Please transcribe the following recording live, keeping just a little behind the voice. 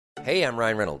Hey, I'm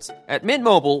Ryan Reynolds. At Mint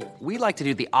Mobile, we like to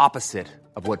do the opposite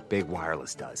of what Big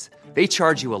Wireless does. They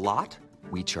charge you a lot,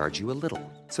 we charge you a little.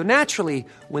 So naturally,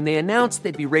 when they announced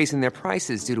they'd be raising their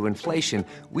prices due to inflation,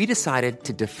 we decided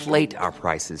to deflate our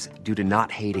prices due to not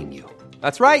hating you.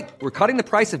 That's right. We're cutting the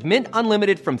price of Mint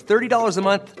Unlimited from $30 a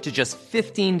month to just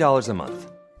 $15 a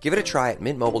month. Give it a try at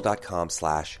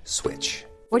mintmobile.com/switch.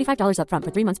 $45 up front for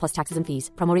 3 months plus taxes and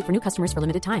fees. Promo rate for new customers for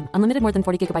limited time. Unlimited more than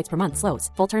 40 gigabytes per month. Slows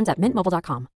full terms at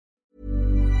mintmobile.com.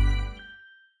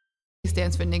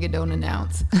 Stands for nigga don't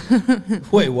announce.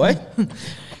 Wait, what?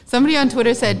 Somebody on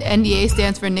Twitter said NDA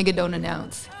stands for nigga don't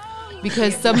announce.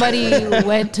 Because somebody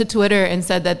went to Twitter and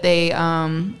said that they're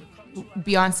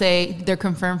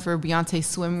confirmed for Beyonce's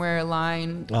swimwear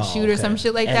line shoot or some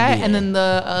shit like that. And then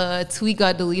the tweet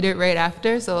got deleted right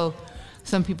after. So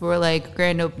some people were like,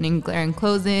 grand opening, grand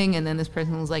closing. And then this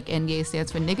person was like, NDA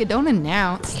stands for nigga don't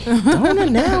announce. Don't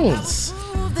announce.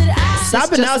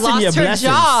 Stop announcing your blessings.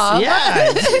 Job.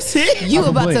 Yeah. You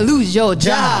about to lose your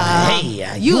job.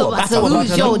 Hey, you about to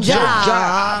lose your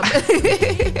job.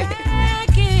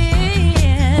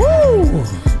 Woo.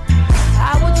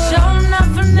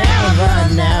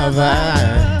 Never.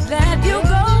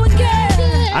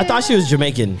 I thought she was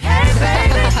Jamaican.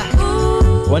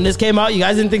 When this came out, you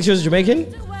guys didn't think she was Jamaican?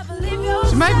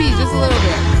 She might be just a little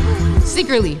bit.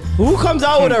 Secretly. Who comes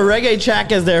out with a reggae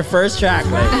track as their first track?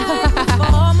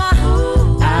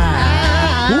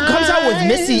 Who comes out with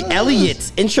Missy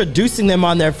Elliott introducing them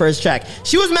on their first track?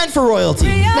 She was meant for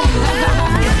royalty.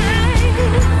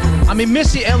 I mean,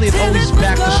 Missy Elliott always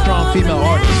backed the strong female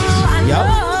artists. Yup.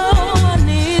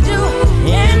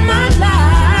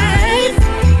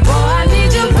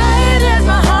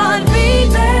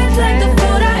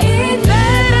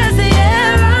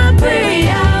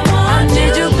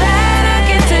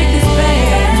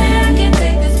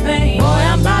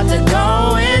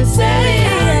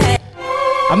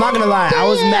 I'm not gonna lie, I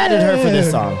was mad at her for this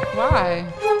song. Why?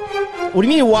 What do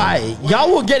you mean why?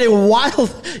 Y'all were getting wild.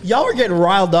 Y'all were getting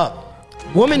riled up.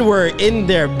 Women were in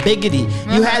their biggity.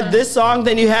 You had this song,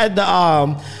 then you had the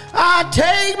I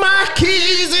take my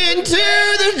keys into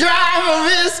the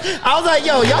driver's. I was like,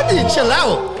 yo, y'all need to chill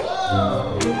out.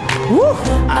 Woo.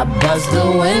 I bust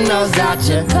the windows out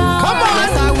your car. Come on.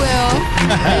 Yes, I will.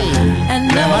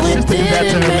 And Man, my sister did that to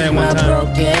her man one time.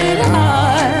 broken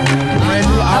heart. Brand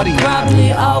new Audi.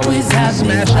 Probably always have these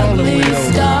Smash all the ugly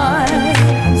windows. scars.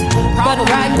 But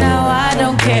right now I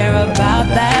don't care about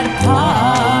that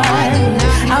part.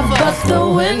 I bust the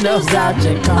windows out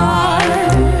your car.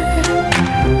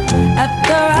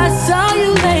 After I saw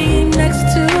you laying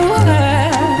next to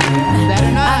her,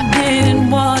 Better not. I didn't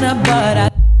wanna, but I.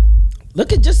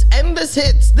 Look at just endless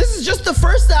hits. This is just the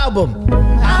first album.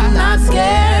 I'm not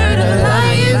scared of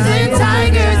lions and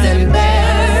tigers and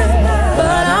bears,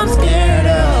 but I'm scared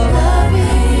of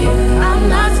loving you. I'm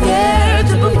not scared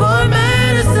to perform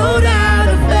at a sold out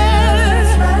affairs,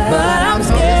 but I'm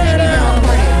scared of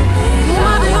you.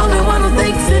 Are the only one who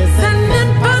thinks it's an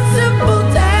impossible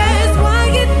task. Why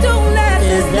you don't ask?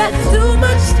 Is that too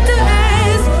much to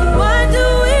ask? Why do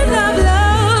we love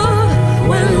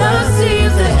when love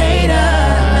seems to hate us?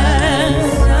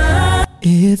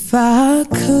 If I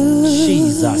could,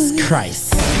 Jesus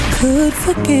Christ. could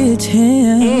forget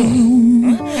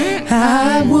him,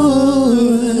 I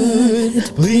would.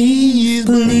 Please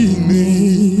believe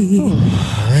me.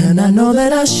 And I know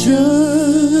that I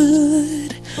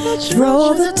should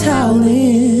throw the towel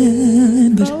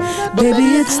in, but baby,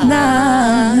 it's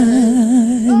not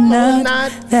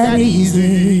that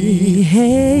easy.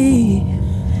 Hey,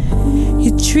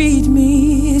 you treat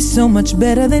me so much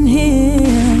better than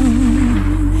him.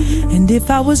 And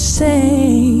if I was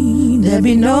sane, there'd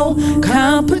be no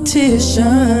competition.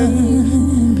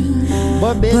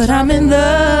 But I'm in love.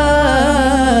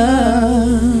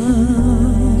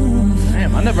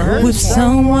 Damn, I never heard with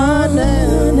someone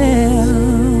else.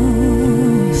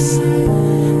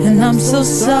 And I'm so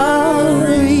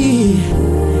sorry.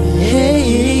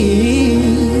 Hey,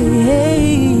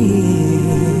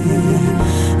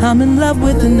 I'm in love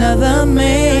with another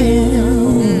man.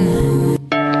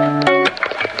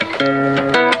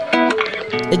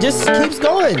 It just keeps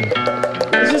going.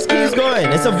 It just keeps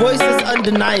going. It's a voice that's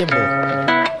undeniable.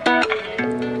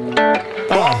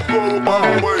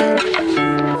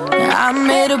 I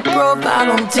made a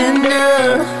profile on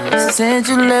Tinder. Said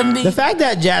you let me. The fact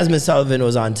that Jasmine Sullivan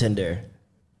was on Tinder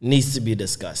needs to be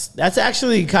discussed. That's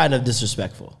actually kind of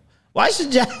disrespectful. Why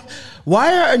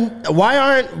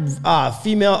aren't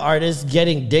female artists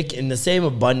getting dick in the same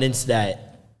abundance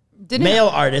that male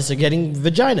artists are getting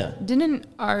vagina? Didn't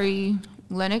Ari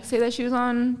Lennox say that she was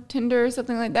on Tinder or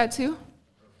something like that too?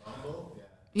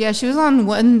 Yeah, she was on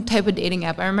one type of dating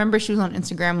app. I remember she was on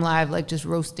Instagram Live, like just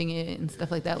roasting it and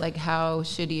stuff like that, like how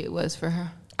shitty it was for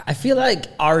her. I feel like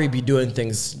Ari be doing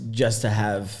things just to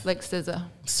have like SZA.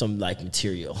 Some like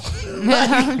material.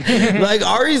 like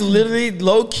Ari's literally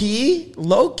low key.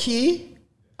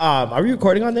 Are we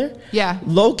recording on there? Yeah.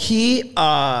 Low key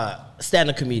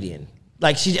stand-up comedian.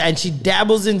 Like she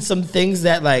dabbles in some things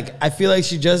that like I feel like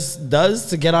she just does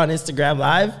to get on Instagram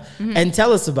Live and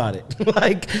tell us about it.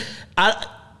 like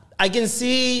I can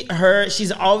see her.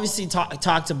 She's obviously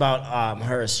talked about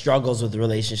her struggles with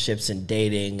relationships and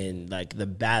dating and like the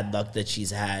bad luck that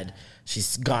she's had.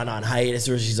 She's gone on hiatus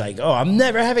where she's like, oh, I'm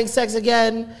never having sex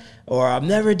again, or I'm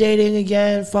never dating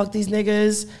again. Fuck these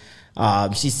niggas.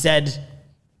 She said,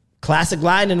 classic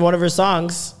line in one of her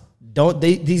songs, don't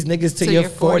date these niggas till you're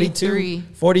 42.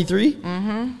 43?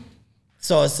 Mm-hmm.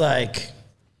 So it's like,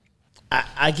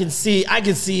 I can see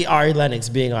Ari Lennox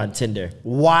being on Tinder.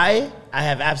 Why? I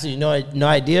have absolutely no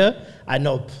idea. I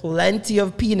know plenty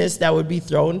of penis that would be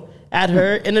thrown at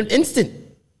her in an instant.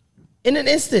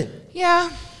 Yeah.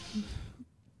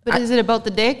 But is it about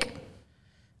the dick?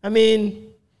 I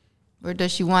mean... Or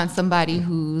does she want somebody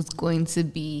who's going to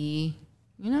be,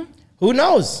 Who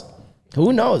knows?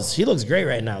 She looks great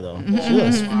right now, though. She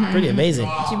looks pretty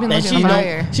amazing. She's been looking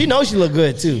fire. She knows she look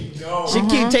good, too. She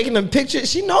keep taking them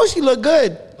pictures. She knows she look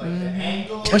good.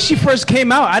 When she first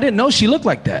came out, I didn't know she looked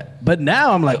like that. But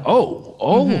now I'm like, oh.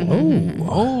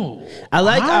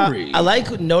 I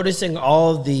like noticing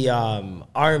all the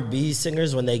R&B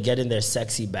singers when they get in their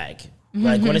sexy bag.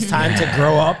 Like when it's time to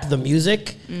grow up the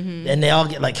music, and they all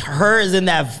get like hers in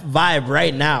that vibe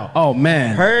right now. Oh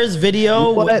man, hers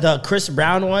video with the Chris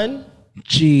Brown one.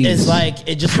 Jeez, it's like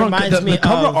it just reminds me the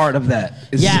cover of art of that.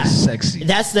 Is just sexy.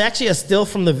 That's actually a still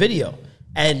from the video,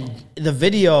 and the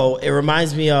video it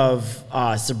reminds me of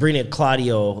Sabrina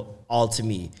Claudio All to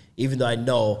Me. Even though I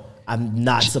know I'm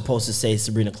not supposed to say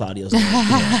Sabrina Claudio's name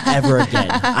ever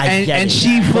again. I get it.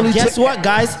 She fully guess what,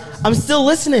 guys? I'm still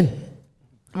listening.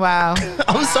 Wow.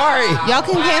 I'm sorry. Y'all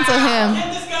can cancel him.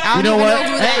 You know what?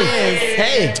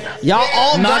 Hey, y'all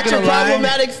all got your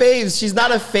problematic faves. She's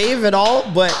not a fave at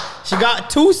all, but she got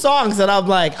 2 songs that I'm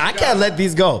like, I can't let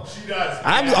these go.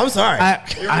 I'm sorry.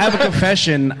 I have a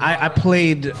confession. I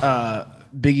played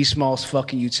Biggie Smalls'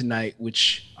 Fucking You Tonight,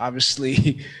 which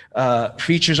obviously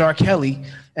features R. Kelly.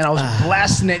 And I was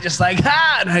blasting it just like,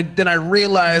 and then I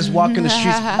realized walking the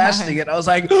streets blasting it. I was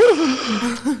like,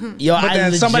 yo, but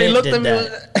then somebody looked at me.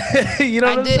 You know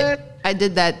what I'm saying? I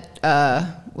did that,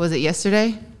 was it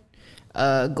yesterday?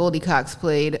 Goldie Cox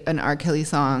played an R. Kelly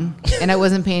song, and I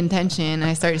wasn't paying attention.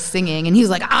 I started singing, and he was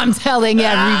like, I'm telling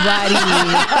everybody.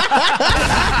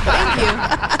 Thank you.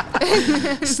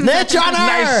 Snitch on her.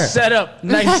 Nice setup.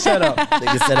 Nigga said,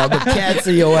 I'm gonna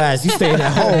cancel your ass. You staying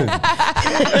at home.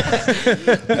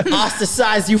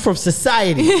 Ostracize you from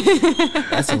society.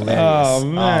 That's hilarious. Oh,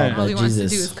 man. All he wants to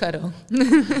do is cuddle. Hey,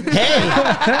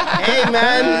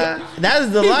 man. That is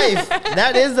the life.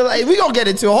 That is the life. We gonna get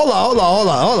into it. Hold on.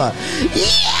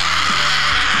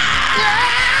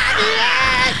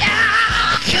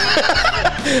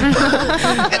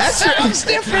 That sounds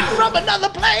different from another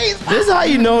place. This is how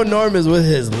you know Norm is with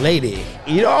his lady.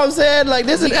 You know what I'm saying? Like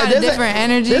there's a different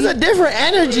energy. There's a different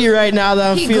energy right now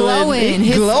that I'm feeling. Glowing.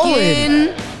 He's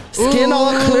glowing. Skin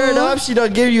all Ooh. cleared up. She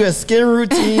don't give you a skin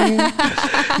routine.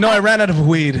 No, I ran out of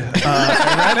weed. So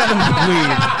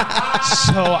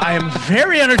I am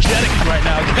very energetic right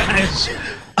now, guys.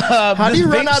 How do you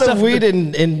run out of weed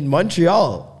in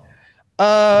Montreal?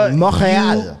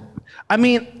 Montreal. I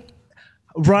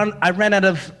ran out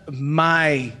of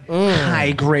my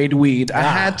high grade weed. I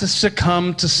had to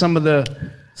succumb to some of the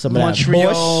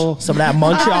Montreal. Some of that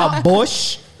Montreal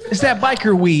bush. It's that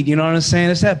biker weed, you know what I'm saying?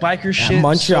 It's that biker shit.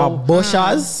 Montreal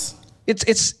bushes.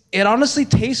 It honestly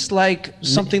tastes like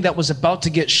something that was about to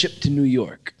get shipped to New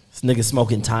York. This nigga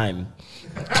smoking time.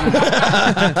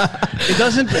 It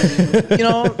doesn't,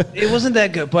 it wasn't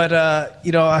that good. But,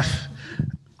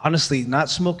 honestly, not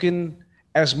smoking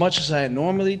as much as I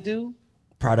normally do.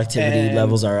 Productivity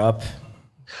levels are up.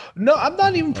 No, I'm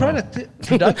not even productive.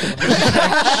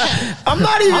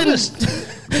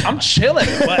 I'm chilling,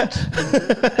 but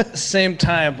at the same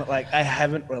time, like I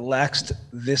haven't relaxed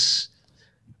this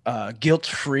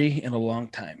guilt-free in a long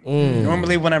time.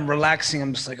 Normally when I'm relaxing,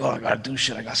 I'm just like, oh, I gotta do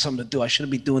shit. I got something to do. I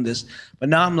shouldn't be doing this. But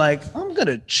now I'm like, I'm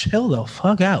gonna chill the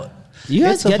fuck out. You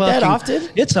guys get that often?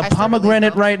 It's a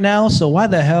pomegranate right now, so why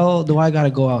the hell do I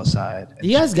gotta go outside?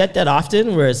 You guys get that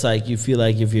often where it's like you feel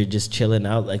like if you're just chilling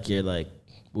out, like you're like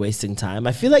wasting time?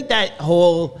 I feel like that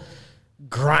whole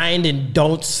grind and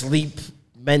don't sleep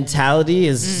mentality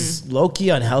is low-key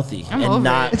unhealthy I'm and over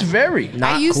not. It's very.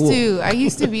 Not I used cool.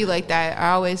 to be like that.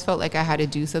 I always felt like I had to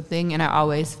do something, and I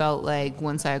always felt like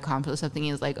once I accomplished something,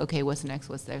 it was like, okay, what's next?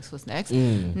 What's next? What's next?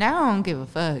 Now I don't give a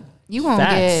fuck. You won't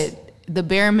Facts. get the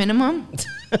bare minimum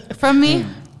from me,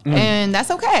 and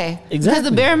that's okay. Because Exactly.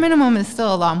 the bare minimum is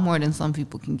still a lot more than some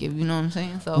people can give. You know what I'm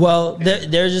saying? So Well,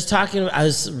 they're just talking.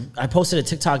 I posted a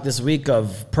TikTok this week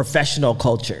of professional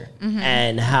culture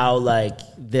and how like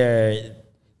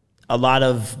a lot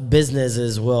of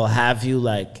businesses will have you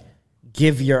like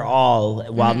give your all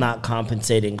while not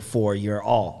compensating for your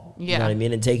all. You Yeah. know what I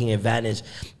mean? And taking advantage,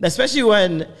 especially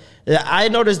when I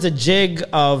noticed the jig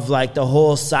of like the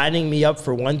whole signing me up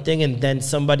for one thing and then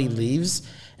somebody leaves.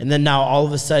 And then now all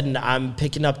of a sudden I'm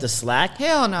picking up the slack.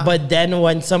 Hell no. But then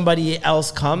when somebody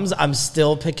else comes, I'm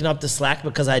still picking up the slack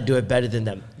because I do it better than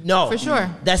them. No. For sure.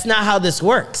 That's not how this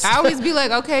works. I always be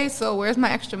like, okay, so where's my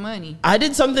extra money? I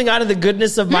did something out of the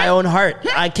goodness of my own heart.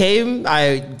 I came,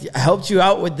 I helped you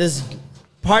out with this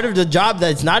part of the job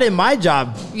that's not in my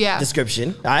job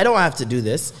description. I don't have to do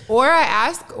this. Or I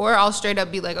ask, or I'll straight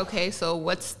up be like, okay, so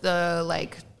what's the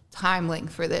like time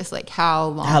length for this? Like how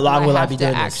long will I have be to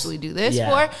doing this? actually do this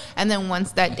Yeah. for? And then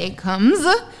once that date comes,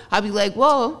 I'll be like,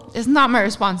 whoa, it's not my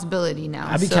responsibility now.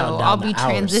 I'll be so counting down I'll the be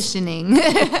hours. transitioning.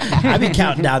 I be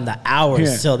counting down the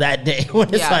hours till that day when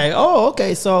it's Yeah. like, oh,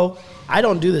 okay, so I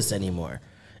don't do this anymore.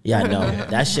 Yeah, no,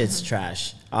 that shit's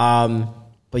trash.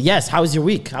 But yes, how was your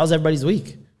week? How's everybody's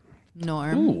week?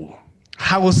 Norm. Ooh.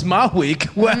 How was my week?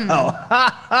 Well, You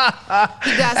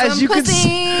got As some you can pussy.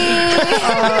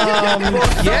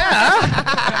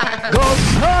 yeah. Go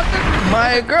suck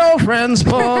my girlfriend's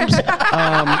palms.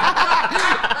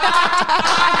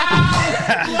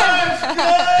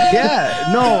 Yeah,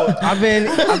 no, I've been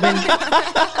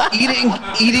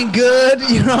eating good.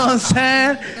 You know what I'm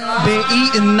saying? Been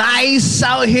eating nice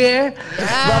out here. A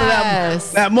lot of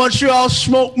Yes. that Montreal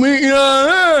smoked meat. You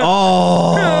know?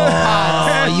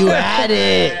 Oh, you had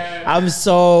it. I'm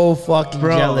so fucking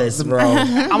Bro. jealous, bro.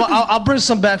 I'll bring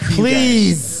some back for you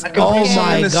Please. guys. I can bring Oh some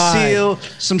my in the God. seal,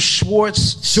 some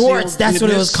Schwartz. Shorts, seal that's what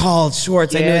it was goodness. called.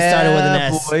 Shorts. I knew it started with an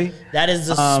Yeah, S. boy. That is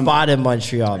the spot in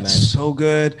Montreal, man. So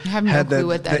good. I have no Had clue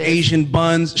what that the is. Asian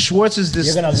buns. Schwartz is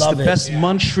You're gonna this love the it. best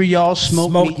Montreal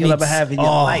smoked meat you'll ever meats. have in your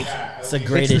Oh, life. It's the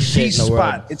greatest it's the shit in the world.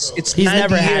 spot. It's He's 90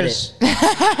 never had years. it.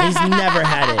 He's never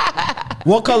had it.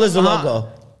 What color is the logo?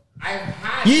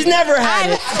 He's never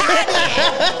had it.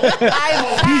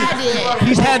 I've had it.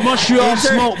 He's had Montreal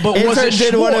smoke, but was Intern it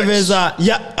did one of Schwartz?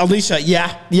 his, Alicia,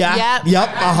 Yep.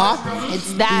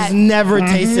 It's that. He's never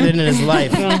tasted it in his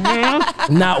life.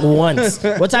 Not once.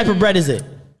 What type of bread is it?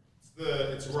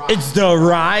 It's rye. It's the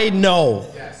rye? No.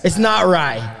 It's not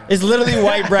rye. It's literally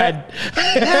white bread.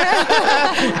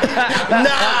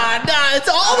 Nah, it's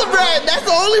all the bread. That's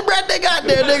the only bread they got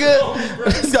there, nigga.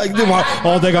 It's like,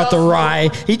 oh, they got the rye.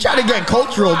 He tried to get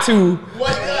cultural, too.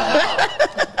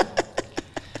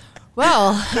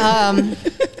 Well,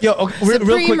 Yo, okay, real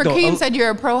Supreme quick though. Rakeem said you're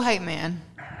a pro hype man.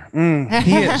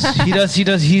 He is. He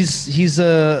does. He's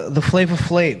the Flavor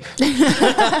Flav.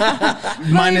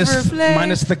 minus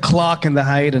Flav. the clock and the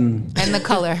height and And the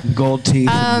color. gold teeth.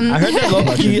 I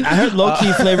heard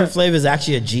low-key Flavor Flav is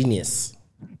actually a genius.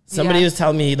 Somebody Yeah. was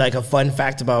telling me like a fun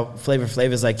fact about Flavor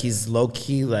Flav is like he's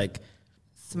low-key like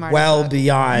Smart. well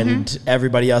beyond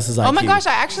everybody else's IQ. Oh my gosh,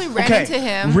 I actually ran Okay. into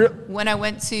him when I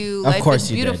went to Life course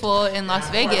is you did. Beautiful in Las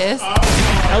Vegas.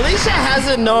 Alicia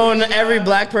hasn't known every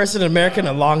black person in America in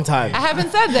a long time. I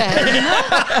haven't said that. You know?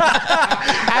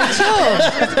 I've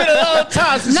chilled. It's been a long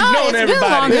time since No, you've known it's been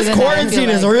everybody. longer This than that, I quarantine feel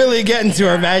is like. really getting to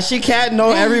her, man. She can't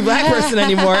know every black person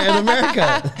anymore in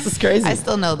America. This is crazy. I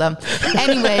still know them.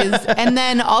 Anyways, and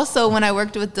then also when I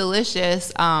worked with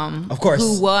Delicious, Of course.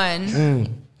 who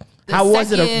won. the How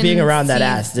was it second being around that season-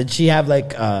 ass? Did she have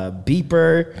like a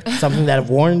beeper, something that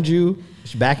warned you? Did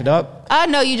she back it up?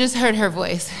 No, you just heard her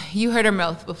voice. You heard her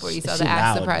mouth before you saw She the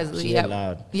ass, loud. surprisingly. She Yeah.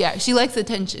 loud. Yeah, she likes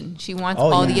attention. She wants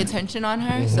Oh, all yeah. the attention on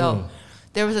her. So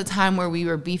there was a time where we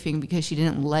were beefing because she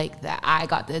didn't like that I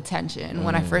got the attention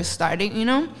when I first started, you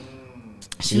know?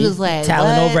 She was like,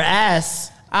 talent "What?" over ass.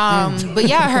 But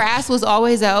yeah, her ass was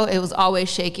always out. It was always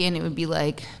shaking. It would be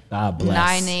like God bless.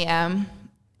 9 a.m.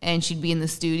 and she'd be in the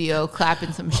studio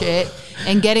clapping some shit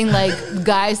and getting like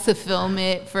guys to film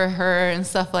it for her and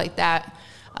stuff like that.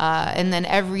 And then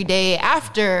every day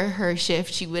after her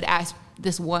shift, she would ask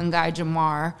this one guy,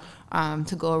 Jamar,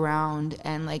 to go around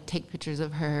and like take pictures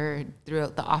of her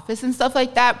throughout the office and stuff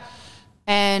like that.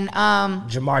 And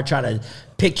Jamar trying to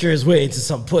picture his way into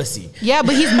some pussy. yeah,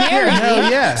 but he's married. Hell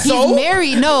yeah. He's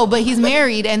married. No, but he's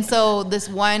married. And so this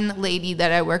one lady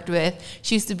that I worked with,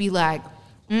 she used to be like,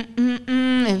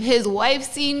 If his wife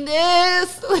seen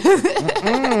this,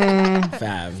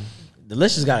 Fam,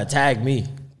 Delicious gotta tag me.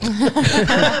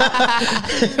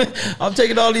 I'm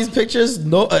taking all these pictures.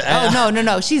 No,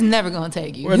 no. She's never gonna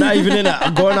take you. we're not even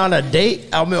going on a date.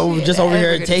 I'm over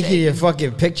here taking your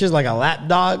fucking pictures like a lap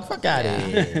dog. Fuck out of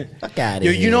here. Fuck out of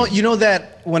here. You know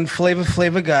that when Flavor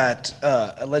Flav got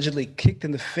allegedly kicked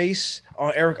in the face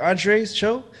on Eric Andre's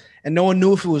show, and no one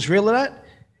knew if it was real or not.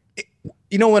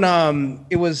 When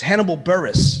it was Hannibal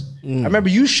Buress. I remember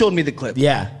you showed me the clip.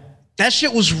 Yeah. That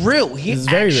shit was real. He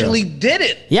actually did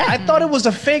it. Yeah. I thought it was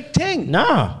a fake thing.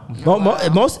 No.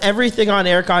 Most everything on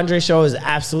Eric Andre's show is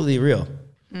absolutely real.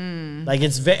 Like I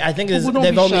think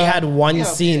they've only had one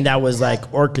scene that was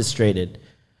like orchestrated.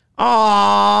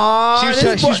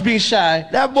 Aww, she was being shy.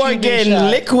 That boy getting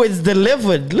liquids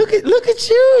delivered. Look at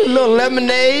you, little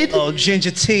lemonade. Oh,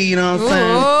 ginger tea, you know what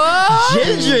I'm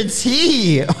saying? Ginger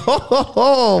tea.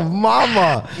 Oh,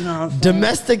 mama. You know what I'm saying?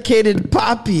 Domesticated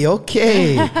poppy.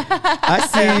 Okay. I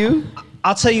see you.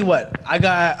 I'll tell you what.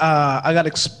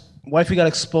 Wifey got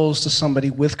exposed to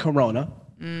somebody with corona.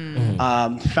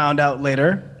 Found out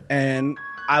later, and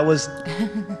I was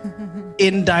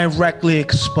indirectly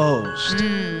exposed.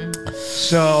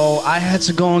 So I had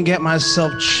to go and get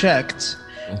myself checked.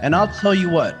 And I'll tell you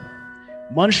what,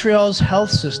 Montreal's health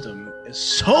system is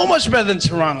so much better than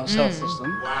Toronto's health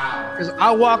system. Wow. Because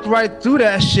I walked right through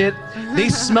that shit. They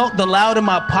smelt the loud in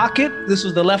my pocket. This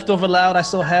was the leftover loud I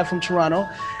still have from Toronto.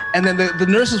 And then the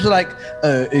nurses were like,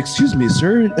 excuse me,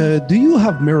 sir, do you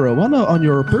have marijuana on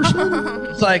your person?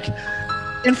 It's like,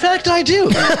 in fact, I do.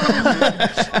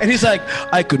 And he's like,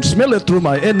 I could smell it through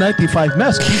my N95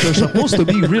 mask. These are supposed to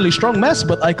be really strong masks,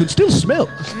 but I could still smell.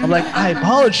 I'm like, I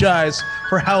apologize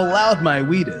for how loud my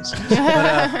weed is.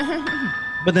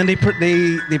 But then they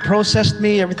processed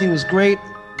me. Everything was great.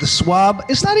 The swab,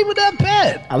 it's not even that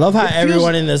bad. I love how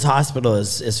everyone in this hospital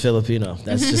is Filipino.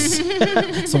 That's just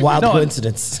it's a wild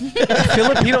coincidence.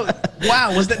 Filipino.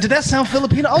 Wow, did that sound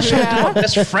Filipino? I'll show you my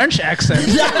best French accent.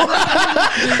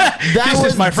 This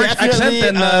is my French accent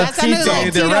and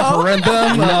the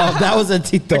referendum. No, that was a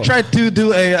Tito. I tried to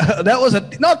do Tito's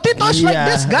like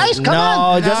this, guys. Come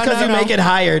on. No, just because you make it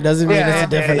higher doesn't mean it's a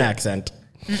different accent.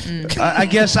 I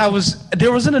guess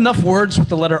there wasn't enough words with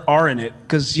the letter R in it,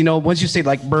 because once you say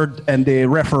like bird and the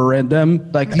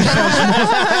referendum, like these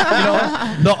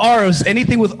sounds the R's,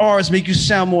 anything with R's make you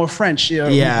sound more French, more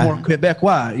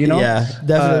Quebecois, Yeah,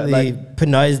 definitely.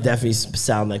 Pinoys definitely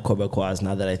sound like Quebecois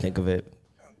now that I think of it.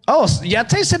 Oh,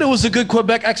 Yate said it was a good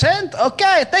Quebec accent.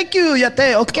 Okay, thank you,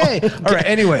 Yate. Okay. All right,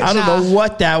 anyways. I don't know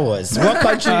what that was. What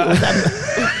country was that?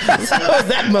 Was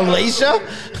that Malaysia?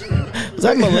 Was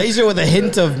that Malaysia with a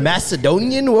hint of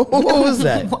Macedonian? What was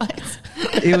that? What?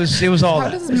 It was all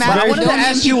that. I wanted to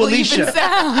ask you, Alicia.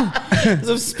 It's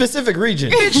a specific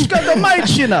region. Yes.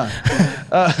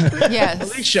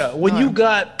 Alicia, when you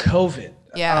got COVID,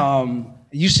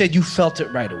 you said you felt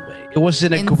it right away. It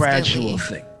wasn't a gradual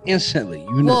thing. Instantly,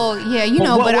 Well, yeah,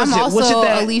 but I'm also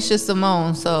Alicia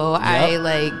Simone, so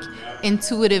I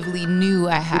intuitively knew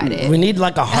I had it. We need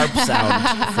like a harp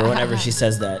sound for whenever she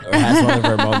says that or has one of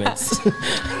her moments.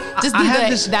 Just do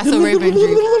that's a Raven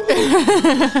drink.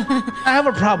 I have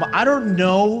a problem. I don't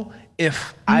know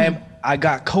if I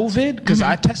got COVID because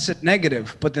I tested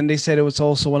negative, but then they said it was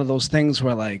also one of those things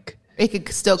where like it could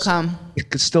still come. It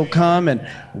could still come, and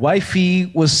wifey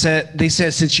they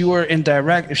said since you were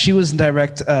if she was in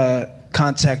direct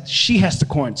contact, she has to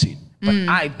quarantine, but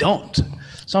I don't.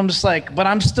 So I'm just like, but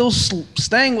I'm still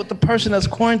staying with the person that's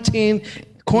quarantining.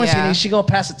 She gonna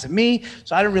pass it to me.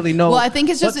 So I don't really know. Well, I think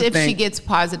it's just if she gets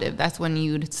positive, that's when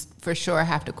you'd for sure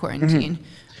have to quarantine.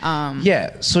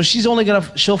 So she's only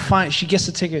she gets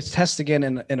to take her test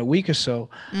again in a week or so.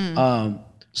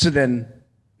 So then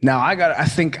now I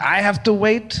think I have to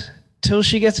wait till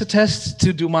she gets a test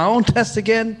to do my own test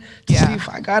again to see if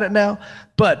I got it now.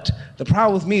 But the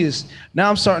problem with me is now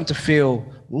I'm starting to feel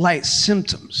light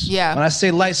symptoms. Yeah. When I say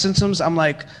light symptoms, I'm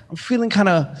feeling kind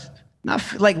of not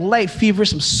like light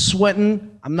feverish. I'm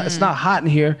sweating. It's not hot in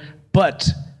here, but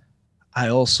I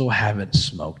also haven't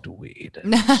smoked weed.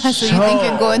 So you think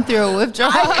you're going through a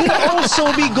withdrawal? I could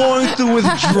also be going through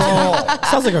withdrawal.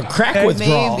 Sounds like a crack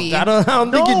withdrawal. Maybe. I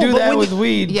don't think you do that with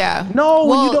weed. Yeah. No,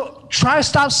 when you don't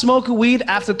stop smoking weed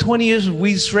after 20 years of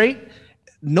weed straight.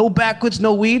 No backwoods,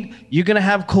 no weed. You're gonna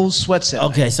have cold sweats.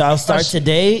 Okay, so I'll start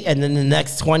today, and then the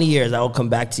next 20 years, I will come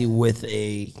back to you with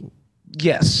the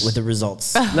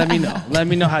results. Let me know. Let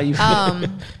me know how you feel.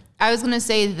 I was gonna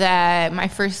say that my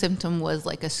first symptom was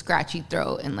like a scratchy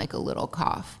throat and like a little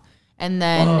cough, and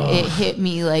then it hit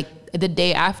me like the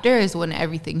day after is when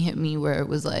everything hit me, where it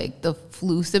was like the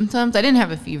flu symptoms. I didn't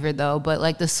have a fever though, but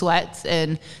like the sweats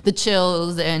and the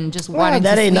chills and just wanting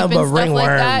that to ain't sleep nothing but and stuff ringworm.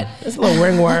 like that. It's a little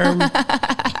ringworm.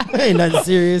 That ain't nothing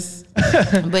serious.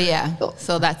 But yeah,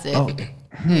 so that's it. Okay.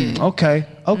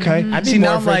 I'd be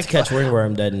more afraid to catch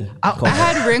ringworm than I COVID.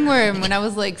 had ringworm when I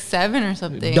was like 7 or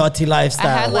something. Dirty I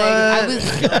lifestyle. had like I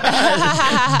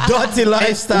was Dirty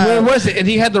lifestyle. Where was it? And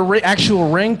he had the actual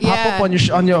ring pop Yeah. up on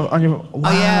your.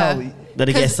 Wow. yeah. Did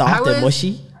it get 'Cause soft I and was-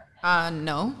 mushy?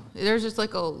 No, there's just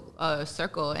like a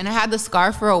circle, and I had the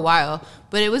scar for a while,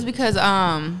 but it was because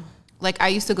like I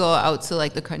used to go out to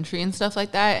like the country and stuff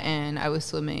like that, and I was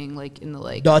swimming like in the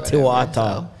lake. or Dirty whatever,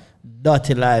 water.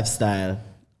 Dirty lifestyle.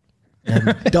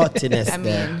 And dirtiness I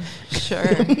there. mean, sure.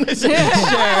 There's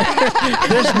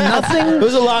nothing. It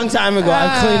was a long time ago.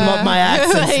 I've cleaned up my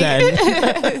accents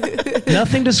then.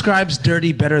 Nothing describes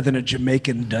dirty better than a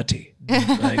Jamaican dutty.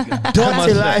 Like,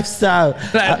 Dirty lifestyle.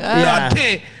 Yeah.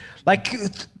 Dirty. Like,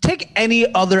 take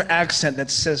any other accent that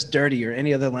says dirty or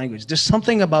any other language. There's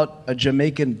something about a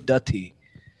Jamaican dutty.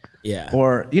 Yeah.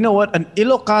 Or, you know what? An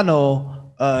Ilocano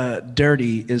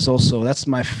dirty is also, that's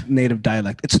my native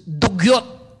dialect. It's dugyot.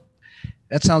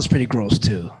 That sounds pretty gross,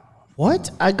 too.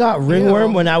 What? I got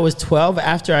ringworm when I was 12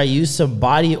 after I used some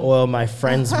body oil my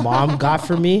friend's mom got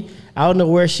for me. I don't know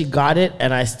where she got it,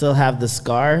 and I still have the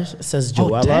scar. It says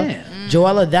Joella. damn.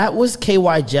 Joella, that was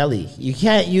KY jelly. You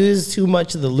can't use too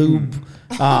much of the lube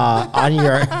on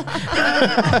your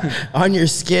on your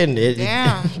skin. It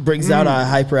Damn. brings out a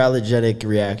hyperallergenic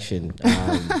reaction.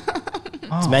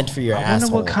 It's meant for your I wonder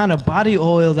asshole. what kind of body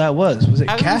oil that was. Was it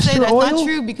I was gonna say castor that's oil? not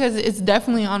true because it's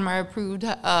definitely on my approved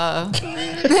allergy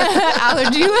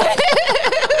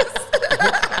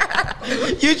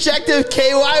list. You checked if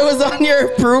KY was on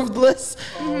your approved list?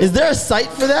 Is there a site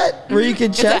for that where you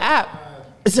can It's check? an app.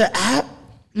 It's an app?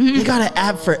 You got an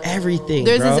app for everything,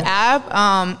 There's bro. this app,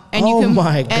 and you Oh can,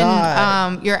 my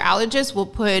God. and your allergist will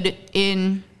put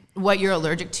in what you're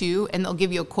allergic to, and they'll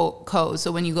give you a code.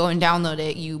 So when you go and download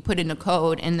it, you put in a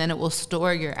code, and then it will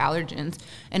store your allergens,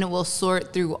 and it will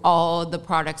sort through all the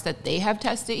products that they have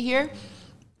tested here,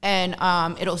 and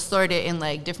it'll sort it in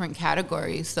like different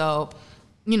categories. So,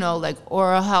 you know, like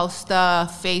oral health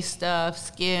stuff, face stuff,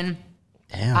 skin,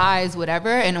 Damn. eyes, whatever,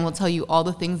 and it will tell you all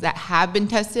the things that have been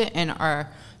tested and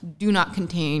do not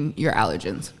contain your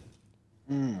allergens.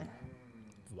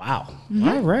 Wow.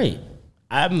 All right.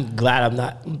 I'm glad I'm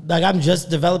not, like, I'm just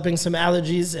developing some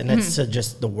allergies, and it's to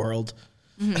just the world.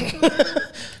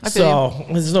 So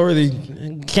there's no really,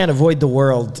 can't avoid the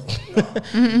world.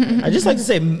 I just like to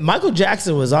say, Michael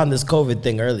Jackson was on this COVID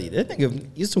thing early. That nigga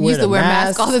used to wear a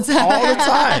mask all the time. All the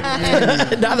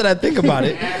time. Now that I think about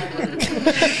it.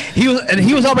 He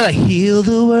was already like, heal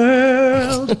the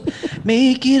world,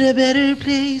 make it a better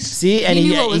place. See, and He he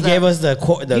knew what was gave up. us the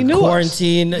He knew us.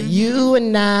 quarantine. You are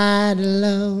not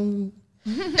alone.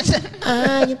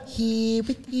 I am here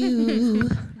with you.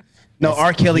 No,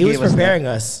 R. Kelly He was gave us that. preparing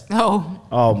us. Oh,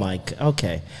 Oh my.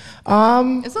 Okay.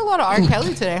 it's a lot of R.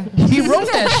 Kelly today. He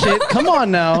wrote that shit. Come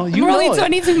on now. You We're know only it.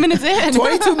 22 minutes in.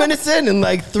 22 minutes in and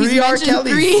like three He's R. mentioned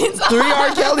Kellys. three. 3 R.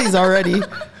 Kellys already.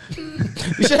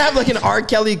 We should have like an R.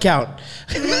 Kelly count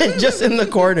just in the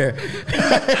corner.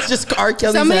 It's just R.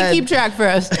 Kelly's Somebody head. keep track for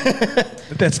us.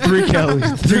 That's 3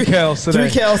 Kellys. 3 Kells today.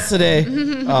 3 Kells today.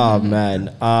 Oh man.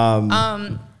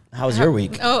 How was your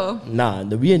week? Oh. Nah,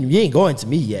 you ain't going to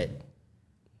me yet.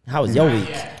 How was your week,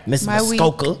 Miss My week.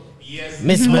 Muskoka?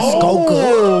 Miss Muskoka.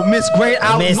 Oh, Miss Great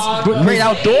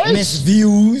Outdoors. Miss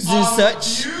Views and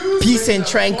such. Peace and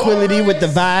tranquility with the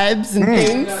vibes and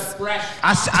things.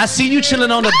 I seen you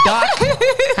chilling on the dock.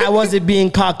 How was it being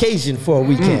Caucasian for a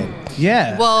weekend?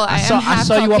 Yeah. Well, I am half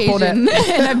saw you up on Caucasian, that.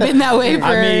 and I've been that way for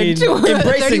I mean,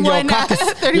 embracing your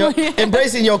 31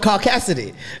 embracing your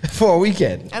caucasity for a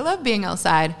weekend. I love being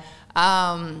outside.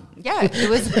 Yeah, it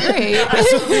was great.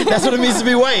 That's what it means to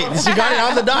be white. She got it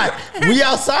on the dot. We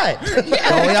outside. Oh,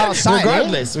 we outside,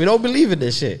 Regardless, we don't believe in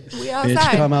this shit. We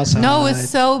outside. come outside. No, it was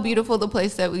so beautiful, the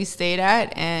place that we stayed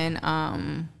at, and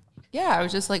yeah, I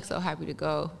was just like so happy to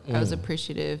go. I was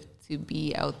appreciative to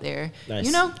be out there. Nice.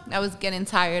 You know, I was getting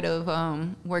tired of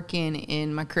working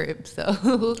in my crib, so.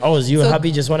 Oh, is you and So-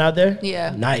 hubby just went out there?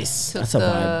 Yeah. Nice. Took That's a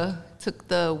vibe. took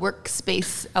the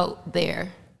workspace out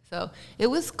there. So it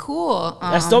was cool.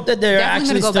 That's dope that they're Definitely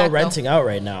actually gonna go still back, though. renting out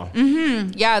right now.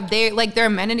 Yeah, they like their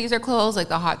amenities are closed, like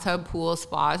the hot tub, pool,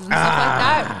 spas, and stuff like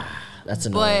that. That's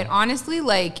annoying. But honestly,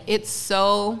 like it's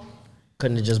so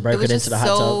Couldn't have just it break was it just into the hot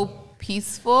so tub?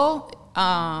 peaceful.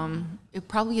 It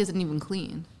probably isn't even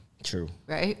clean, True.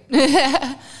 right?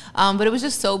 But it was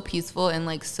just so peaceful and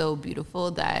like so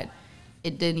beautiful that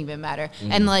it didn't even matter.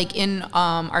 And like in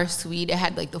our suite, it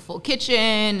had like the full kitchen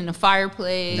and a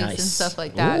fireplace and stuff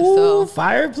like that. Ooh, so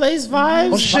fireplace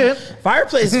vibes. Oh shit!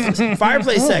 Fireplace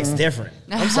sex different.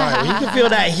 I'm sorry. You can feel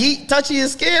that heat touching your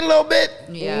skin a little bit.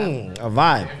 Yeah. A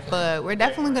vibe. But we're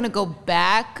definitely gonna go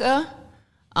back.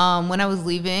 When I was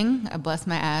leaving, I bust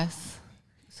my ass.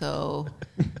 So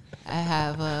I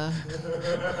have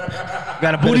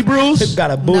Got a booty bruise?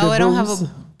 Got a booty bruise? No, I don't have a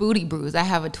booty bruise. I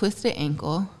have a twisted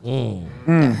ankle.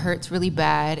 It hurts really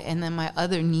bad. And then my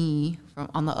other knee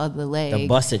on the other leg. The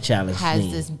busted challenge has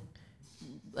knee. this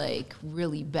like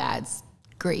really bad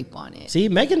scrape on it. See,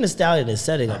 Megan Thee Stallion is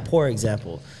setting a poor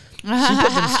example. She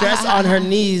put some stress on her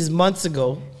knees months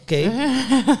ago. Okay.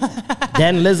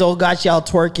 Then Lizzo got y'all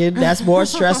twerking. That's more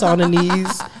stress on the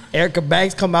knees. Erica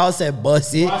Banks come out and said,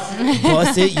 bust it.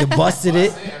 Bust it. You busted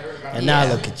it. And now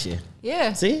look at you.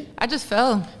 Yeah. See? I just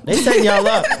fell. They setting y'all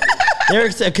up.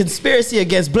 There's a conspiracy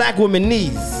against black women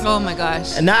knees. Oh my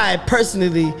gosh. And I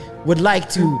personally would like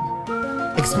to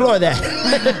explore that.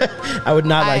 I would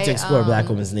not like to explore black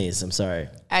women's knees. I'm sorry.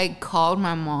 I called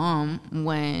my mom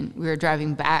when we were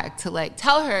driving back to like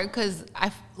tell her, because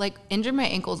I like injure my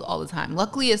ankles all the time.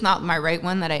 Luckily, it's not my right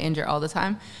one that I injure all the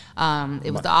time.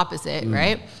 It was the opposite,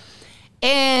 right?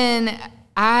 And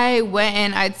I went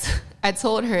and I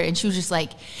told her, and she was just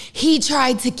like, "He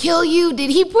tried to kill you. Did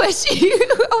he push you?"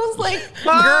 I was like,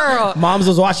 "Girl." Moms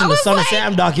was watching the Son of like-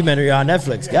 Sam documentary on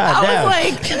Netflix. God damn. I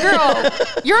was like,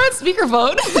 "Girl, you're on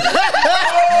speakerphone."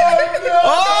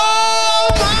 Oh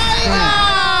my God!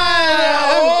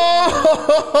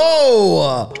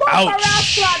 Oh!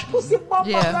 Ouch!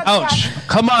 Yeah. Ouch!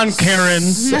 Come on, Karen.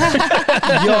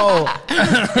 Yo,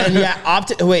 and yeah,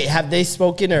 wait, have they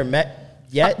spoken or met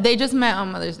yet? They just met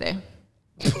on Mother's Day.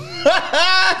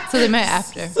 So they met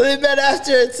after. So they met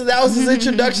after. So that was his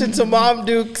introduction to Mom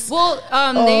Dukes. Well,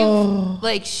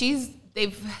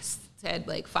 they've said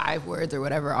like 5 words or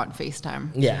whatever on FaceTime.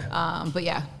 Yeah. But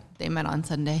yeah, they met on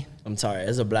Sunday. I'm sorry.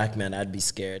 As a black man, I'd be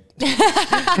scared.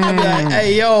 I'd be like,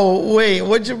 hey, yo, wait,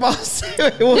 what'd your mom say?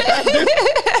 Wait, what happened?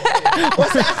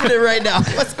 What's happening right now?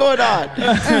 What's going on?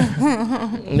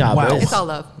 Nah, Wow. but It's all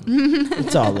love.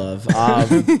 it's all love.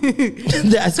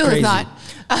 That's So crazy. it's not.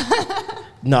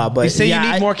 No, but You say yeah,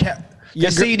 you need more. You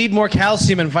say you need more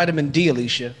calcium and vitamin D,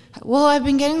 Alicia. Well, I've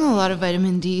been getting a lot of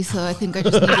vitamin D, so I think I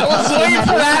just need to I was waiting for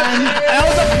that. That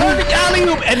was a perfect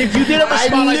alley-oop. And if you didn't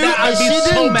respond like that, I'd if be she so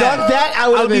didn't mad. dunk that, I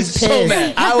would have I'd be been so pissed.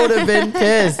 mad. I would have been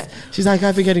pissed. She's like,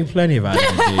 I've been getting plenty of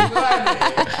vitamin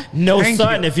D. No Thank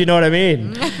sun, if you know what I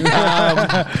mean.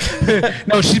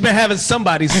 No, she's been having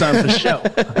somebody's son for sure.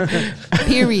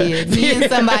 Period. Me and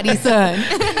somebody's son.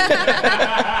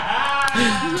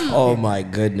 Oh my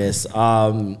goodness.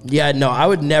 Yeah, no, I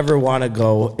would never want to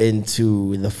go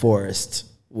into the forest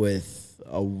with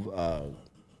a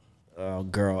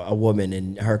girl, a woman,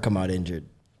 and her come out injured.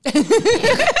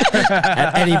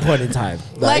 At any point in time.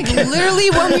 Like literally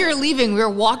when we were leaving, we were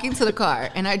walking to the car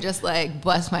and I just like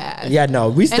bust my ass. Yeah, no,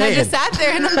 we And I stayed. just sat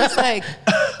there and I'm just like,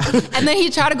 and then he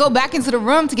tried to go back into the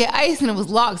room to get ice and it was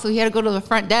locked. So he had to go to the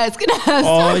front desk and ask.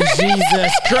 Oh,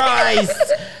 Jesus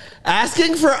Christ.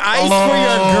 Asking for ice for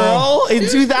your girl in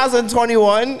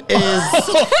 2021 is...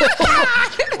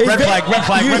 Red flag, red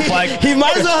flag, red flag. He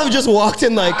might as well have just walked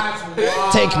in like,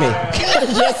 take me.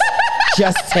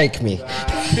 just take me.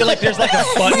 I feel like there's like a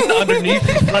button underneath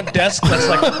the front desk that's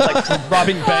like from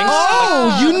robbing banks.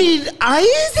 Oh, you need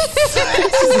ice?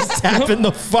 Just tapping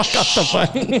the fuck out the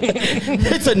button.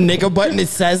 It's a nigga button. It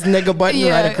says nigga button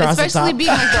right across the top. especially being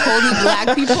like the only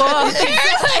black people out there.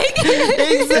 Like,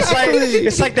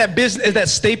 It's like that business, that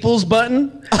Staples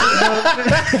button.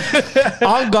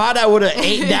 On God, I would have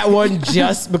ate that one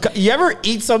just because. You ever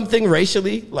eat something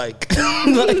racially? Like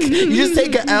you just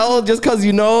take an L just because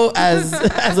you know as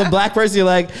a black person, you're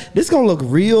like, this gonna look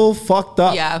real fucked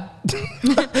up. yeah.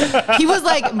 He was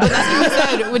like, but that's what he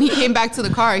said when he came back to the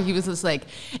car. He was just like,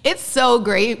 it's so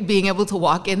great being able to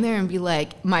walk in there and be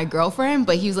like, my girlfriend.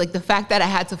 But he was like, the fact that I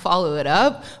had to follow it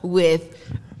up with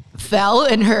fell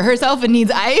and hurt herself and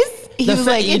needs ice. He was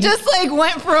like, it just like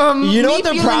went from You know me what the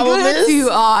feeling problem good is? to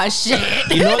aw shit.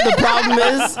 You know what the problem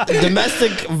is?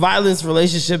 Domestic violence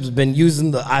relationships been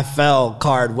using the I fell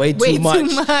card way too much.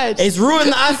 It's ruined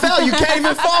the I fell. You can't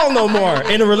even fall no more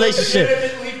in a relationship.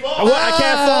 What? I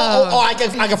can't fall. Oh, I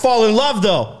can fall in love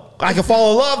though. I can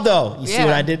fall in love though. You see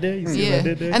what I did there? You see what I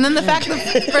did there? And then the fact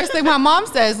that the first thing my mom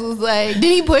says was like, did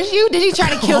he push you? Did he try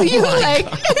to kill you? Like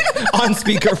On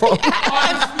speakerphone.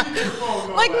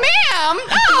 like, ma'am,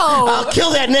 no. I'll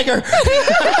kill that nigger.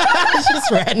 Just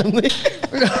randomly.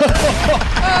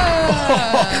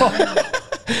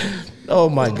 Oh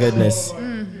my goodness.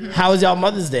 How was y'all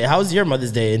Mother's Day? How was your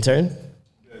Mother's Day, intern?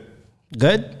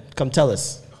 Good? Come tell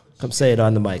us. Come say it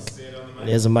on the mic.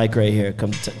 There's a mic right here.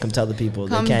 Come tell the people.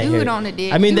 Come they can't do hear it on the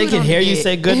dick. I mean, Do they it can on hear the you dick.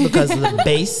 say good because of the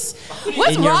bass.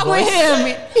 What's in your wrong with voice.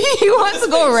 him? He wants to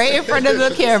go right in front of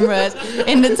the cameras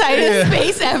in the tightest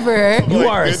space ever. You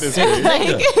are a sick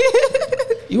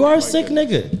nigga. You are a sick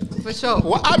nigga. For sure.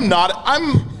 Well, I'm not.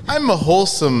 I'm a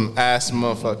wholesome ass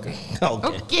motherfucker.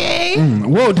 Okay. Okay.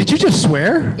 Whoa, did you just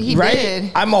swear? He Right?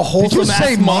 did. I'm a wholesome Did you ass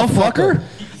say motherfucker?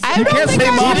 I You don't can't think say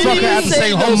I He motherfucker didn't after even say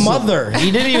saying the wholesome. mother.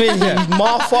 He didn't even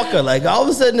motherfucker. Like all of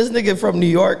a sudden, this nigga from New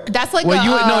York. That's like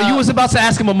Well, you was about to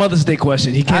ask him a Mother's Day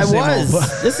question. He can't I say was.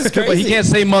 motherfucker. This is But he crazy. can't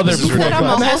say mother before. said I'm a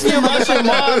I'm asking you about your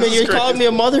mom, and you're calling me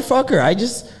a motherfucker.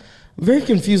 I'm very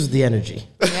confused with the energy.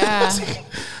 Yeah.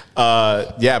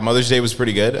 Yeah, Mother's Day was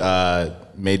pretty good.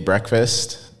 Made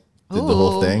breakfast. Did the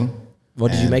whole Ooh. thing.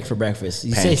 What did you And make for breakfast?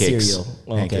 You pancakes. say cereal.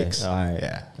 Oh, Pancakes. Okay. All right.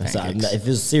 Yeah, That's all right. pancakes. If it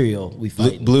was cereal, we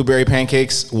fight. Blueberry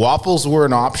pancakes. Waffles were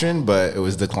an option, but it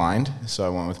was declined, so I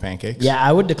went with pancakes. Yeah,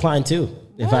 I would decline too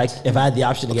if I had the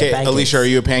option to get Okay, pancakes. Alicia, are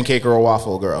you a pancake or a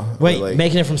waffle girl? Wait, Or like,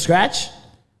 making it from scratch?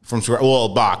 from scratch? Well,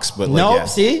 box, but like No, yeah.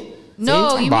 see?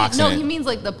 No, See? he Boxing it. he means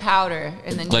like the powder,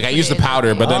 and then Like you I put use the it in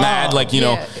powder, but then I add like you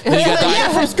know, Yeah. then you got the, Yeah,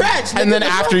 from scratch. and then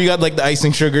after you got like the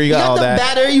icing sugar, you You got got all the that.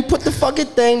 batter, you put the fucking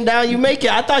thing down, you make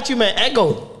it. I thought you meant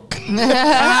Eggo. No,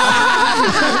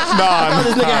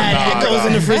 This nigga had Eggos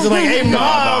in the freezer like, hey,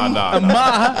 mom.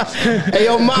 Ma, Hey,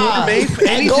 yo, mom.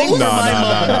 anything Eggos? for No, my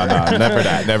mom. no, never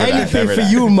that, never that, Anything never for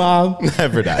that. you, mom.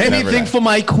 Never that, never Anything that. for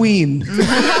my queen.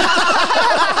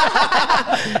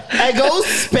 Eggos,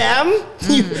 spam.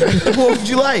 What would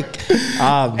you like?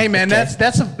 Hey man,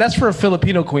 that's for a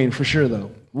Filipino queen for sure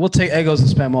though. We'll take Eggos and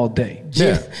spam all day.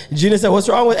 Gina said, what's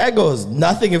wrong with Eggos?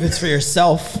 Nothing if it's for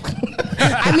yourself.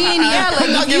 I mean, yeah, like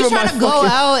I'm not if you giving try my to go fucking-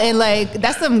 out and like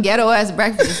that's some ghetto ass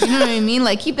breakfast. You know what I mean?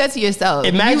 Like keep that to yourself.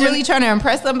 If Imagine- you really trying to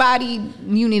impress somebody,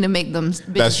 you need to make them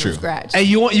bitches That's from true. scratch. Hey,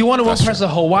 you want to impress a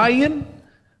Hawaiian?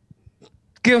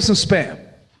 Give him some spam.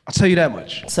 I'll tell you that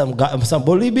much. Some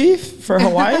bully beef for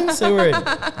Hawaiian? Say word.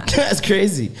 That's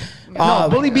crazy. No,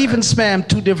 bully beef and spam,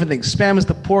 two different things. Spam is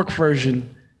the pork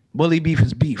version. Bully beef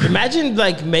is beef. Imagine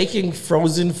like making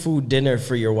frozen food dinner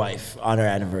for your wife on her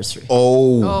anniversage.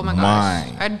 Oh my gosh,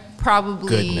 I'd probably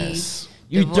goodness.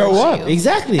 You divorce throw up. you.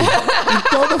 Exactly. You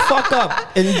throw the fuck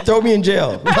up and you throw me in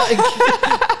jail. Like,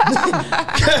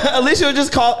 Alicia would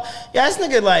just call, yeah, this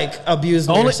nigga like abused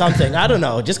me or Only- something. I don't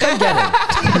know. Just come get him.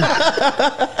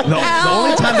 The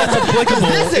only time that's applicable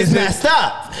This is is messed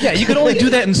up. yeah, you can only do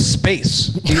that in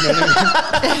space. You know what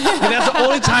I mean? And that's the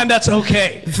only time that's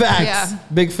okay. Facts. Yeah.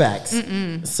 Big facts.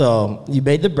 So you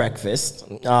made the breakfast.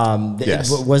 Yes.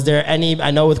 Was there any,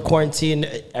 I know with quarantine,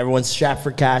 everyone's strapped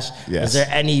for cash. Yes. Was there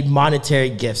any monetary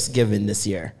gifts given this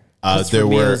year? 'Cause there for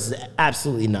me, were- it was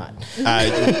absolutely not.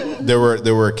 There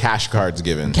were cash cards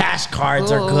given Cash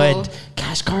cards are Ooh. good.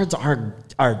 Cash cards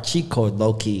are cheat code,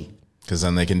 low key. because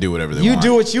then they can do whatever they You want.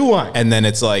 do what you want. And then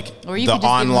it's like Or you the could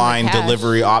just give them the online cash.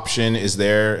 delivery option is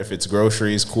there. If it's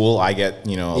groceries, cool. I get, a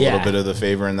Yeah. little bit of the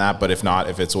favor in that. But if not,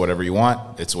 if it's whatever you want,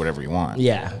 it's whatever you want.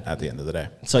 Yeah. At the end of the day.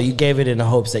 So you gave it in the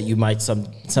hopes that you might somehow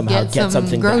Get get some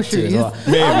something back to you as groceries. well.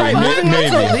 Maybe, All right, moving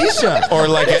on to Alicia. Or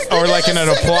like an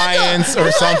appliance or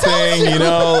something,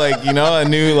 a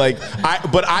new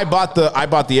but I bought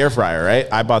the air fryer, right?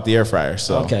 I bought the air fryer.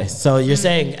 So Okay, so you're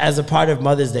saying as a part of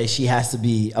Mother's Day, she has to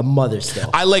be a mother still.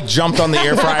 I jumped on the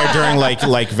air fryer during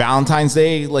like Valentine's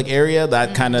Day area,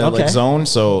 that kind of Okay. zone.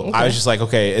 So I was just like,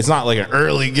 okay, it's not like an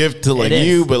early gift to It is.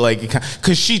 you, but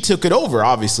because she took it over,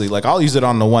 obviously. Like I'll use it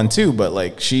on the one too,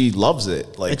 but she loves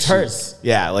it. Like It's hers.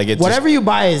 Yeah, it's Whatever you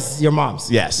buy is your mom's.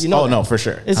 Yes. You know Oh, that. no, for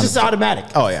sure. It's just 100%. automatic.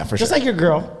 Oh, yeah, for Just sure. like your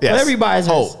girl. Yes. Whatever you buy is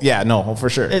hers. Oh yeah, no, for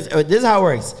sure. This is how it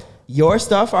works. Your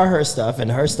stuff are her stuff, and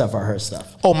her stuff are her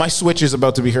stuff. Oh, my Switch is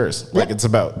about to be hers. It's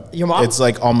about Your mom? It's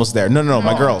almost there. No,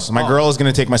 my girl's. My girl is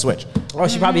gonna take my Switch. Oh,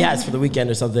 she probably has for the weekend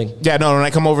or something. Yeah, no. When I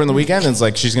come over in the weekend, it's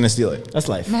like she's gonna steal it. That's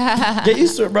life. Get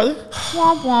used to it, brother.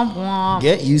 Womp womp womp.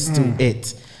 Get used to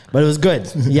it. But it was good.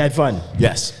 You had fun.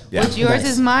 Yes. Yeah. What's yours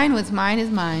Nice. is mine. What's mine is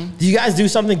mine. Do you guys do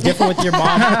something different with your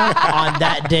mom on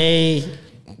that day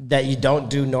that you don't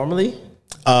do normally?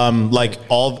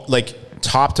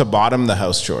 Top to bottom the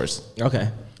house chores. Okay.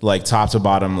 Top to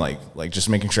bottom, just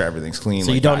making sure everything's clean.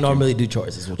 So you don't normally do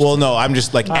chores, is what Well, no, I'm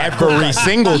just every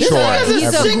single chore. He's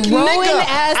a sick growing nigga.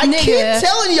 ass I nigga. keep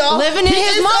telling y'all, living in he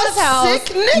his is a mom's house,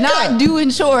 sick nigga. not doing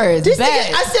chores. This Bet.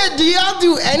 nigga, I said, do y'all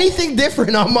do anything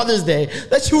different on Mother's Day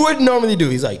that you wouldn't normally do?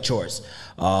 He's like, chores.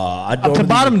 I Top don't to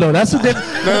bottom though. That's what they.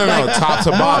 No, top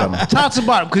to bottom. Top to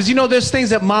bottom, because there's things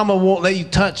that mama won't let you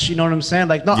touch. You know what I'm saying?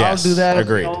 Like, no, Yes, I'll do that.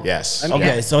 agreed, you know? yes.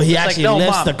 Okay, so he It's actually no,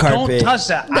 lifts Mom, the carpet. Don't touch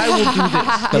that. I will do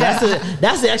this. But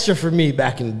that's the extra for me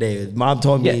back in the day. Mom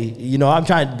told me, I'm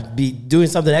trying to be doing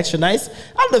something extra nice.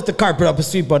 I lift the carpet up and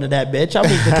sweep under that bitch. I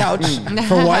move the couch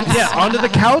for once. Yeah, under the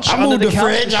couch. I under move the couch,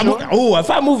 fridge. for sure.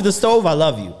 If I move the stove, I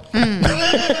love you.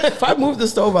 If I move the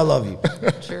stove, I love you.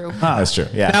 True. That's true.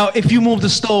 Yeah. Now, if you move the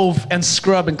stove and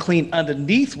scrub and clean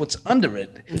underneath what's under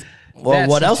it, Well,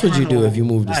 what else would you do eternal if you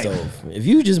moved the life. stove? If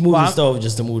you just move the stove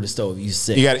just to move the stove, you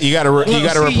sick. You got to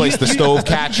replace the stove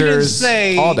catchers.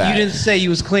 all that. You didn't say you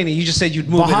was cleaning. You just said you'd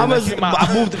move Bahamas- it. Like,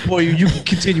 I moved it for you. You can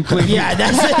continue cleaning. Yeah,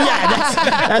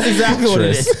 that's exactly what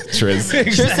it is. Triz.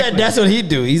 Trish said that's what he'd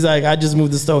do. He's like, I just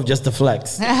moved the stove just to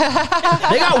flex. They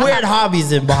got weird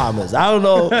hobbies in Bahamas. I don't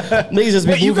know. Niggas just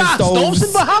be Wait, you moving got stoves. stoves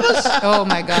in Bahamas? Oh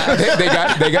my god.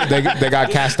 they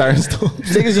got cast iron stoves.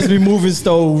 Niggas just be moving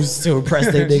stoves to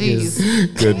impress their niggas.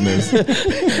 Jeez. Goodness.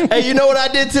 Hey, you know what I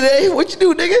did today? What you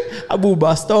do, nigga? I moved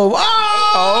my stove.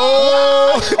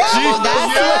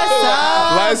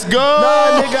 Let's go.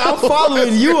 Nah, nigga, I'm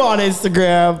following you on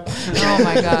Instagram. Oh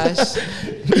my gosh.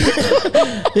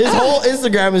 His whole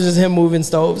Instagram is just him moving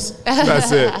stoves.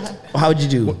 That's it. How'd you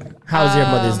do? How was your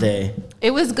Mother's Day?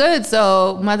 It was good.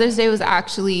 So Mother's Day was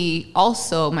actually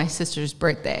also my sister's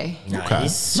birthday.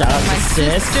 Nice. Shout out My to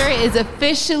sis. sister is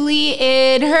officially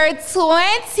in her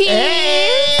 20s.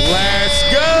 Let's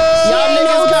go. Y'all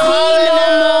niggas can holler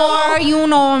now. More, you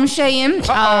know what I'm saying.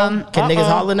 Can niggas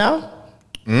holler now?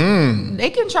 They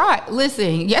can try.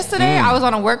 Listen, yesterday I was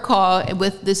on a work call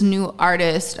with this new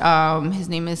artist. His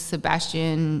name is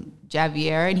Sebastian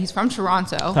Javier, and he's from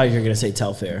Toronto. I thought you were gonna say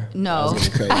Telfair. No. That was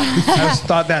gonna be crazy. I just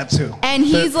thought that too. And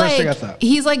he's First thing I thought.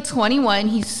 he's like 21.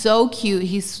 He's so cute.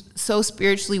 He's so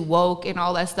spiritually woke and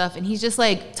all that stuff. And he's just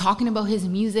like talking about his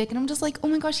music. And I'm just like, oh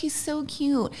my gosh, he's so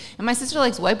cute. And my sister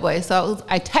likes white boys. So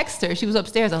I text her. She was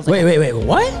upstairs. I was like, Wait,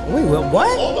 what? Wait,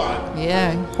 what?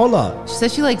 yeah. Hold up. She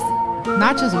said she likes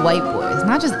not just white boys,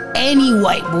 not just any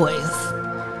white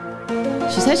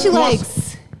boys. She said she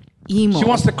likes emo. She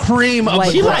wants the cream of White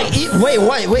the She boy.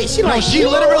 like wait. She like she emo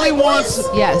literally white wants.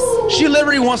 boys? Yes. She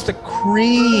literally wants the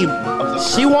cream of the.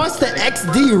 She wants the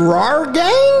XD RAR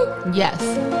gang. Yes.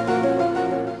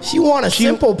 She want a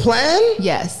simple plan.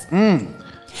 Yes.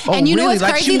 Oh, And you know really? what's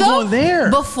Like, crazy she was though? going there.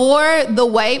 Before the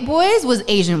white boys was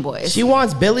Asian boys. She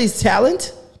wants Billy's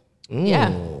talent.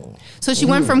 Yeah. So she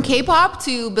went from K-pop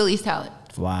to Billy's Talent.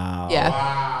 Wow.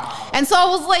 Yeah. And so I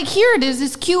was like, here, there's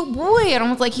this cute boy. And I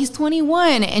was like, he's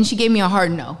 21. And she gave me a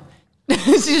hard no.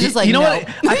 She was just like, You know no. what?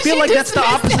 I feel She like that's the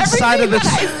dismissed opposite side of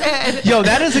everything this. that I said. Yo,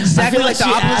 that is exactly like like the she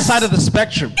opposite asked- side of the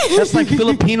spectrum. That's like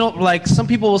Filipino. Like some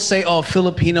people will say, "Oh,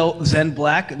 Filipino then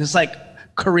black," and it's like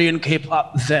Korean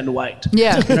K-pop then white.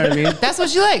 Yeah. You know what I mean? That's what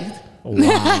she liked.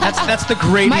 That's the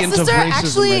gradient My of sister racism.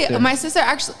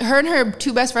 actually, her and her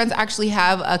two best friends actually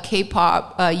have a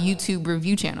K-pop YouTube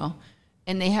review channel.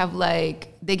 And they have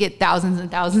they get thousands and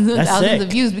thousands and That's thousands sick. of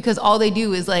views because all they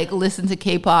do is listen to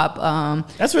K-pop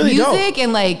That's really music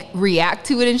and react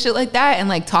to it and shit like that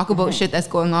and talk about shit that's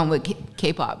going on with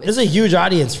K-pop. There's a huge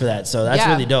audience for that, so that's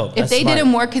really dope. If That's they smart. did it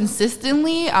more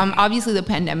consistently, obviously the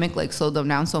pandemic slowed them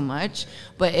down so much.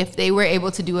 But if they were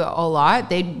able to do it a lot,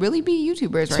 they'd really be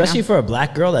YouTubers especially right now. for a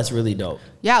black girl, that's really dope.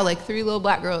 Yeah, 3 little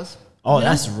black girls. Oh,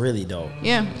 that's really dope.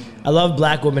 Yeah. I love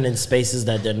black women in spaces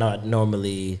that they're not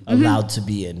normally allowed to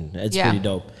be in. It's Yeah. pretty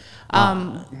dope.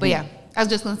 But yeah, I was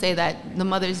just gonna say that the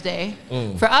Mother's Day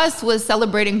for us was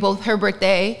celebrating both her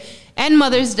birthday and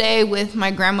Mother's Day with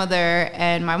my grandmother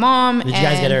and my mom. Did you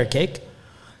guys get her a cake?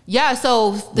 Yeah,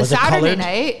 so the Was it Saturday colored?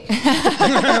 night,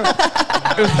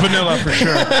 It was vanilla for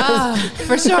sure.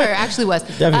 for sure, actually was.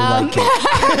 Definitely white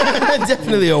cake.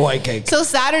 Definitely a white cake. So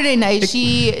Saturday night,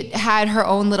 she had her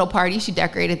own little party. She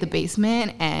decorated the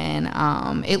basement, and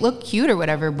it looked cute or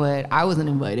whatever. But I wasn't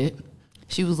invited.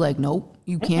 She was like, "Nope,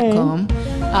 you can't come."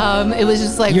 It was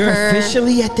just like You're her.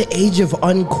 officially at the age of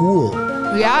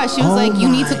uncool. Yeah, she was Oh like, "You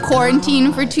need to my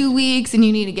quarantine for 2 weeks, and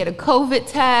you need to get a COVID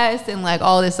test, and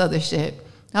all this other shit."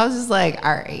 I was just like,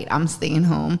 "All right, I'm staying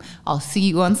home. I'll see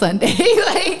you on Sunday."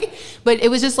 But it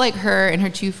was just her and her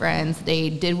two friends. They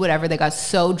did whatever. They got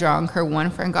so drunk. Her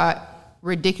one friend got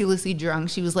ridiculously drunk.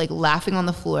 She was laughing on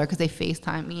the floor because they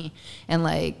FaceTimed me,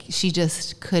 and she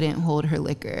just couldn't hold her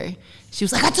liquor. She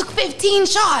was like, "I took 15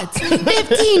 shots,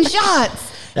 15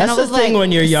 shots." And That's I the was thing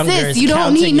when you're younger, "Sis, is you don't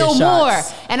counting need no your more."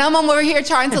 shots. And I'm over here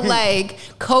trying to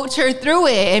coach her through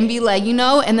it and be like,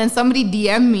 and then somebody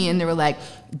DM'd me and they were like,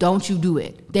 "Don't you do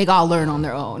it. They gotta learn on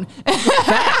their own."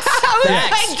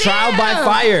 Facts. Trial by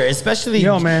fire, especially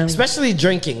especially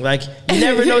drinking. Like you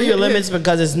never know your limits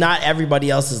because it's not everybody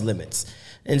else's limits.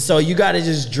 And so you got to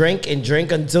just drink and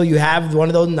drink until you have one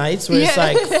of those nights where it's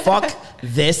like, fuck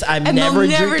this, I'm never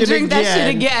drinking that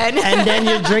shit again. And then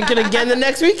you're drinking again the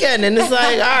next weekend. And it's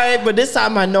like, all right, but this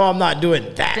time I know I'm not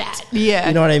doing that. Yeah.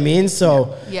 You know what I mean?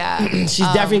 So yeah, she's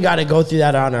definitely got to go through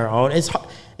that on her own. It's hard.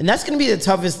 And that's going to be the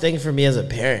toughest thing for me as a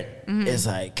parent is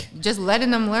like... just letting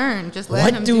them learn. Just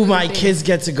letting them do my kids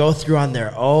get to go through on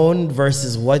their own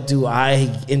versus what do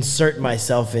I insert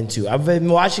myself into? I've been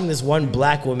watching this one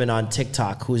black woman on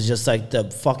TikTok who's just like the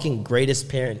fucking greatest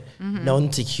parent known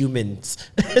to humans.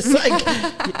 It's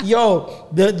like, yo,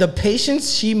 the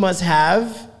patience she must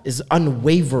have is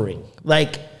unwavering.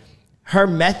 Like, her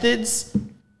methods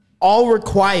all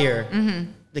require...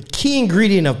 the key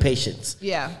ingredient of patience.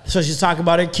 Yeah. So she's talking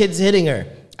about her kids hitting her.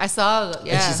 I saw,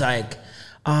 yeah. And she's like,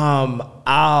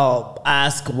 I'll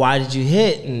ask, why did you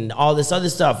hit? And all this other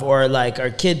stuff. Or like our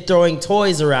kid throwing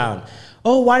toys around.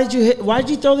 Oh, why did you hit? Why did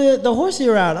you throw the horsey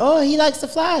around? Oh, he likes to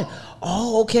fly.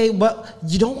 Oh, okay. But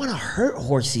you don't want to hurt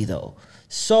horsey though.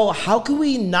 So how can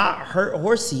we not hurt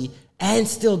horsey and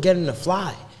still get him to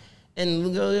fly? And the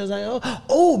girl was like,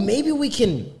 oh, maybe we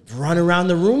can run around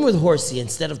the room with horsey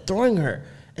instead of throwing her.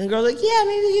 And the girl's like, yeah,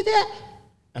 maybe we do that.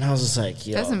 And I was just like,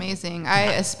 yo. That's amazing.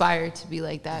 I aspire to be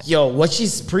like that. Yo, what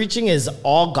she's preaching is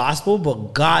all gospel,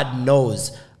 but God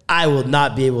knows I will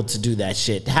not be able to do that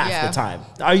shit half the time.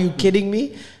 Are you kidding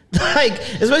me? Like,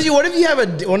 especially what if you have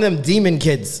one of them demon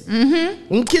kids?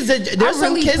 Mm-hmm. Kids there's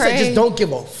some kids that just don't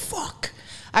give a fuck.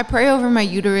 I pray over my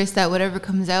uterus that whatever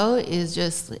comes out is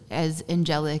just as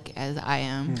angelic as I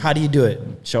am. How do you do it?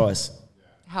 Show us.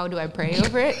 How do I pray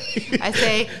over it? I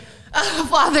say...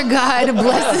 Father God,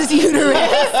 bless his uterus.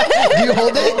 Do you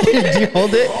hold it? Do you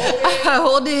hold it? I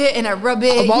hold it and I rub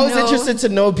it. I'm always interested to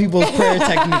know people's prayer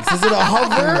techniques. Is it a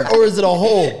hover or is it a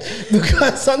hold?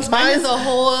 Because sometimes it's a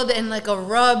hold and like a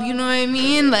rub. You know what I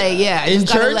mean? Like in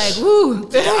church, like woo.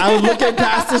 I would look at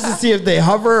pastors to see if they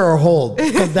hover or hold,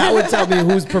 because that would tell me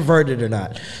who's perverted or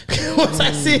not. Once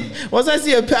I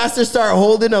see a pastor start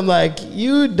holding, I'm like,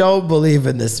 you don't believe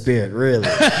in the spirit, really.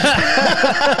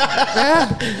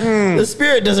 The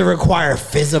spirit doesn't require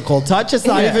physical touch. It's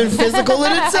not even physical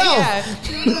in itself.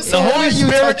 So the Holy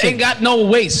Spirit ain't got no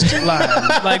waist line.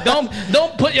 Like, don't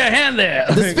put your hand there.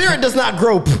 The spirit does not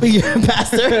grope,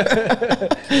 pastor.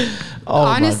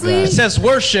 Honestly, it says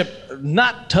worship,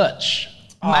 not touch.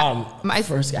 My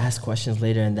first asked questions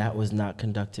later, and that was not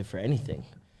conductive for anything.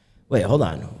 Wait, hold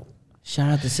on.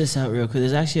 Shout out to Sis out real quick.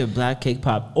 There's actually a black cake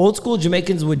pop. Old school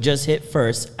Jamaicans would just hit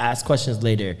first, ask questions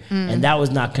later, and that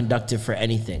was not conductive for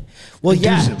anything. Well,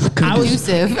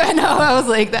 conducive. I know. I was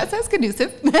like, that sounds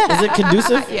conducive. Is it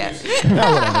conducive? Yeah.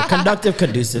 No, whatever. Conductive,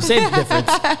 conducive. Same difference.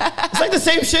 It's like the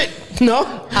same shit. No?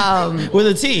 With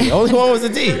a T. Only one was a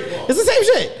T. It's the same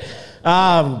shit.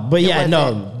 But yeah,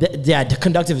 no.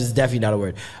 Conductive is definitely not a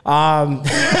word.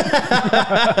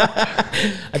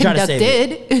 I try to save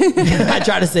it. I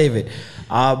try to save it.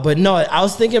 But no, I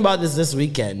was thinking about this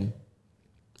weekend,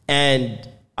 and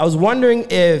I was wondering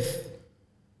if,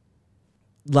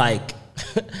 like,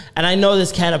 and I know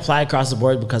this can't apply across the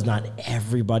board because not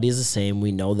everybody is the same.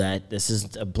 We know that. This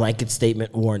is a blanket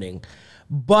statement warning.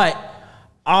 But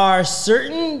are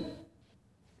certain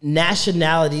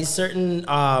nationalities, certain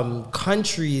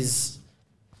countries,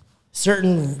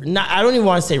 I don't even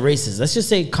want to say races. Let's just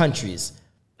say countries.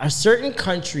 Are certain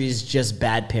countries just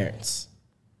bad parents?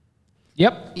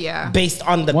 Yep. Yeah. Based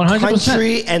on the 100%.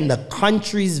 Country and the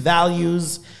country's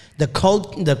values, the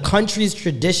country's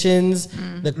traditions,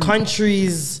 the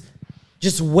country's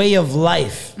just way of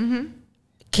life.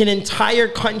 Can entire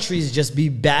countries just be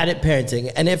bad at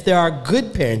parenting? And if there are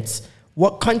good parents,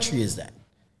 what country is that?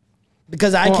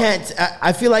 Because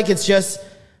I feel like it's just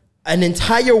an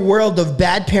entire world of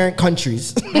bad parent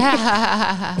countries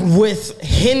with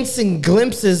hints and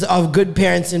glimpses of good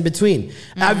parents in between.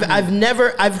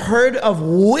 I've heard of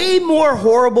way more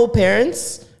horrible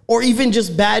parents or even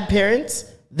just bad parents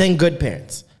than good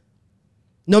parents.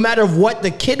 No matter what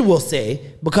the kid will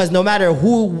say, because no matter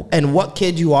who and what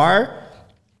kid you are,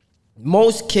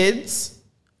 most kids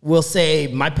will say,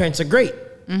 my parents are great.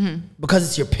 Because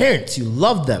it's your parents, you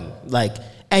love them,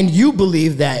 and you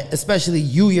believe that, especially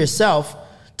you yourself,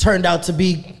 turned out to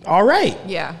be all right.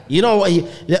 Yeah. You know,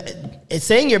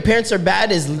 saying your parents are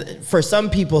bad is for some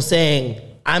people saying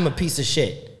I'm a piece of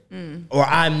shit or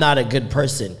I'm not a good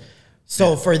person.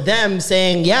 So for them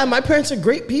saying, yeah, my parents are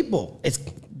great people,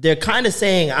 they're kind of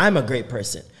saying I'm a great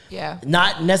person. Yeah.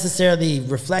 Not necessarily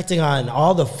reflecting on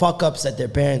all the fuck ups that their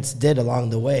parents did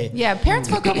along the way. Yeah, parents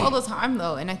fuck up all the time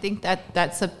though, and I think that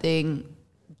that's something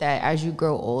that as you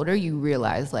grow older, you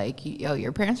realize like,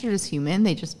 your parents are just human.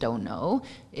 They just don't know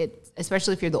it.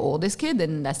 Especially if you're the oldest kid,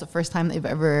 then that's the first time they've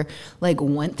ever like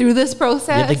went through this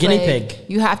process. You're the guinea like, pig.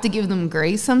 You have to give them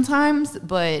grace sometimes,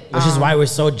 but which is why we're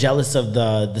so jealous of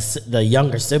the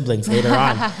younger siblings later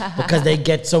on, because they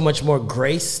get so much more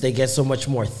grace, they get so much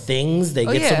more things, they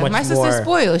get so much more. My sister's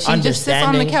spoiled. She just sits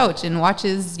on the understanding. couch and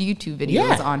watches YouTube videos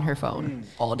Yeah. on her phone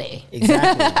all day.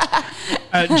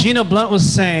 Exactly. Gina Blunt was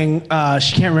saying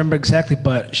she can't remember exactly,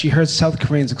 but she heard South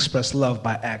Koreans express love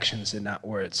by actions and not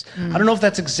words. I don't know if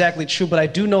that's exactly true, but I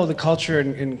do know the culture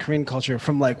in Korean culture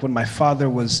from like when my father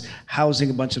was housing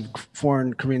a bunch of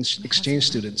foreign Korean exchange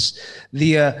students.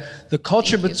 The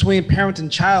culture between parent and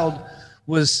child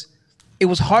was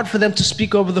hard for them to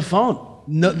speak over the phone.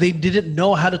 No, they didn't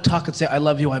know how to talk and say, I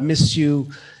love you, I miss you.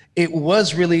 It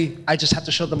was really, I just have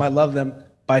to show them I love them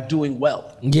by doing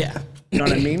well. Yeah. You know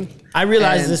what I mean? I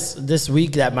realized this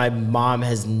week that my mom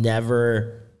has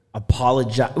never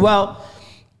apologized. Well,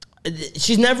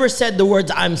 she's never said the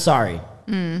words, I'm sorry.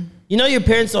 You know, your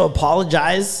parents will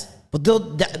apologize,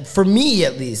 but for me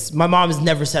at least, my mom has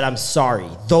never said, I'm sorry.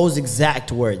 Those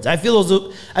exact words. I feel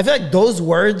like those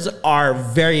words are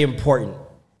very important.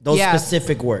 Those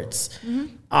specific words.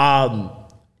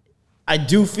 I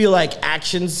do feel like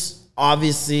actions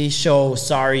obviously show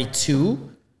sorry too.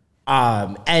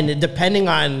 And depending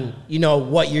on,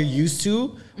 what you're used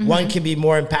to, one can be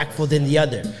more impactful than the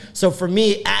other. So for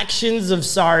me, actions of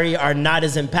sorry are not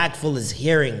as impactful as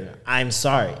hearing I'm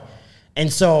sorry.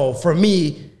 And so for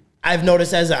me, I've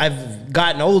noticed as I've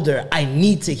gotten older, I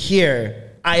need to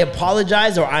hear I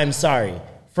apologize or I'm sorry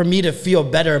for me to feel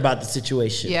better about the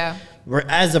situation. Yeah.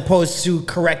 As opposed to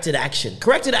corrected action.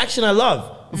 Corrected action I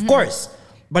love, of course,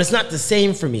 but it's not the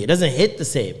same for me. It doesn't hit the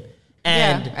same.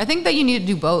 And I think that you need to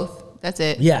do both. That's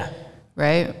it. yeah.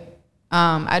 Right.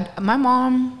 My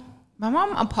mom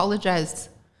apologized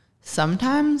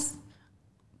sometimes,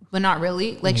 but not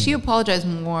really. Like she apologized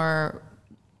more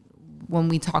when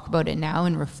we talk about it now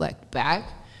and reflect back.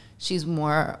 She's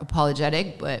more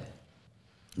apologetic, but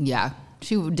yeah,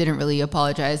 she didn't really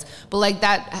apologize. But like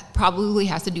that probably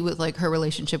has to do with like her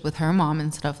relationship with her mom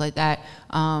and stuff like that.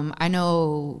 I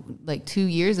know like 2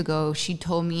 years ago, she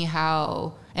told me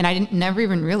how, and I never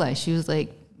even realize, she was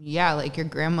like, yeah, like your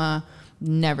grandma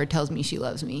never tells me she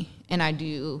loves me, and I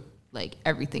do like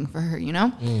everything for her,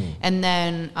 And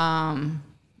then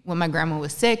when my grandma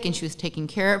was sick and she was taking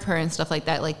care of her and stuff like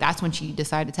that, like that's when she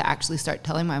decided to actually start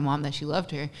telling my mom that she loved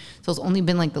her. So it's only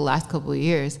been like the last couple of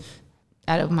years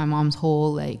out of my mom's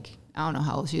whole, like, I don't know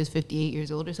how old she was, 58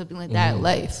 years old or something like that,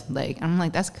 life. Like, I'm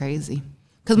like, that's crazy.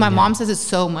 Because my mom says it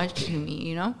so much to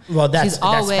me, Well, that's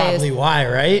probably why,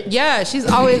 right? Yeah, she's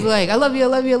always like, I love you, I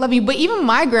love you, I love you. But even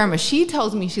my grandma, she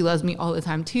tells me she loves me all the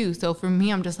time too. So for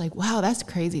me, I'm just like, wow, that's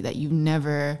crazy that you've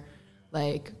never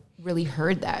like really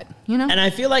heard that, And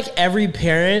I feel like every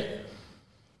parent,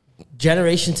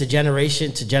 generation to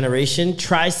generation to generation,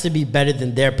 tries to be better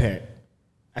than their parent.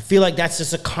 I feel like that's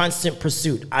just a constant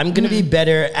pursuit. I'm going to be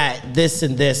better at this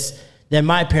and this than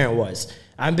my parent was.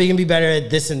 I'm going to be better at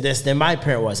this and this than my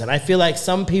parent was. And I feel like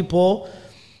some people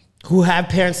who have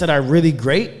parents that are really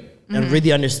great and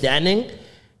really understanding,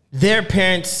 their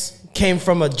parents came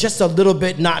from just a little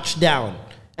bit notched down.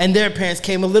 And their parents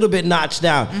came a little bit notched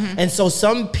down. And so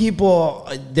some people,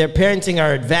 their parenting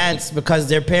are advanced because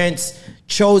their parents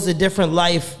chose a different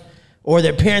life, or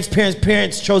their parents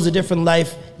chose a different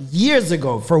life years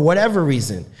ago for whatever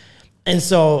reason. And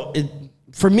so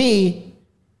for me,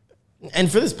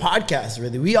 and for this podcast,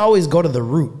 really, we always go to the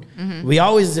root. We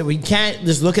can't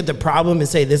just look at the problem and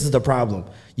say, this is the problem.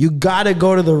 You got to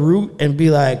go to the root and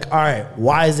be like, all right,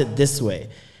 why is it this way?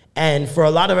 And for a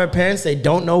lot of our parents, they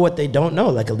don't know what they don't know,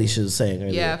 like Alicia was saying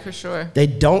earlier. Yeah, for sure. They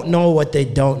don't know what they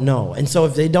don't know. And so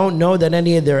if they don't know that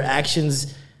any of their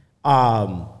actions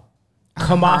come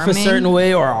off a certain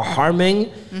way or are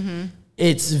harming,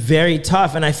 it's very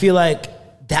tough. And I feel like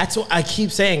that's what I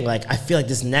keep saying. Like, I feel like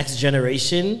this next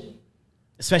generation,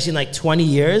 especially in like 20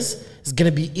 years, is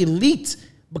going to be elite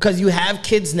because you have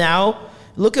kids now.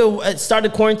 Look at start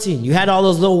of quarantine. You had all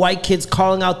those little white kids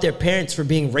calling out their parents for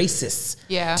being racists.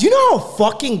 Yeah. Do you know how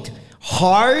fucking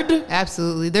hard?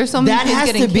 Absolutely. There's so many that kids has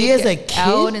getting to be kicked as a kid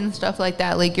out and stuff like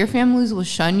that. Like your families will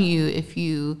shun you if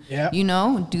you,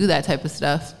 do that type of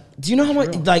stuff. Do you know how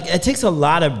much, like, it takes a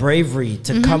lot of bravery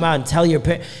to come out and tell your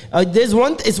parent.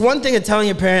 It's one thing of telling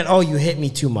your parent, oh, you hit me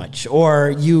too much,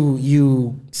 or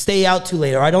you stay out too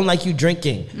late, or I don't like you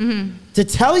drinking. To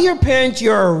tell your parent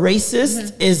you're a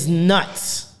racist is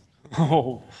nuts.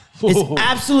 It's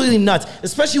absolutely nuts,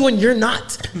 especially when you're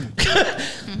not.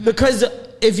 Because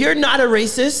if you're not a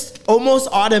racist, almost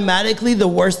automatically the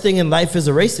worst thing in life is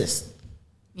a racist.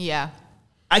 Yeah.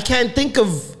 I can't think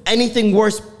of anything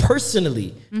worse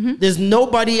personally. There's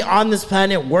nobody on this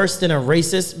planet worse than a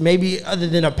racist, maybe other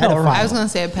than a pedophile. I was going to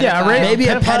say a pedophile. Yeah, maybe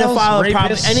a pedophile, probably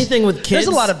rapists. anything with kids. There's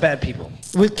a lot of bad people.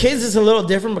 With kids, it's a little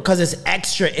different because it's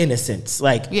extra innocence.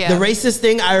 Like Yeah. the racist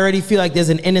thing, I already feel like there's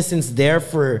an innocence there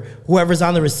for whoever's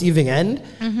on the receiving end.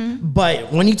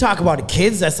 But when you talk about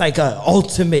kids, that's like a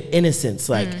ultimate innocence.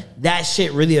 Like that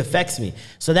shit really affects me.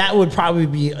 So that would probably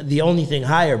be the only thing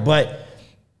higher. But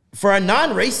for a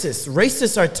non-racist,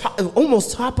 racists are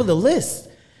almost top of the list.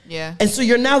 Yeah. And so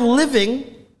you're now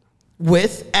living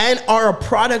with and are a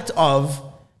product of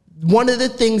one of the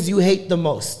things you hate the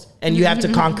most. And you have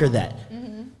to conquer that.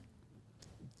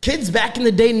 Kids back in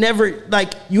the day never,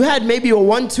 like, you had maybe a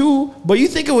 1-2, but you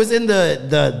think it was in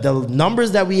the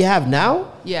numbers that we have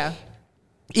now? Yeah.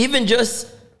 Even just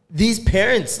these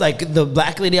parents, like the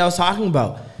black lady I was talking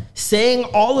about, saying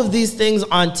all of these things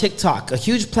on TikTok, a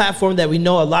huge platform that we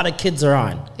know a lot of kids are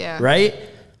on. Yeah. Right?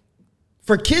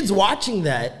 For kids watching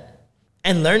that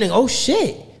and learning, oh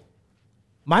shit,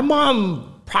 my mom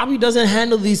probably doesn't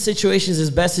handle these situations as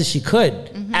best as she could.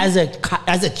 As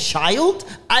a child,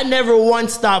 I never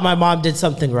once thought my mom did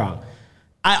something wrong.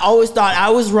 I always thought I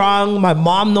was wrong. My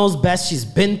mom knows best. She's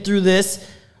been through this.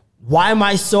 Why am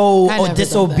I so never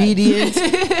disobedient?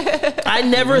 I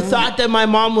never thought that my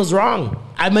mom was wrong.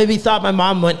 I maybe thought my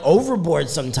mom went overboard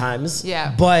sometimes.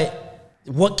 Yeah. But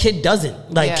what kid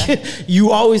doesn't? Like, Yeah.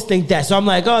 you always think that. So I'm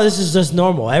like, oh, this is just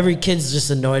normal. Every kid's just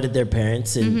annoyed at their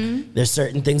parents. And there's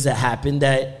certain things that happen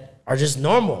that are just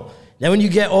normal. Then when you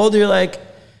get older, you're like,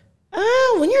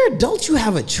 when you're an adult, you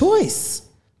have a choice.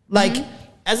 Like,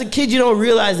 as a kid, you don't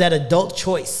realize that adult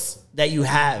choice that you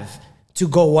have to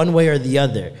go one way or the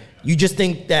other. You just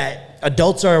think that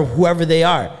adults are whoever they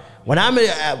are. When I'm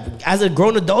as a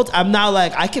grown adult, I'm now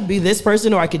like, I could be this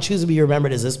person or I could choose to be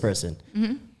remembered as this person.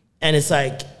 And it's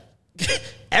like,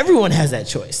 everyone has that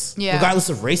choice. Yeah. Regardless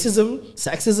of racism,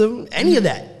 sexism, any of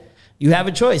that. You have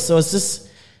a choice. So it's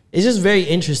just very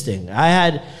interesting.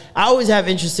 I always have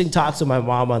interesting talks with my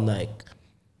mom on like,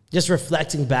 just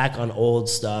reflecting back on old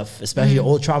stuff, especially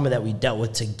old trauma that we dealt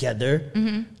with together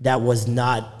that was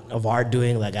not of our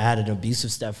doing. Like I had an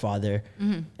abusive stepfather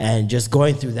and just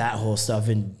going through that whole stuff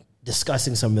and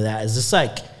discussing some of that is just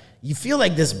like, you feel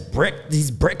like these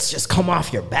bricks just come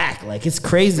off your back. Like it's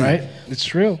crazy. Right? It's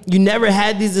true. You never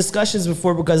had these discussions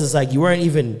before because it's like you weren't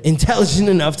even intelligent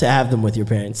enough to have them with your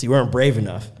parents. You weren't brave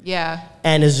enough. Yeah.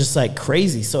 And it's just like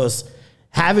crazy. So it's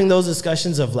having those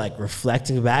discussions of like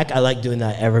reflecting back. I like doing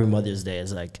that every Mother's Day.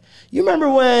 It's like, you remember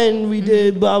when we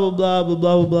did blah, blah, blah, blah,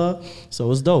 blah, blah, blah. So it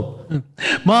was dope.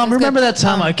 Mom, remember that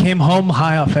time I came home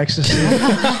high off ecstasy?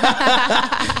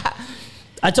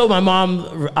 I told my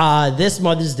mom this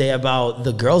Mother's Day about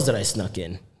the girls that I snuck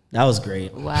in. That was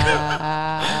great.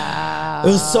 Wow.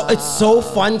 It's so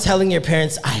fun telling your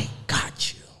parents, I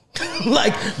got you.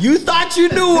 Like, you thought you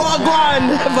knew,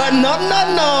 Agwan, but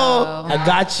no.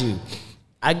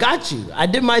 I got you. I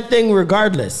did my thing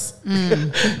regardless.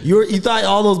 You thought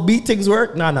all those beatings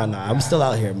work? No. I'm still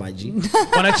out here, my G.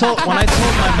 When I told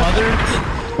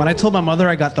my mother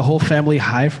I got the whole family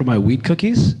high for my weed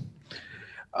cookies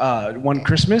one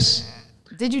Christmas.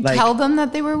 Did you Like- tell them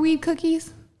that they were weed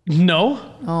cookies? No.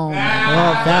 Oh.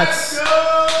 Well, that's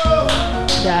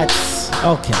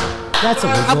okay. That's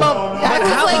illegal.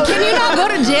 Like, can you not go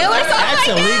to jail or something That's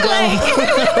like illegal.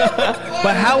 that?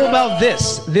 But how about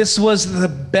this? This was the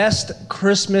best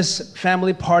Christmas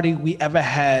family party we ever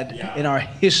had in our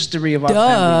history of our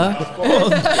family.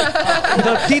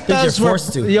 The titas you're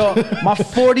forced to. my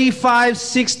 45,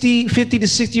 60, 50 to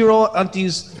 60-year-old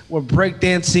aunties were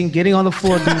breakdancing, getting on the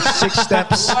floor, doing 6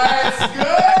 steps.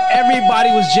 Everybody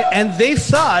was, and they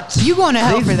thought You going to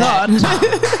hell they for that.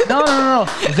 No.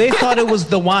 They thought it was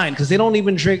the wine because they don't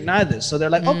even drink neither. So they're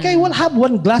like, okay, we'll have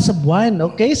one glass of wine.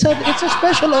 Okay, so it's a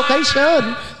special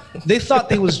occasion. They thought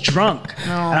they was drunk,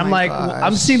 and I'm my like, gosh.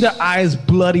 I'm seeing their eyes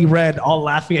bloody red, all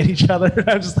laughing at each other.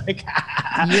 I'm just like,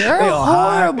 You're they all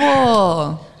high.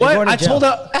 horrible. What? going to I told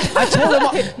them.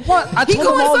 What? I He told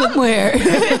them going all. somewhere.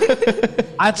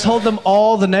 I told them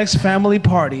all the next family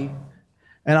party,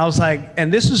 and I was like,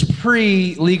 and this was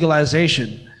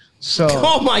pre-legalization. So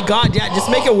Oh my God, yeah,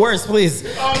 just make it worse, please.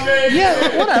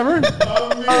 yeah, whatever.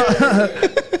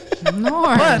 No.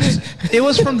 But it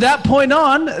was from that point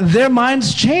on, their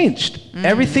minds changed.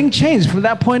 Everything changed from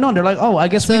that point on. They're like, oh, I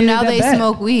guess we So did now that they bad.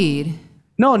 smoke weed.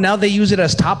 No, now they use it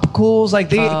as topicals.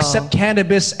 Like they accept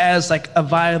cannabis as like a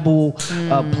viable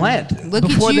plant. Look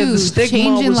at you,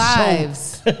 changing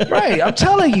lives. Right, I'm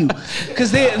telling you,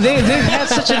 because they had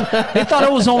they thought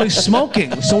it was only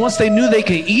smoking. So once they knew they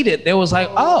could eat it, they was like,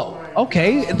 oh,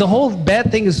 okay. The whole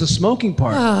bad thing is the smoking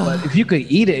part. But if you could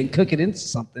eat it and cook it into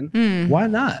something, why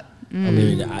not? I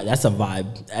mean, that's a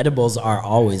vibe. Edibles are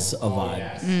always a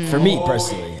vibe. For me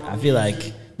personally, I feel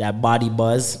like that body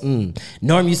buzz.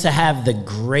 Norm used to have the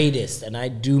greatest, and I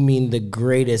do mean the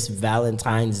greatest,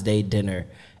 Valentine's Day dinner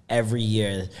every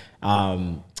year.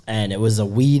 And it was a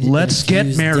weed. Let's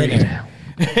get married. Dinner.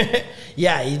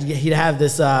 Yeah, he'd have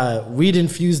this weed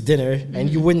infused dinner, and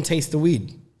you wouldn't taste the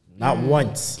weed, not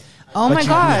once. Oh but my you'd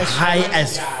gosh! be high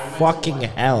as fucking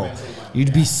hell.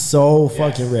 You'd be so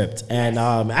fucking ripped. And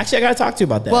actually, I gotta talk to you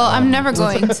about that. Well, I'm never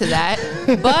going to that,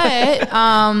 but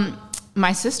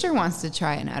my sister wants to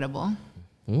try an edible.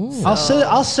 So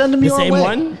I'll send them the your same way.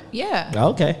 one. Yeah.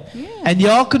 Okay. Yeah. And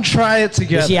y'all can try it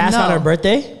together. Did she ask No. on her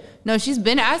birthday? No, she's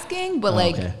been asking, but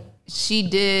okay. she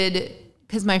did,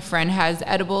 because my friend has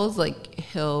edibles, like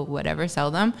he'll whatever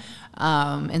sell them.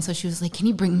 And so she was like, can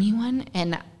you bring me one?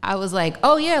 And I was like,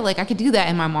 oh yeah, like I could do that.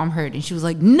 And my mom heard and she was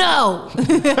like, no.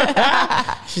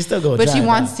 She's still going. But she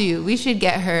wants to. We should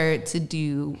get her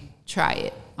to try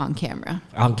it on camera.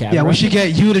 On camera. Yeah, we should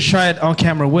get you to try it on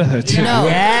camera with her too. No.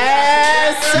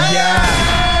 Yes.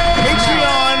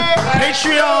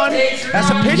 Patreon. That's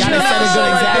a You Patreon. gotta set a good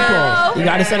example. You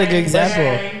gotta set a good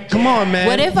example. Come on, man.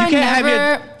 What if You can't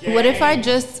have what if I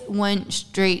just went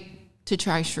straight to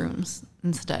try shrooms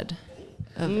instead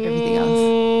of everything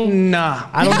else? Nah.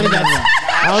 I don't think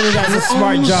that's a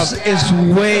smart jump. It's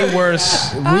way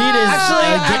worse.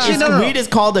 Weed is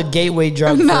called a gateway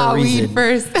drug for Nah, a reason. weed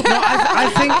first.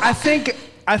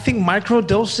 I think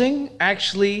microdosing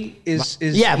actually is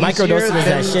Yeah, microdosing is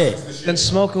that shit. than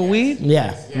smoking weed.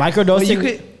 Yeah, But you microdosing.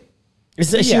 could,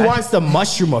 She Yeah. wants the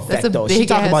mushroom effect a though. She big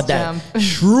talking ass about that jump.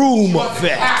 shroom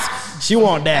effect. She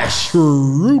want that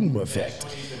shroom effect.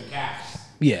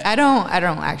 yeah. I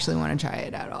don't actually want to try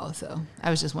it at all. So I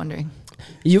was just wondering.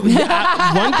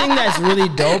 One thing that's really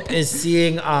dope is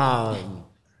seeing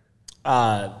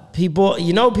people.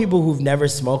 You know, people who've never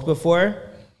smoked before,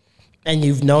 and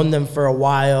you've known them for a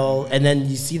while, and then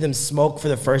you see them smoke for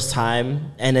the first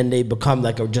time, and then they become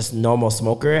like a just normal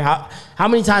smoker. How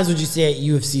many times would you say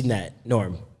you have seen that,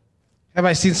 Norm? Have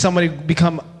I seen somebody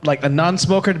become like a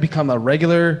non-smoker to become a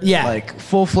regular, like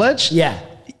full-fledged? Yeah.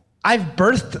 I've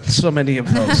birthed so many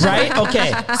of those. Right?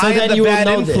 Okay. So I then am the you will bad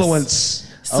know influence. this.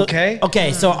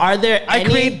 Okay. So are there I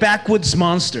create backwoods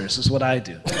monsters is what I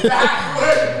do.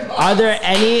 Are there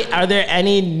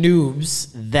any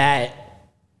noobs that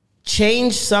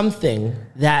change something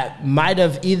that might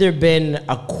have either been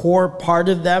a core part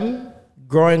of them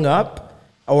growing up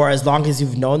or as long as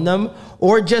you've known them,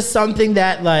 or just something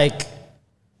that like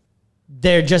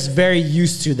they're just very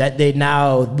used to that they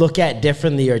now look at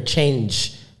differently or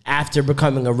change after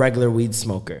becoming a regular weed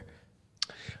smoker?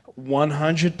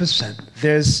 100%.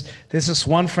 There's this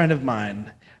one friend of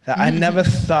mine that I never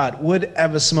thought would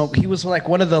ever smoke. He was like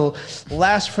one of the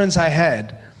last friends I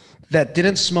had that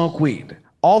didn't smoke weed.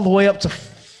 All the way up to,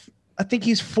 I think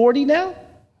he's 40 now?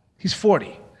 He's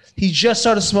 40. He just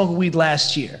started smoking weed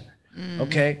last year,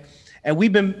 okay? And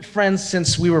we've been friends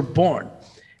since we were born.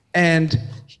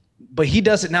 But he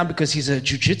does it now because he's a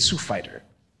jiu-jitsu fighter.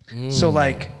 So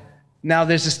like, now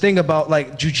there's this thing about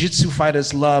like jiu-jitsu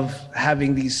fighters love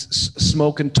having these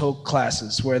smoke and toke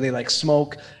classes where they like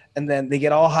smoke and then they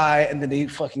get all high and then they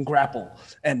fucking grapple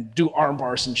and do arm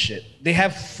bars and shit. They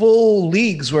have full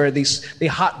leagues where they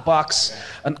hot box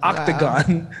an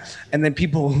octagon and then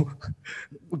people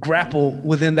grapple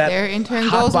within that. Their intern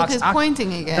hot goes with box his pointing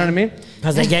again. You know what I mean?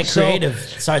 Because they get creative,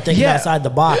 start thinking outside the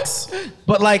box.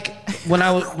 But like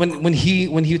when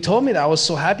he told me that, I was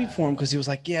so happy for him because he was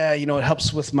like, yeah, you know, it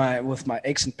helps with my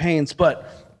aches and pains,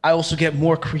 but I also get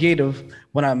more creative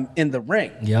when I'm in the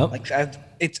ring. Yep. Like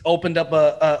it's opened up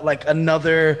like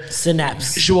another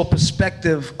synapse, visual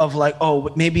perspective of like, oh,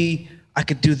 maybe I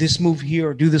could do this move here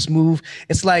or do this move.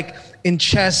 It's like in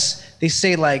chess, they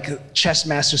say like chess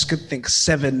masters could think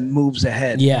 7 moves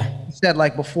ahead. Yeah. He said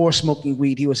like before smoking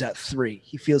weed, he was at 3.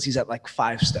 He feels he's at like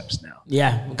 5 steps now.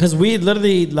 Yeah, because weed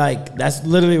literally like that's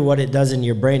literally what it does in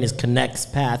your brain is connects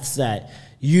paths that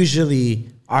usually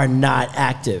are not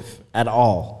active at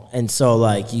all. And so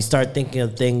like you start thinking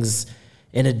of things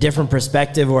in a different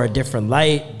perspective or a different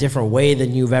light, different way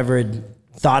than you've ever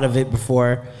thought of it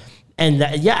before. And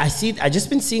I just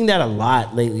been seeing that a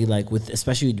lot lately, like with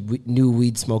especially new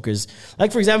weed smokers.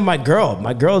 Like for example, my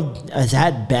girl has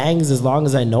had bangs as long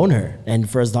as I've known her, and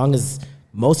for as long as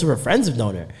most of her friends have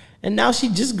known her. And now she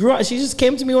just grew up. She just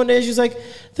came to me one day and she's like, I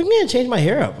think I'm going to change my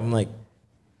hair up. I'm like,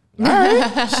 all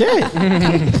right, shit.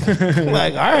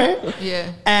 Like, all right.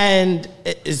 Yeah. And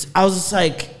I was just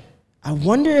like, I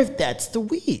wonder if that's the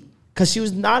weed. Because she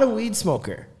was not a weed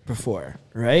smoker before,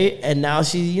 right? And now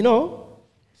she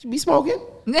be smoking.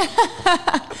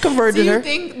 Converted her. Do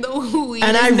you think the weed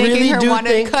And is I making really her do want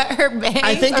to think- cut her bangs?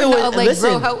 I think it or was, like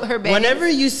listen, grow out her bangs? whenever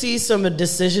you see some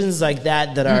decisions like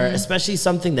that are, especially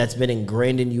something that's been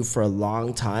ingrained in you for a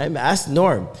long time, ask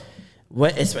Norm.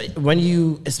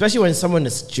 Especially when someone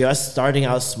is just starting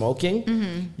out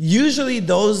smoking, usually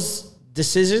those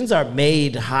decisions are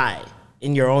made high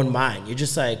in your own mind. You're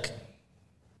just like,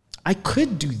 I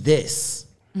could do this.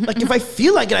 Like, if I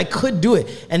feel like it, I could do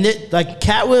it. And like,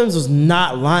 Cat Williams was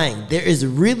not lying. There is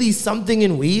really something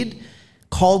in weed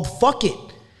called fuck it.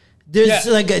 There's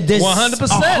there's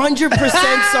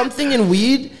 100% something in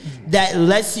weed that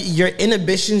lets your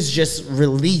inhibitions just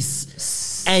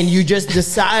release. And you just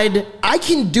decide, I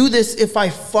can do this if I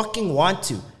fucking want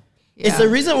to. Yeah. It's the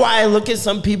reason why I look at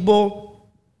some people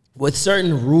with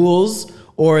certain rules,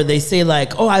 or they say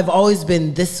like, oh, I've always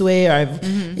been this way, or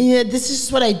this is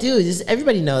just what I do.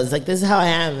 Everybody knows, like, this is how I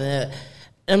am. And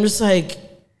I'm just like,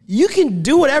 you can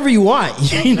do whatever you want.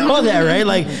 You know that, right?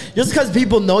 Like, just because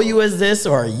people know you as this,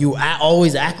 or you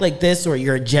always act like this, or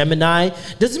you're a Gemini,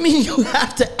 doesn't mean you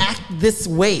have to act this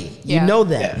way. You know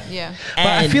that. Yeah. But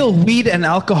I feel weed and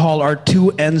alcohol are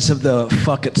two ends of the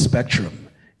fuck it spectrum.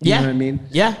 You know what I mean?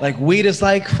 Yeah. Like, weed is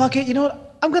like, fuck it, you know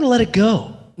what? I'm going to let it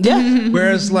go. Yeah.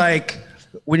 Whereas, like,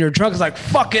 when you're drunk, it's like,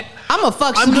 fuck it. I'm going to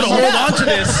I'm going to hold on to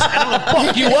this and I'm going to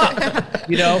fuck you up.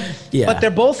 You know? Yeah. But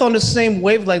they're both on the same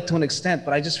wavelength to an extent.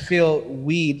 But I just feel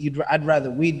weed, I'd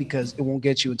rather weed because it won't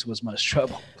get you into as much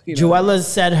trouble. You know? Joella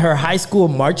said her high school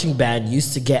marching band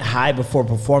used to get high before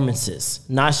performances.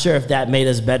 Not sure if that made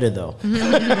us better, though.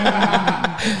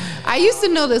 I used to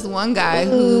know this one guy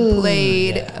who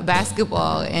played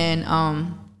basketball,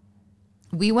 and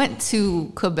we went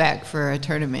to Quebec for a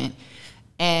tournament.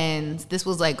 And this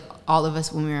was like all of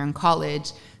us when we were in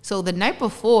college. So the night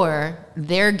before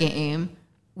their game,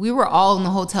 we were all in the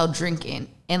hotel drinking.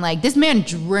 And like, this man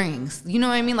drinks, you know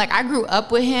what I mean? Like, I grew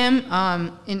up with him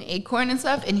in Acorn and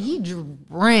stuff, and he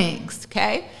drinks,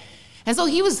 okay? And so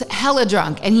he was hella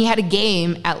drunk, and he had a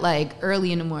game at like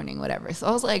early in the morning, whatever. So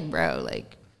I was like, bro,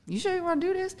 like, you sure you want to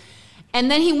do this? And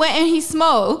then he went and he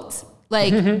smoked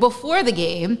like before the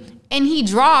game, and he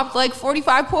dropped like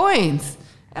 45 points.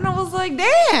 And I was like,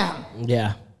 damn.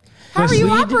 Yeah. How are you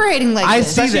operating like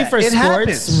this? Especially for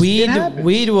sports,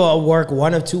 weed will work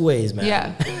one of two ways, man.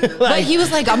 Yeah. But he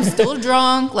was like, I'm still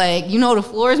drunk. Like, you know, the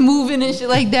floor is moving and shit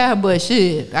like that. But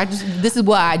shit, this is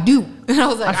what I do. And I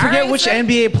was like, I forget which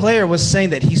NBA player was saying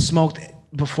that he smoked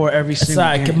before every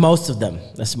single game. Most of them.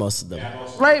 That's most of them.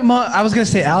 Right. I was going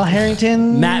to say Al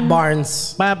Harrington. Matt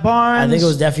Barnes. I think it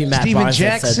was definitely Matt Steven Barnes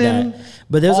Jackson. that said that.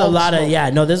 But there's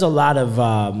a lot of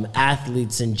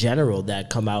athletes in general that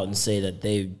come out and say that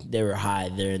they were high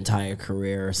their entire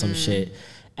career or some shit.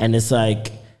 And it's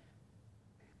like,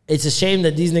 it's a shame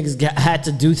that these niggas had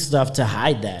to do stuff to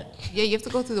hide that. Yeah, you have to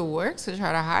go through the works to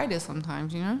try to hide it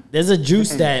sometimes, you know? There's a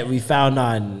juice that we found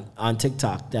on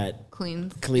TikTok that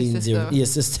cleans your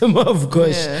system of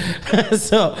kush. Yeah.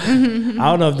 So I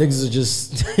don't know if niggas are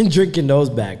just drinking those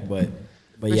back, but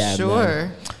yeah, sure.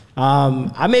 Man.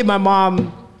 I made my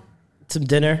mom some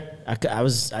dinner.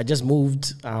 I just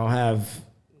moved. I don't have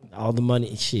all the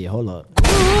money. Shit, hold up.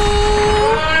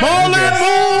 Marlon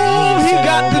Moon! He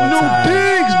got the new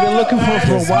digs. Been looking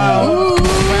for a while.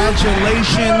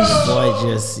 Congratulations. Boy,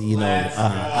 just, he's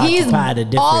occupied a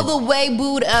different all the way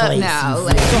booed up place. now.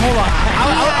 Like, So hold on.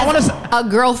 I want to. a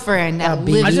girlfriend that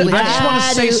lives I with just want to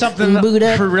say something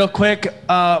for real quick.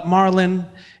 Marlon,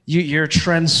 you're a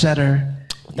trendsetter.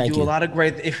 You do a lot of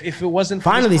great. If it wasn't for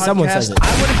finally this podcast, someone says it.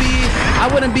 I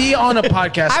wouldn't be on a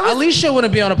podcast. Alicia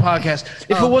wouldn't be on a podcast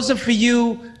if it wasn't for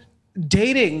you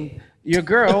dating your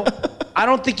girl. I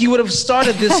don't think you would have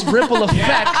started this ripple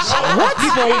effect of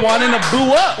people wanting to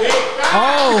boo up.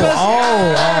 Oh. You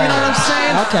know what I'm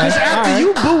saying? Okay. Because after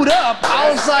you booed up,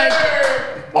 I was like,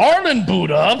 Marlon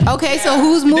booed up. Okay, so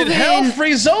who's moving? Did hell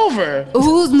freeze over?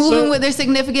 Who's moving with their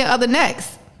significant other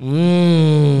next?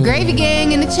 Gravy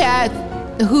Gang in the chat.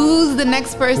 Who's the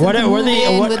next person to move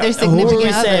in with their significant who are we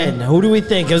other? saying? Who do we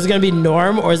think? Is it going to be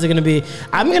Norm or is it going to be...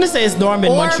 I'm going to say it's Norm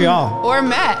in Montreal. Or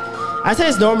Matt. I say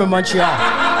it's Norm in Montreal.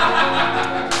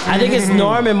 I think it's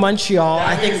Norm in Montreal.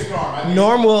 I think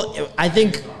Norm will... I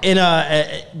think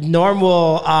Norm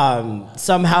will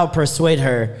somehow persuade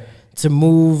her to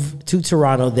move to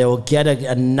Toronto. They will get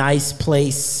a nice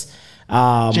place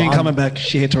She ain't coming back.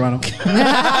 She hate Toronto.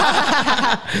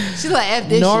 She's like, F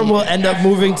this Norm shit. will end up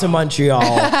moving to Montreal,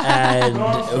 and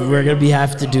we're gonna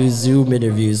have to do Zoom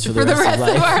interviews for the rest of our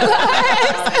life. lives.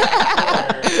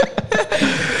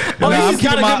 Oh, he's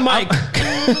got a good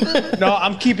mic. No,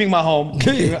 I'm keeping my home.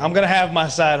 I'm gonna have my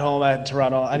side home at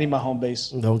Toronto. I need my home base.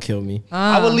 Don't kill me.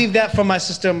 I would leave that for my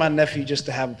sister and my nephew just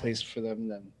to have a place for them.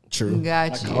 Then. True.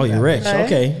 Got you. Oh, you're rich.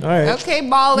 Okay. All right. Okay,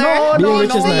 baller. Being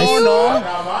rich is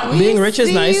nice. Being rich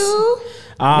is nice.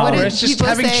 What did It's just people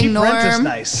having say, cheap rent is Norm?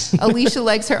 nice. Alicia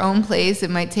likes her own place.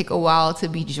 It might take a while to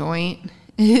be joint.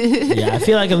 Yeah, I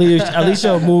feel like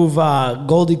Alicia will move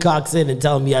Goldie Cox in and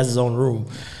tell him he has his own room.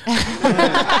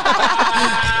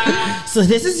 So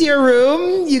this is your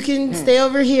room. You can stay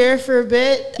over here for a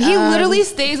bit. He literally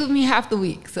stays with me half the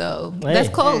week, so that's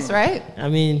close, right? I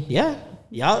mean, yeah.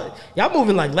 Y'all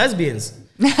moving like lesbians.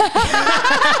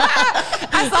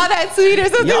 I saw that tweet or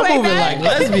something Y'all like moving that.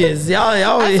 like lesbians.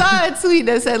 Y'all. I saw a tweet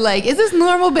that said like, "Is this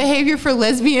normal behavior for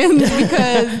lesbians?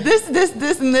 Because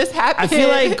this, and this happened." I feel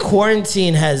like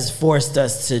quarantine has forced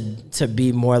us to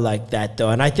be more like that, though,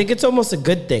 and I think it's almost a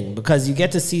good thing because you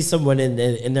get to see someone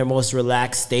in their most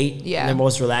relaxed state, in their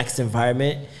most relaxed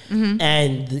environment,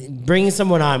 and bringing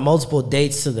someone on multiple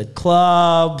dates to the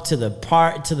club, to the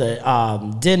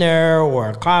dinner or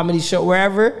a comedy show,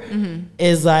 wherever,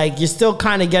 is like you're still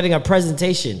kind of getting a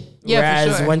presentation. Yeah,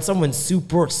 Whereas for sure. when someone's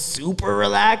super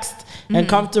relaxed and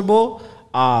comfortable,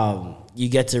 you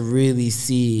get to really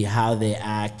see how they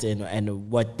act and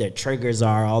what their triggers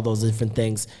are, all those different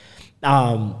things.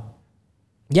 The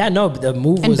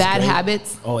move and was bad great.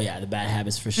 habits. Oh yeah, the bad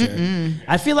habits for sure.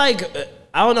 I feel like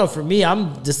I don't know. For me,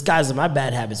 I'm disguising my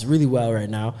bad habits really well right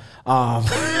now.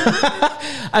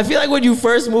 I feel like when you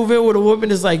first move in with a woman,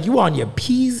 it's like you on your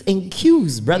P's and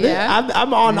Q's, brother. Yeah.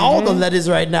 I'm on all the letters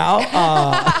right now.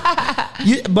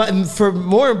 But for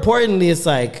more importantly, it's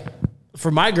like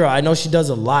for my girl, I know she does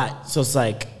a lot. So it's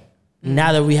like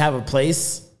now that we have a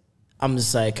place, I'm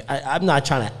just like I'm not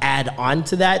trying to add on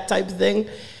to that type of thing.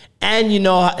 And you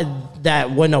know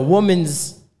that when a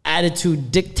woman's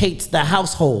attitude dictates the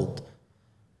household,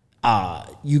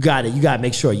 you gotta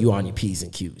make sure you on your P's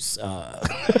and Q's.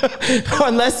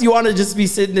 Unless you want to just be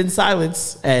sitting in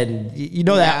silence, and you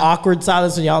know that awkward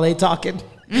silence when y'all ain't talking,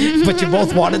 but you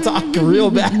both want to talk real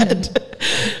bad.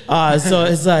 So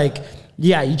it's like,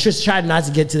 yeah, you just try not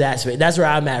to get to that space. That's where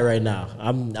I'm at right now.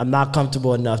 I'm not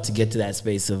comfortable enough to get to that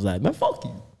space of like, man, fuck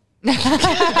you.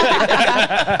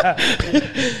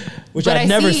 Which I'd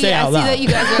never say out loud. I see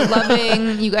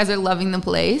that you guys are loving the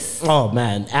place. Oh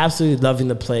man, absolutely loving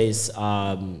the place.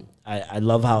 I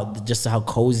love how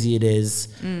cozy it is.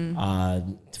 The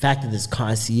fact that there's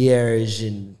concierge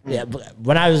and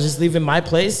when I was just leaving my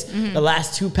place, the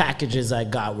last 2 packages I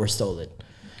got were stolen.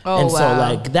 Oh, and wow. so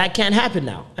like that can't happen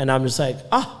now. And I'm just like,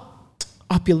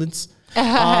 opulence. You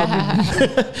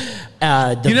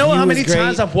know how many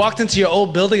times I've walked into your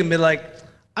old building and been like,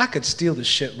 I could steal this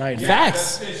shit right now.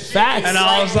 Facts. And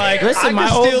I was like, listen, I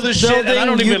could steal this shit and I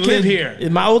don't even live here.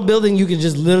 In my old building, you could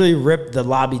just literally rip the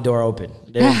lobby door open.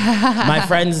 My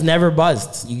friends never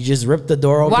buzzed. You just rip the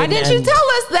door open. Why didn't you tell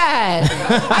us that?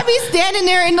 I'd be standing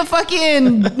there in the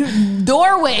fucking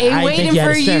doorway waiting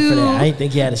for you. I didn't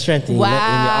think you had the strength in your arms for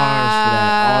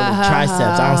that. All the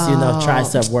triceps. I don't see enough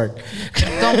tricep work.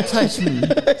 Don't touch me.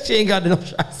 She ain't got enough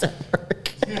tricep work.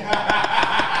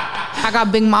 I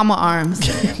got big mama arms.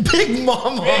 Big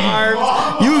mama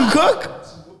arms. You can cook?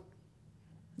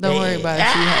 Don't worry about it.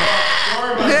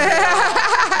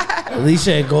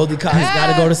 Alicia and Goldie Cox got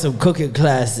to go to some cooking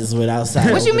classes when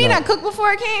outside. What you mean? I cooked before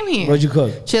I came here. What'd you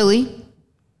cook? Chili.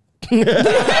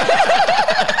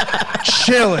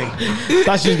 Chili.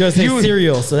 Thought she was gonna say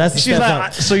cereal, so that's a She's step like,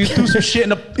 up. so you threw some shit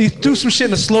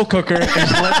in the slow cooker and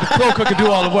just let the slow cooker do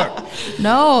all the work.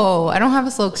 No, I don't have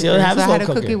a slow cooker. don't have a so slow I had to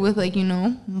cook cooker. it with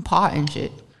pot and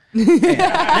shit.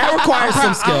 That requires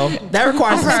some skill. That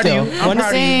requires some skill. I'm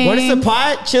proud of you. When it's a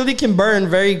pot, chili can burn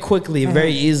very quickly,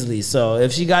 very easily. So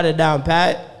if she got it down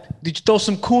pat, Did you throw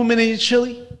some cumin in your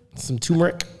chili? some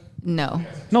turmeric, No.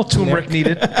 No turmeric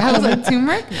needed. I was like,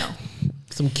 turmeric? No.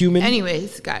 some cumin.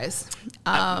 Anyways, guys.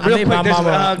 Real made quick, my there's,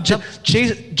 mama-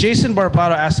 Jason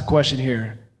Barbado asked a question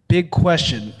here. Big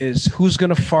question is who's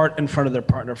gonna fart in front of their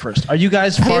partner first? Are you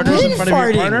guys farters in front of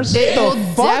your partners? It will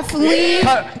fuck? definitely.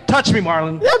 Touch me,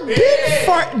 Marlon. A big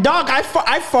fart, dog. I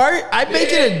fart. I make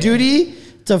it a duty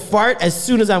to fart as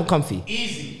soon as I'm comfy.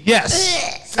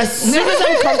 Yes. As soon as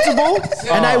I'm comfortable,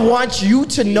 and I want you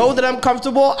to know that I'm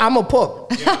comfortable, I'm a poop.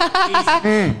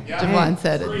 Javon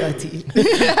said it, dirty.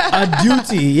 A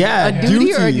duty, yeah. A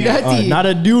duty or a duty. nutty? Not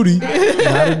a duty.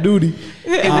 Not a duty.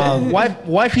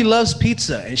 Wifey loves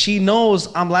pizza, and she knows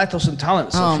I'm lactose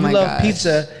intolerant. So if you love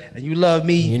pizza and you love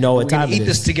me, you know what we're gonna time eat it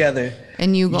this is. together.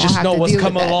 And you gonna just have know to what's deal with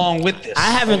coming that. along with this.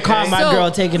 I haven't caught my So-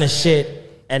 girl taking a shit.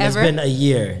 And Ever? it's been a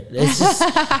year. It's just,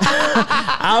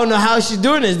 I don't know how she's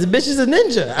doing this. The bitch is a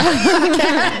ninja.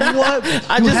 What?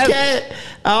 I just can't.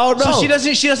 I don't know.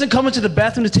 So she doesn't come into the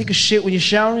bathroom to take a shit when you're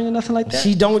showering or nothing like that?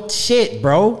 She don't shit,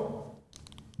 bro.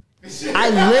 I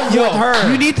live with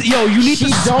her. You need to She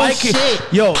don't spike it.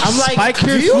 shit. Yo, I'm like, spike her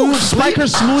do you food, spike her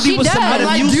smoothie She with does. some I'm I'm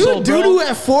like, Metamucil, do you bro. doo-doo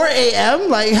at 4 a.m.?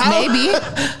 Like, how? Maybe.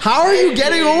 How are you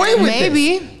getting away with this?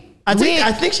 Maybe.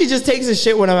 I think she just takes a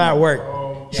shit when I'm at work.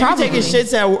 She be Probably. taking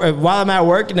shits while I'm at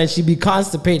work, and then she be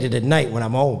constipated at night when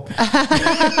I'm home.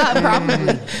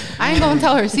 Probably. I ain't gonna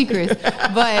tell her secrets.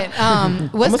 But what's I'm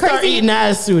gonna start crazy? eating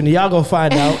ass soon. Y'all gonna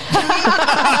find out.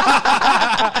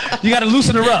 You gotta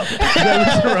loosen her up.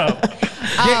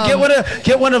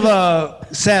 Get one of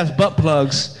Sav's butt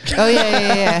plugs. Oh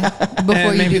yeah. Before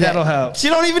And you maybe do that. that'll help. She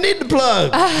don't even need the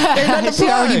plug. Ain't nothing to She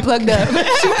already plug. plugged up.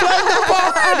 She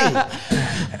plugged up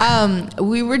already.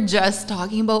 We were just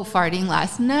talking about farting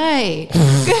last night.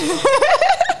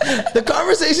 The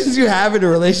conversations you have in a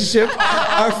relationship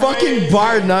are fucking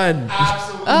bar none.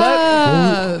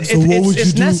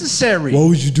 It's necessary. What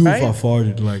would you do right? if I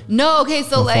farted? Like, No, okay,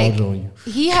 so like farted on you.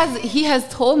 he has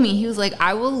told me, he was like,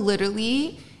 I will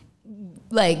literally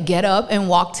like get up and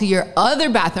walk to your other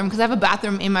bathroom because I have a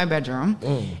bathroom in my bedroom.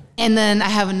 And then I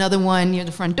have another one near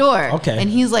the front door. Okay. And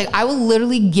he's like, I will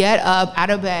literally get up out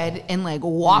of bed and like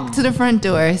walk to the front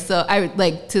door. So I would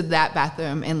like to that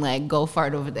bathroom and like go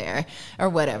fart over there or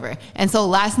whatever. And so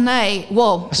last night,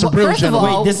 That's a real first of gentleman.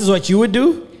 all, Wait, this is what you would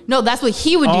do? no, that's what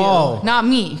he would do, Oh. not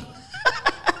me.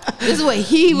 This is what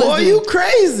he would Boy, do. you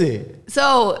crazy.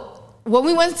 So when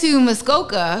we went to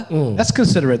Muskoka, That's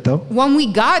considerate though. when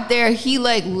we got there, he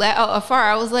like let out a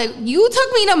fart. I was like, "You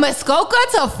took me to Muskoka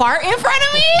to fart in front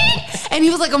of me?" And he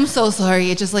was like, "I'm so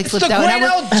sorry. It just like It's slipped the out." great And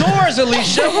I was- outdoors,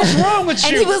 Alicia. What's wrong with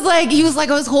and you? he was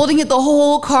like, I was holding it the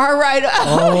whole car ride out.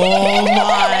 Oh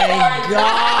my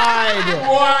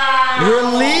God.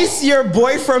 Release your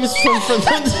boy from the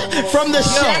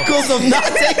shackles of not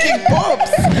taking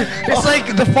pumps. It's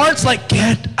like the fart's like,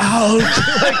 get out.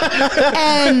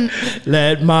 And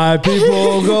Let my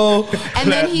people go.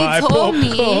 And then Let he my told boat go.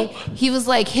 me, he was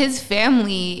like, his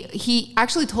family, he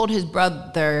actually told his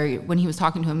brother when he was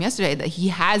talking to him yesterday that he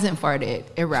hasn't farted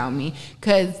around me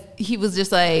because he was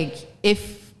just like,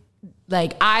 if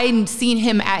like I'd seen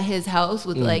him at his house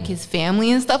with like his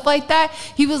family and stuff like that,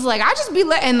 he was like, I just be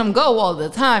letting them go all the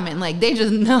time and like they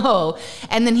just know.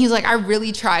 And then he's like, I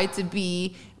really tried to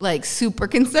be like super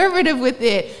conservative with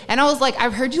it. And I was like,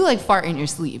 I've heard you like fart in your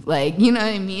sleep, like, you know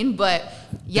what I mean? But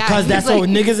yeah, Because he that's was what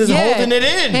niggas is holding it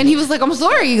in. And he was like, I'm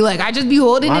sorry, like I just be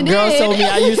holding My it girl in. told me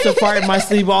I used to fart in my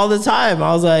sleep all the time.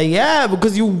 I was like, yeah,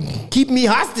 because you keep me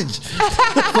hostage.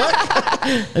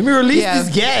 Let me release Yeah.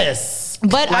 this gas.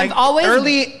 But I've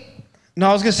always No,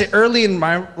 I was gonna say early in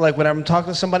my like when I'm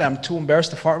talking to somebody, I'm too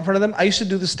embarrassed to fart in front of them. I used to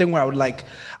do this thing where I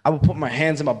would put my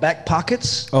hands in my back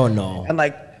pockets. Oh, no. And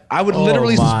like I would Oh,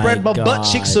 literally my spread my God. butt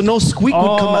cheeks so no squeak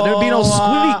would come out. There'd be no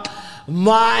squeak.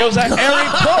 My It was an God. airy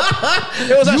poop.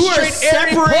 It was a You are straight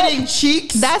airy separating poop.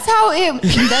 cheeks. that's how it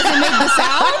doesn't make the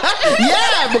sound.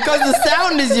 Yeah, because the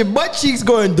sound is your butt cheeks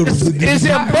going. Is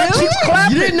your butt Really? cheeks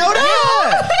clapping? You didn't know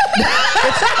that?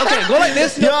 Okay, go like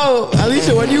this. Yo,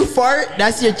 Alicia, when you fart,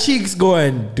 that's your cheeks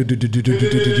going.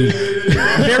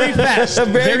 Very fast.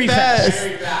 Very fast.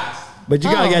 But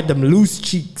you gotta Oh. get them loose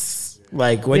cheeks.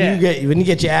 Like when Yeah. you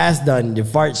get your ass done, your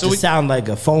farts So just we- sound like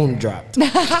a phone dropped.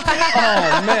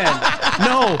 Oh man,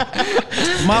 no.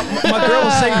 My girl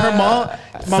was saying her mom.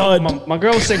 My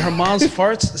girl was saying her mom's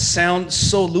farts sound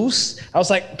so loose. I was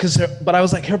like, but I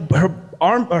was like, her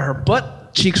arm or her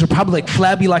butt cheeks are probably like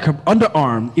flabby like her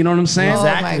underarm. You know what I'm saying? Oh,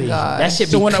 my Exactly. God. That shit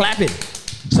be So when I- clapping.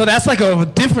 So that's like a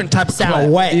different type of Sound clap,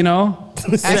 wet. You know?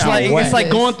 It's Sound like wet. it's like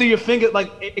going through your finger, like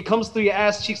it comes through your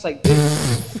ass cheeks like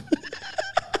this.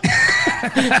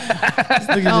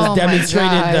 Nigga Oh just my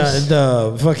demonstrated gosh.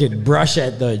 the fucking brush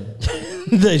at the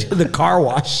the car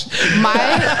wash.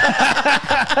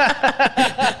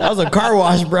 That was a car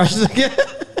wash brush.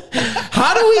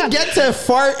 How do we get to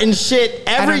fart and shit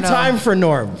every know. time for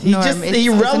Norm? He Norm, just it's he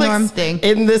a relics Norm thing.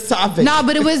 in this topic. No,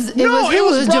 but it was It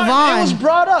was Javon.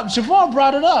 brought up. Javon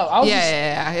brought it up. I was just-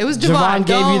 Yeah. It was Javon Javon.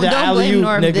 gave you the Don't blame alley-oop,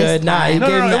 Norm nigga. this Nah, he time. gave No,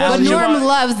 you no, the it But wasn't alley-oop. Norm Javon.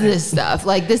 loves this stuff.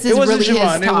 Like this is It wasn't really his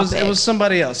Javon. topic. It was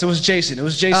somebody else. It was Jason. It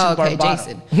was Jason Oh, okay, Barbado.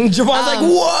 Jason. Javon's like,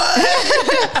 what?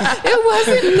 It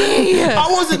wasn't me. I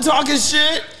wasn't talking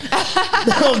shit.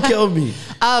 Don't kill me.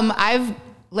 I've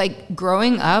like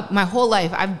growing up, my whole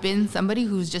life, I've been somebody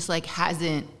who's just like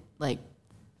hasn't like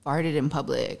farted in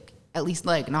public. At least,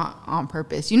 like, not on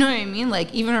purpose. You know what I mean?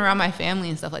 Like, even around my family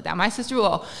and stuff like that. My sister's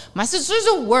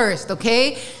the worst,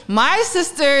 okay? My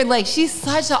sister, like, she's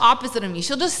such the opposite of me.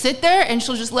 She'll just sit there and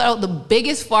she'll just let out the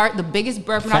biggest fart, the biggest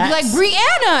burp. And I'll be like,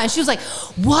 Brianna! And she was like,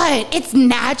 what? It's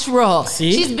natural.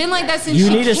 See? She's been like that since You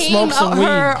she need to came smoke some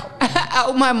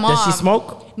out my mom. Does she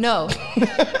smoke? No.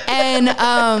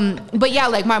 And, but yeah,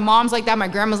 like, my mom's like that. My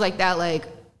grandma's like that. Like,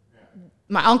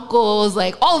 my uncles,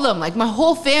 like all of them, like my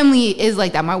whole family is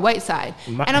like that, my white side.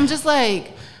 And I'm just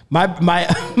like...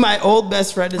 My old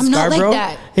best friend in Scarborough,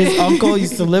 like his uncle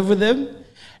used to live with him.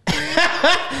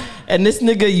 And this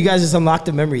nigga, you guys just unlocked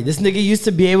a memory. This nigga used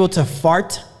to be able to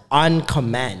fart on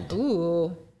command.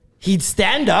 Ooh. He'd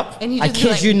stand up, and I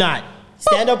kid you not,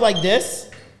 stand up like this,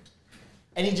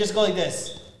 and he'd just go like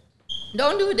this.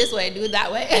 Don't do it this way, do it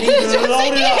that way. And he'd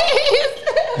load it up.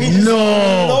 He just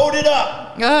load it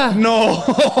up. No.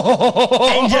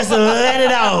 And just let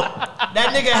it out.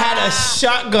 That nigga had a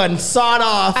shotgun sawed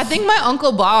off. I think my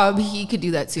Uncle Bob, he could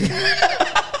do that too.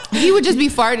 He would just be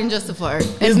farting just to fart.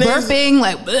 And burping,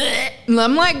 like, bleh. And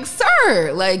I'm like,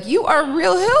 sir, like, you are a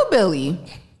real hillbilly.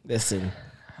 Listen,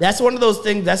 that's one of those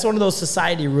things, that's one of those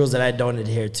society rules that I don't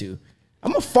adhere to.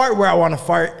 I'm going to fart where I want to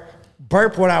fart,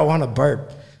 burp when I want to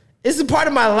burp. This is part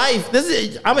of my life.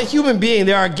 I'm a human being.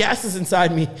 There are gases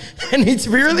inside me that need to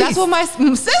be released. That's what my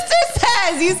sister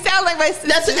says. You sound like my sister.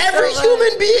 That's every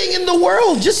human being in the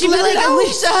world. Just let it out.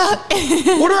 Alicia.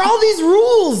 What are all these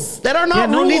rules that are not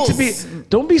rules? Need to be.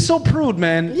 Don't be so prude,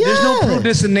 man. Yeah. There's no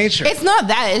prudeness in nature. It's not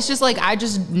that. It's just like I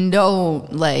just know,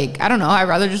 like, I don't know. I'd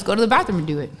rather just go to the bathroom and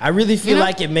do it. I really feel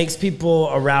like it makes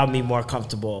people around me more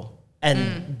comfortable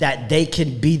and that they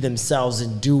can be themselves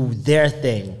and do their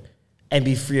thing. And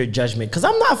be free of judgment. Because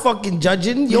I'm not fucking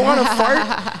judging. You want to fart?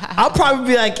 I'll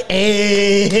probably be like,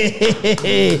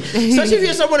 hey. Especially if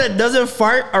you're someone that doesn't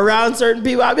fart around certain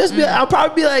people. I'll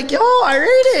probably be like, yo, I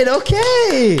read it.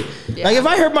 Okay. Yeah. Like if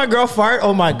I heard my girl fart,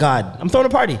 oh my God. I'm throwing a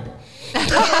party.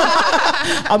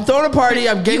 I'm throwing a party.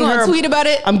 I'm getting her. Tweet about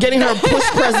it. I'm getting her a push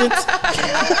present.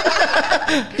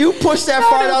 You push that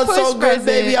fart out so good,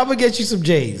 baby. I'm gonna get you some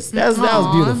J's. That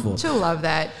was beautiful. She'll love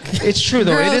that. It's true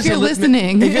though. Girl, it if you're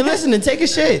listening, take a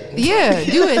shit. Yeah,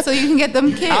 do it so you can get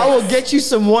them kids. I will get you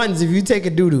some ones if you take a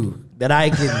doo doo that I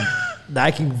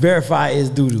can verify is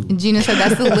doo doo. Gina said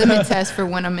that's the limit test for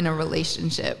when I'm in a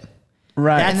relationship.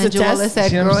 Right. And then Joella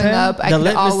said, growing up, I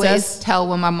could always test? tell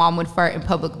when my mom would fart in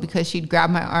public because she'd grab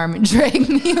my arm and drag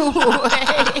me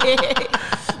away.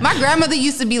 My grandmother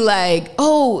used to be like,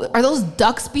 oh, are those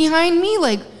ducks behind me?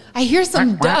 Like, I hear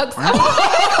some ducks. I'm like,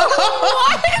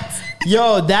 what?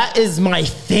 Yo, that is my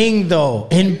thing, though.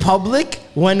 In public,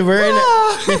 when we're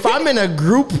if I'm in a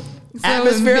group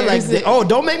atmosphere, like,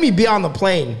 don't make me be on the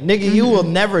plane. Nigga, you will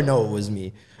never know it was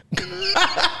me.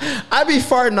 I be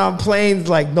farting on planes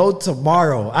like no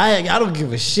tomorrow. I don't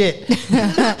give a shit.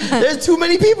 There's too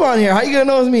many people on here. How you gonna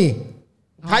know it's me?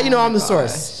 How you know I'm the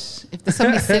source? If there's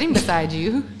somebody sitting beside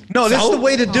you. No, this is the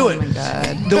way to do it. Oh my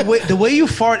God. The way you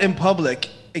fart in public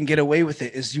and get away with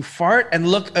it is you fart and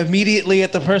look immediately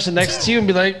at the person next to you and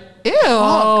be like, ew. See,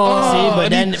 but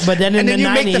then in the 90s, you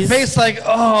make the face like,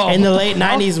 oh. In the late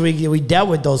 90s, we dealt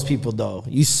with those people though.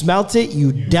 You smelt it,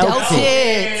 you dealt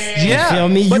it. Yeah. You feel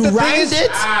me? But You the thing rhymed is-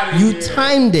 it, you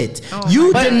timed it.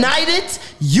 You denied it,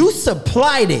 you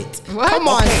supplied it. What? Come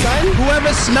on, son.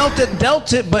 Whoever smelt it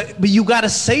dealt it, but you got to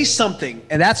say something,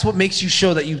 and that's what makes you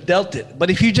show that you dealt it. But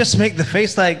if you just make the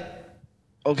face like,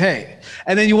 okay,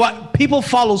 and then you want people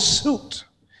follow suit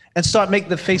and start making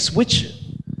the face with you,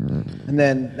 and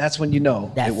then that's when you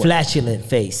know That it worked. flatulent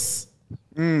face.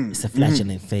 It's a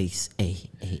flatulent face. Hey,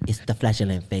 it's the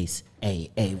flatulent face. Hey,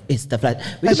 it's the flat.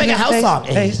 We can make a house song.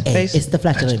 Hey, it's the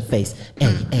flatulent face.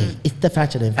 Hey, it's the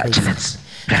flatulent face.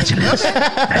 Flatulence.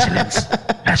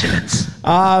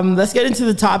 Let's get into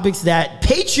the topics that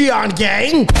Patreon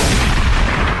gang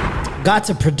got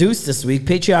to produce this week.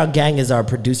 Patreon gang is our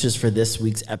producers for this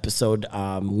week's episode.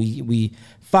 We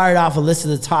fired off a list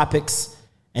of the topics,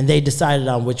 and they decided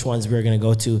on which ones we were going to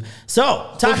go to. So,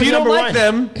 topic If you don't number like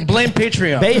them, blame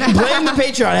Patreon. blame the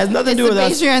Patreon. It has nothing to do with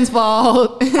us. Patreon's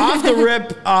fault. Off the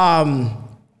rip,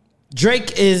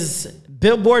 Drake is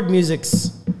Billboard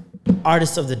Music's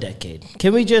Artist of the Decade.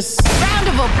 Can we just... Round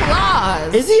of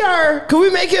applause. Is he our... Can we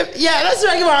make him... Yeah, let's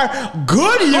make him our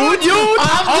good youth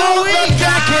of the week.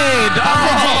 Decade.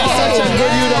 Such a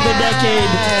good youth of the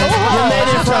decade. You made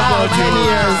it for about 10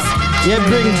 years. You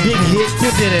bring big hits. You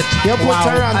did it. You put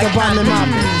her on top on the map.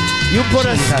 You put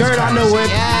a skirt on the whip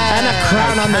and a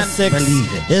crown on the six.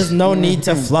 There's no need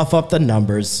to fluff up the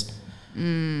numbers.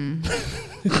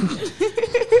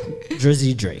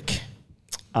 Drizzy Drake.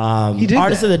 He did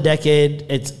Artist that. of the Decade.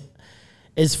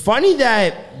 It's funny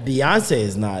that Beyonce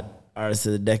is not Artist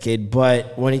of the Decade,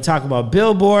 but when you talk about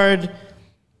Billboard,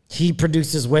 he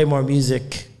produces way more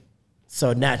music,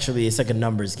 so naturally it's like a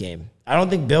numbers game. I don't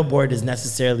think Billboard is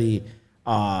necessarily,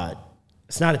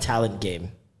 it's not a talent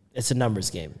game. It's a numbers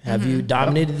game. Have you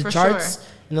dominated the For charts sure.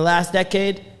 in the last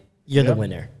decade? You're the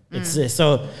winner. It's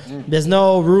so there's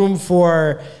no room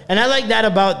for, and I like that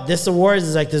about this awards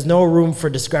is like there's no room for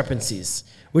discrepancies,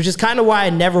 which is kind of why I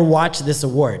never watched this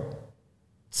award.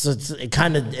 So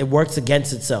it works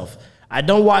against itself. I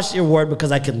don't watch the award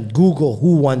because I can Google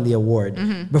who won the award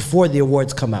before the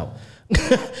awards come out.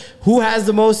 Who has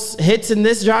the most hits in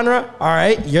this genre? All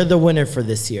right, you're the winner for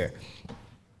this year.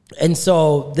 And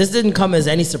so this didn't come as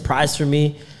any surprise for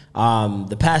me.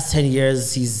 The past 10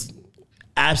 years, he's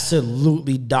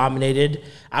absolutely dominated.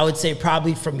 I would say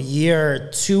probably from year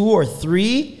 2 or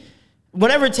 3,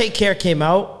 whenever Take Care came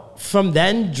out, from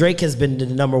then, Drake has been the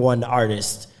number one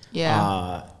artist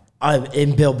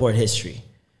in Billboard history.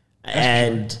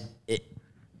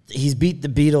 He's beat the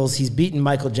Beatles, he's beaten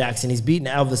Michael Jackson, he's beaten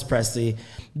Elvis Presley.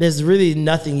 There's really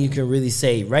nothing you can really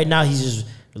say. Right now, he's just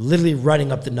literally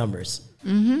running up the numbers.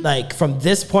 Like from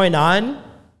this point on,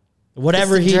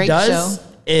 whatever It's the he Drake does show.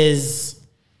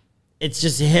 it's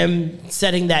just him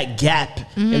setting that gap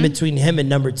in between him and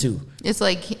number 2. It's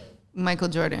like Michael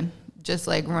Jordan, just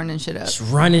like running shit up. Just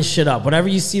running shit up. Whenever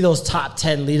you see those top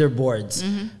 10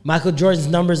 leaderboards, Michael Jordan's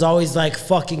numbers always like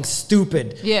fucking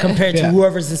stupid compared to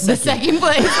whoever's in The second. second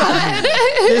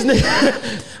place. Isn't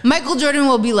it? Michael Jordan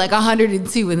will be like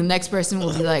 102 and the next person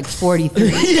will be like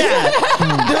 43. Yeah,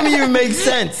 doesn't even make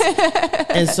sense.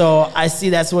 And so I see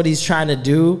that's what he's trying to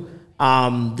do.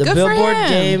 The Good for Billboard him.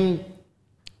 game,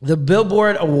 the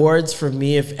Billboard Awards for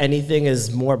me, if anything,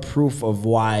 is more proof of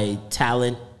why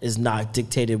talent is not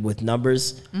dictated with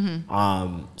numbers.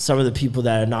 Some of the people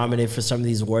that are nominated for some of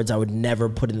these awards, I would never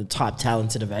put in the top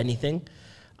talented of anything.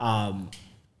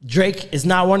 Drake is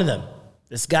not one of them.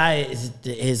 This guy,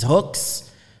 his hooks,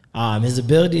 his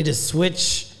ability to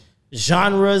switch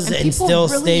genres and people still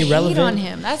really stay hate relevant. on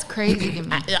him. That's crazy to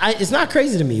me. It's not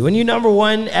crazy to me. When you're number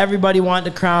one, everybody want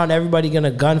the crown. Everybody gonna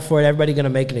gun for it. Everybody gonna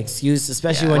make an excuse,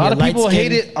 especially when A lot you're of light people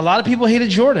skinned. hated. A lot of people hated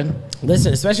Jordan.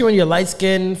 Listen, especially when you're light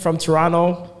skinned from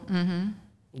Toronto,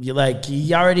 you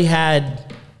already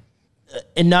had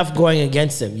enough going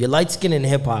against him. You're light skinned in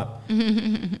hip hop.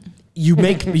 You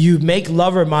make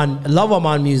love 'em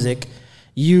on music.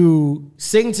 You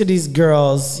sing to these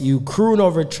girls. You croon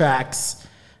over tracks.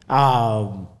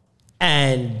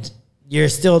 And you're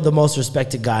still the most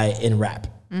respected guy in rap.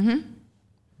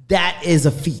 That is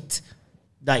a feat.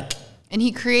 And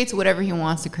he creates whatever he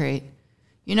wants to create.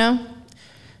 You know?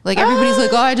 Like everybody's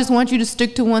like, oh, I just want you to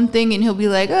stick to one thing. And he'll be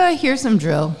like, oh, here's some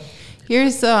drill.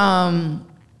 Here's some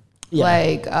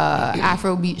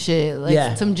Afrobeat shit.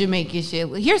 Like some Jamaican shit.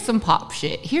 Here's some pop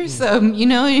shit. Here's some, you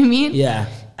know what I mean? Yeah.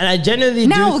 And I genuinely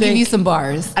Now do we'll think give you some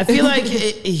bars. I feel like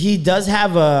he does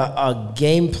have a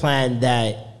game plan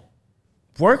that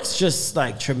works just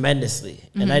like tremendously.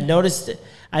 And I noticed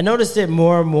it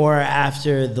more and more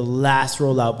after the last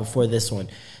rollout before this one.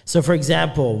 So for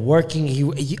example,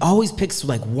 he always picks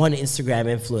like one Instagram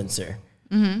influencer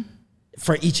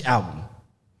for each album.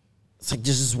 It's like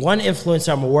there's just one influencer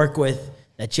I'm gonna work with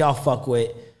that y'all fuck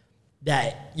with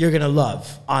that you're gonna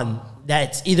love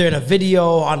that's either in a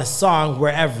video, on a song,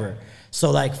 wherever. So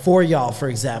like For Y'all, for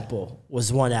example,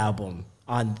 was one album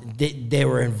they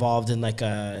were involved in like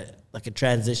a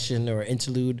transition or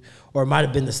interlude, or it might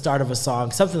have been the start of a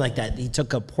song, something like that. He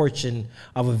took a portion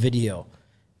of a video.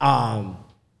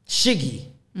 Shiggy.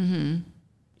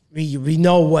 We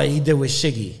know what he did with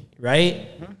Shiggy, right?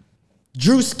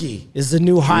 Drewski is the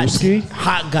new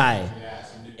hot guy.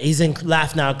 He's in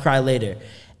Laugh Now, Cry Later.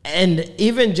 And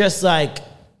even just like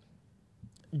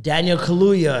Daniel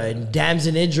Kaluuya and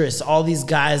Damson Idris, all these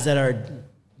guys that are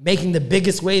making the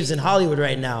biggest waves in Hollywood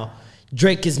right now,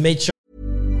 Drake has made sure.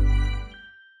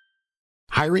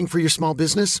 Hiring for your small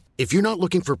business? If you're not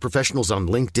looking for professionals on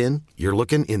LinkedIn, you're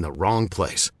looking in the wrong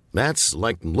place. That's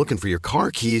like looking for your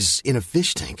car keys in a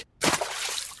fish tank.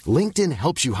 LinkedIn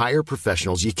helps you hire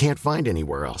professionals you can't find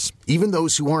anywhere else, even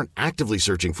those who aren't actively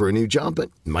searching for a new job but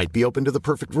might be open to the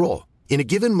perfect role. In a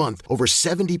given month, over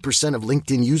 70% of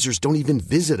LinkedIn users don't even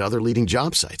visit other leading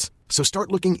job sites. So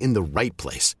start looking in the right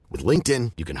place. With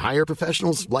LinkedIn, you can hire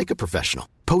professionals like a professional.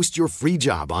 Post your free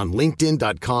job on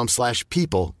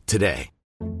linkedin.com/people today.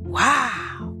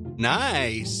 Wow.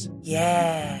 Nice.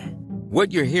 Yeah.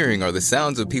 What you're hearing are the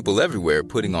sounds of people everywhere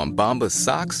putting on Bombas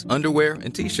socks, underwear,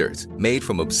 and T-shirts made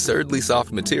from absurdly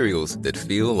soft materials that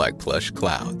feel like plush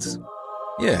clouds.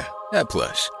 Yeah, that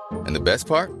plush. And the best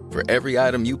part? For every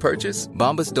item you purchase,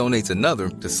 Bombas donates another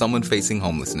to someone facing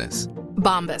homelessness.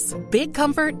 Bombas. Big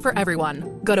comfort for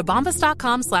everyone. Go to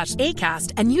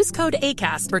bombas.com/ACAST and use code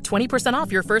ACAST for 20%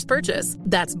 off your first purchase.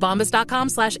 That's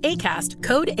bombas.com/ACAST.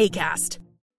 Code ACAST.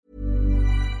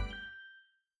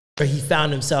 He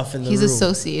found himself in the room. He's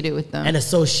associated with them. And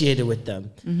associated with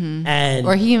them. And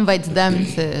or he invites them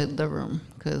to the room.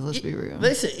 Because let's be real.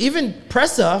 Listen, even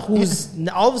Pressa, who's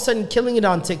all of a sudden killing it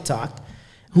on TikTok,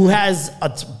 who has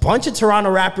a bunch of Toronto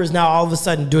rappers now all of a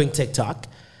sudden doing TikTok.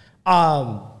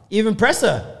 Even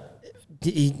Pressa,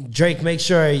 Drake makes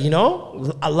sure,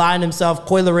 align himself.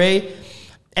 Coi Leray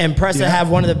and Pressa have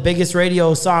one of the biggest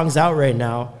radio songs out right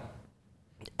now.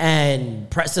 And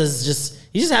Pressa's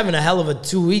he's just having a hell of a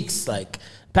 2 weeks. Like,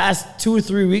 past 2 or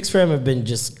 3 weeks for him have been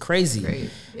just crazy. Great.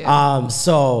 Yeah.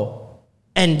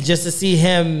 And just to see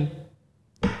him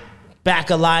back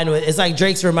aligned with, it's like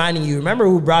Drake's reminding you, remember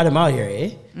who brought him out here,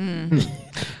 eh? You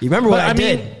remember what I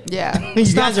did? Yeah. You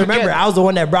guys remember, I was the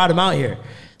one that brought him out here.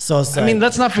 So it's like,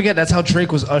 let's not forget that's how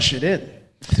Drake was ushered in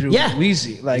through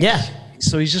Weezy.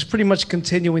 So he's just pretty much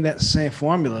continuing that same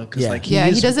formula.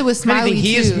 He does it with Smiley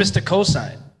He too. is Mr.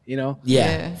 Cosign,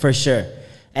 Yeah, for sure.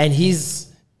 And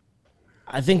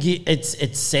I think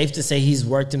it's safe to say he's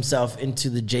worked himself into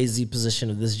the Jay-Z position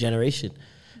of this generation.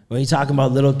 When you're talking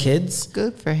about little kids,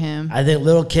 good for him. I think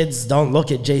little kids don't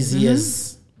look at Jay-Z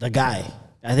as the guy.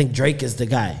 I think Drake is the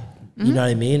guy. You know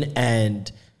what I mean? And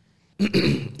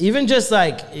even just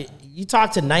like, you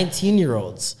talk to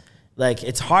 19-year-olds, like,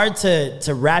 it's hard to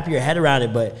wrap your head around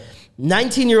it, but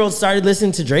 19-year-olds started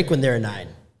listening to Drake when they were 9.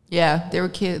 Yeah, they were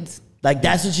kids. Like,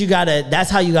 that's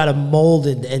how you gotta mold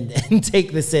and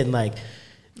take this in. Like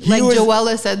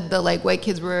Joella said, the white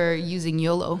kids were using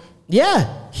YOLO.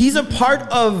 Yeah, he's a part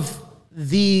of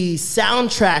the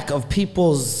soundtrack of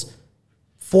people's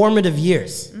formative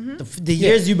years. The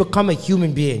years you become a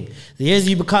human being. The years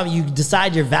you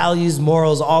decide your values,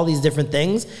 morals, all these different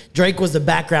things. Drake was the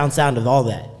background sound of all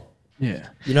that. Yeah.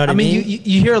 You know what I mean?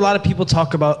 You hear a lot of people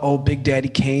talk about, Big Daddy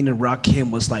Kane and Rakim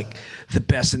was like the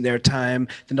best in their time.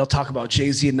 Then they'll talk about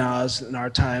Jay-Z and Nas in our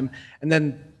time. And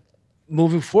then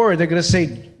moving forward, they're going to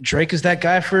say Drake is that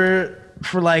guy for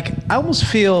like, I almost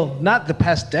feel not the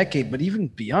past decade, but even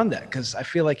beyond that. Because I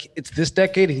feel like it's this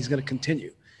decade and he's going to continue.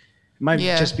 It might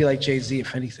just be like Jay-Z,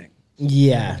 if anything.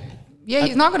 Yeah. Yeah,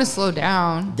 he's not going to slow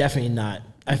down. Definitely not.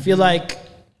 I feel like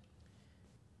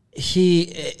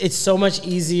it's so much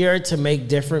easier to make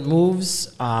different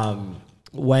moves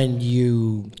when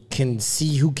you can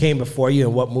see who came before you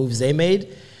and what moves they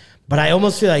made. But I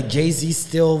almost feel like Jay-Z's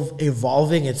still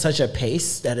evolving at such a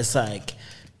pace that it's like,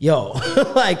 yo,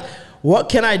 like, what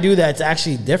can I do that's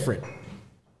actually different?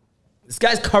 This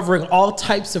guy's covering all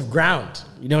types of ground.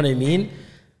 You know what I mean?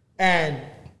 And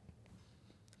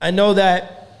I know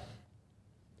that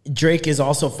Drake is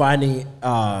also finding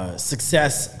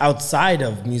success outside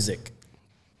of music.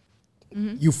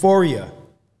 Euphoria,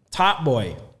 Top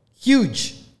Boy,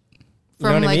 huge.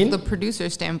 From the producer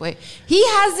standpoint, he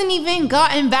hasn't even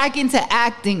gotten back into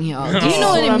acting, y'all. Do you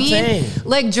know what I mean? Saying.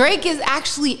 Like, Drake is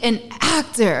actually an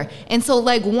actor, and so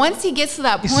like once he gets to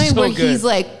that point where he's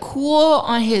like cool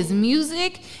on his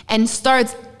music and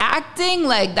starts acting,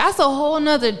 like, that's a whole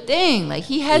nother thing. Like,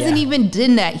 he hasn't even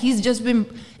done that. He's just been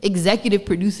executive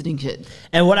producing shit.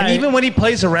 And even when he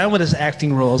plays around with his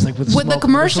acting roles, like with the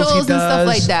commercials and stuff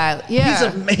like that, he's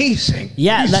amazing.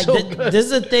 Yeah, he's like so this is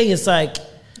the thing. It's like,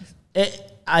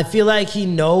 I feel like he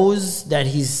knows that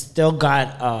he's still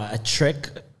got a trick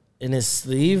in his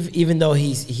sleeve, even though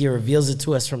he reveals it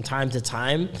to us from time to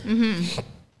time.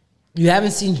 You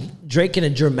haven't seen Drake in a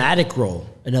dramatic role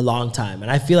in a long time, and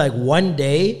I feel like one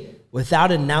day,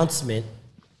 without announcement,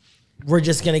 we're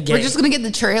just gonna get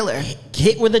the trailer.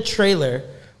 Hit with a trailer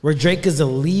where Drake is a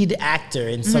lead actor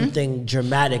in something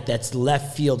dramatic that's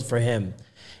left field for him,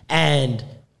 and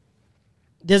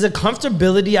there's a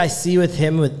comfortability I see with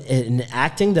him in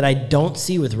acting that I don't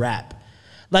see with rap.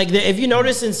 Like, if you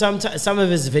notice in some of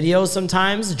his videos,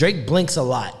 sometimes Drake blinks a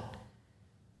lot.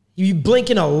 You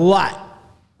blinking a lot,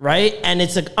 right? And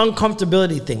it's an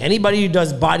uncomfortability thing. Anybody who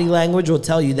does body language will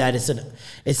tell you that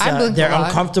they're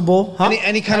uncomfortable. Huh?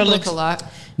 And he kind of looks a lot.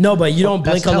 No, but you don't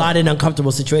blink a lot in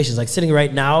uncomfortable situations. Like sitting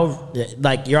right now,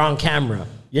 like you're on camera.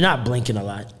 You're not blinking a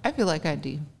lot. I feel like I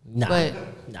do. Nah.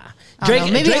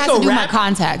 Drake, maybe it has to do my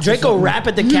contacts. Drake will rap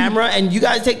at the camera, and you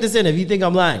guys take this in if you think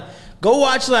I'm lying. Go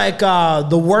watch like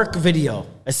the work video,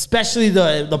 especially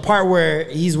the part where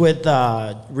he's with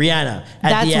Rihanna.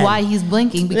 That's why he's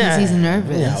blinking, because he's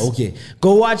nervous. Yeah, okay.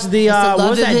 Go watch the what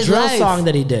was that drill song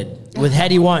that he did with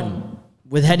Heady One?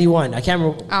 With Heady One, I can't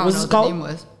remember. I don't know what the name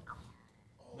was.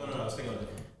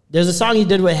 There's a song he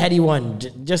did with Heady One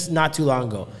just not too long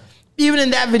ago. Even in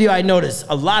that video, I noticed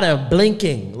a lot of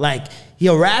blinking. Like,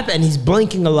 he'll rap and he's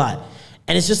blinking a lot.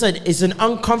 And it's just it's an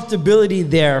uncomfortability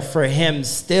there for him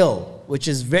still, which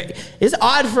is it's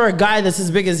odd for a guy that's as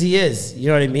big as he is. You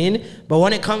know what I mean? But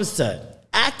when it comes to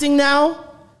acting now,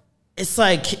 it's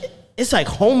like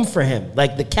home for him.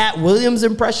 Like the Cat Williams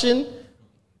impression,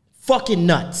 fucking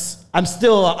nuts. I'm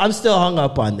still hung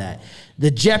up on that.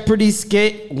 The Jeopardy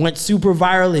skit went super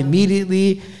viral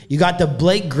immediately. You got the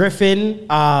Blake Griffin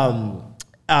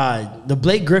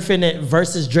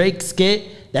versus Drake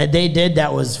skit that they did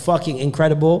that was fucking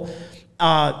incredible.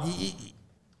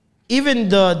 Even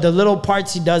the little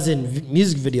parts he does in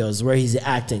music videos where he's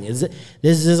acting,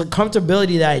 there's a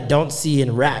comfortability that I don't see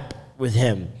in rap with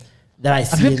him that I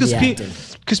see in the acting.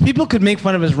 Because people could make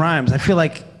fun of his rhymes. I feel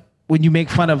like when you make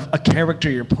fun of a character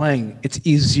you're playing, it's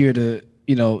easier to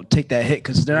take that hit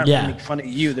because they're not really making fun of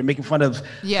you. They're making fun of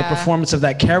the performance of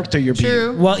that character you're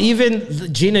being. Well,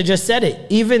 even Gina just said it.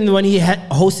 Even when he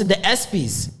hosted the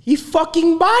ESPYs, he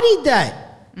fucking bodied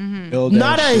that. Mm-hmm.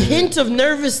 Not a hint of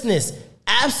nervousness.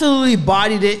 Absolutely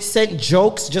bodied it. Sent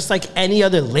jokes just like any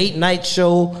other late night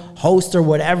show host or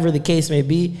whatever the case may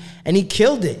be. And he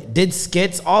killed it. Did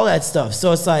skits, all that stuff.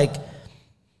 So it's like,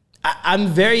 I'm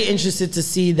very interested to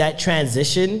see that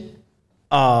transition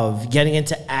of getting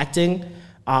into acting.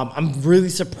 I'm really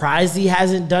surprised he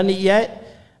hasn't done it yet,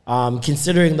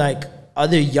 considering like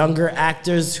other younger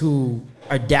actors who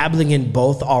are dabbling in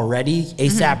both already.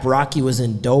 A$AP Rocky was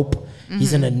in Dope. Mm-hmm.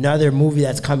 He's in another movie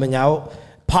that's coming out.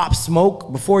 Pop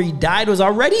Smoke, before he died, was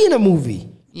already in a movie.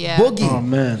 Yeah. Boogie. Oh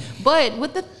man. But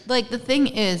with the thing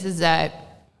is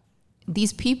that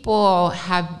these people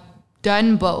have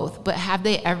done both, but have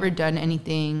they ever done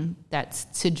anything that's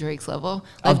to Drake's level?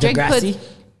 Like of Drake Degrassi?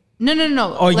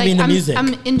 No. Oh, you mean the music?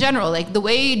 I'm in general, like the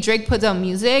way Drake puts out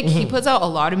music, he puts out a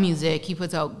lot of music. He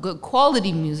puts out good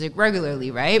quality music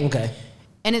regularly, right? Okay.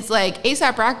 And it's like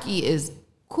A$AP Rocky is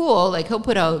cool. Like he'll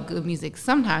put out good music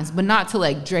sometimes, but not to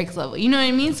like Drake's level. You know what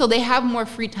I mean? So they have more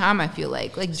free time, I feel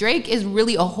like. Like Drake is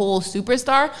really a whole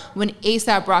superstar when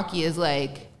A$AP Rocky is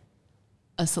like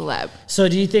a celeb. So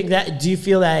do you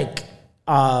feel like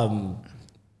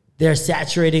they're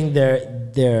saturating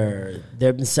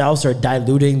themselves or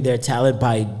diluting their talent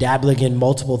by dabbling in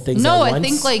multiple things at once? No, I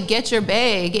think like get your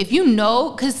bag. If you know,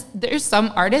 because there's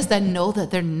some artists that know that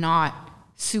they're not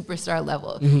superstar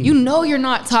level. Mm-hmm. You know you're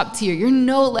not top tier. You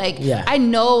know like, I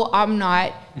know I'm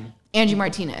not Angie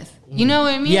Martinez. Mm-hmm. You know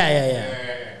what I mean?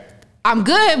 Yeah. I'm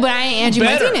good, but I ain't Angie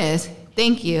Martinez.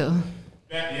 Thank you.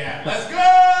 Yeah, let's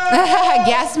go!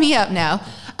 Gas me up now.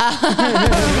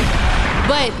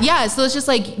 But yeah, so it's just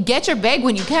like get your bag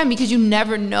when you can because you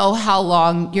never know how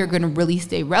long you're gonna really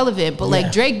stay relevant. But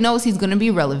like Drake knows he's gonna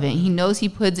be relevant. He knows he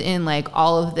puts in like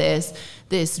all of this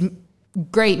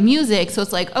great music. So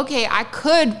it's like, okay, I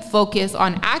could focus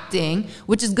on acting,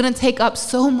 which is gonna take up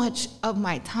so much of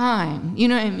my time. You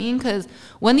know what I mean? Because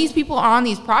when these people are on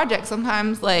these projects,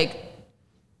 sometimes like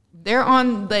they're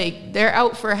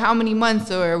out for how many months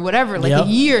or whatever, like a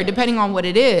year, depending on what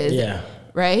it is. Yeah.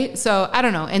 Right? So I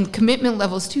don't know. And commitment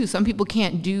levels too. Some people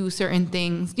can't do certain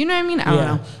things. You know what I mean? I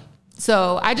don't know.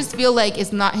 So I just feel like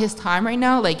it's not his time right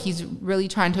now. Like he's really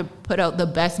trying to put out the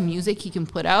best music he can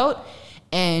put out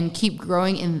and keep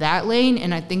growing in that lane.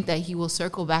 And I think that he will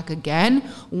circle back again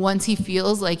once he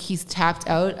feels like he's tapped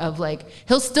out of like,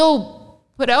 he'll still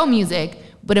put out music,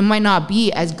 but it might not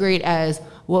be as great as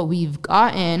what we've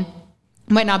gotten.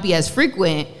 It might not be as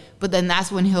frequent. But then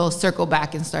that's when he'll circle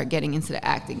back and start getting into the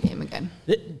acting game again.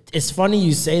 It's funny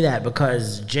you say that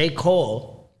because J.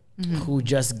 Cole, who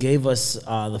just gave us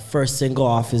the first single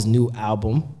off his new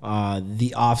album,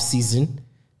 The Off Season,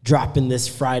 dropping this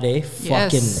Friday.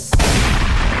 Yes.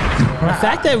 The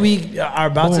fact that we are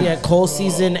about to get Cole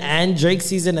season and Drake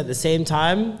season at the same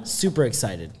time, super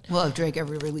excited. Well, if Drake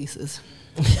ever releases.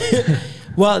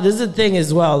 Well, this is the thing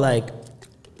as well. Like,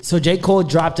 so J. Cole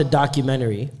dropped a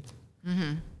documentary.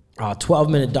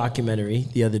 12-minute documentary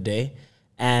the other day,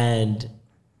 and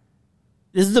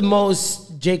this is the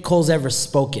most J. Cole's ever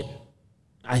spoken,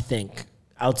 I think,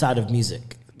 outside of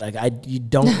music. Like you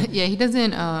don't. Yeah, he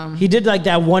doesn't. He did like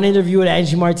that one interview with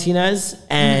Angie Martinez,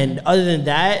 and other than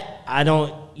that,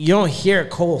 you don't hear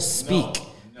Cole speak.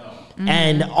 No.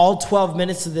 And all 12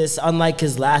 minutes of this, unlike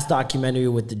his last documentary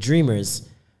with the Dreamers,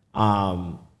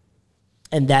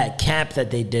 and that camp that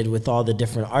they did with all the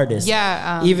different artists.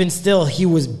 Yeah. Even still, he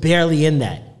was barely in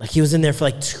that. Like, he was in there for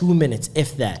like 2 minutes,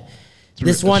 if that.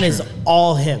 This one is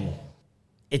all him.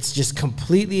 It's just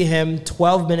completely him,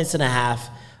 12 minutes and a half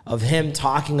of him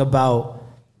talking about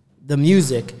the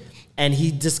music. And he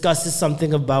discusses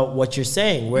something about what you're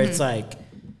saying, where it's like,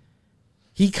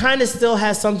 he kind of still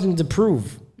has something to prove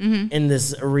in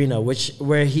this arena,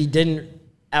 where he didn't.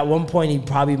 At one point, he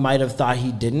probably might have thought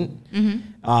he didn't.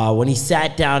 When he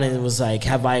sat down and was like,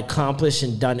 "Have I accomplished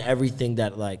and done everything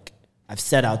that like I've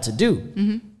set out to do?"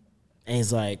 And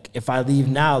he's like, "If I leave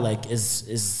now, like,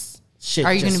 is shit?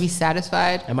 Are you going to be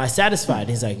satisfied? Am I satisfied?" And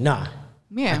he's like, "Nah,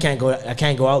 Yeah. I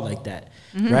can't go out like that."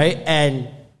 Right? And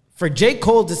for J.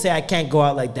 Cole to say I can't go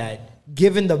out like that,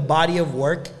 given the body of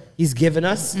work he's given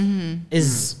us,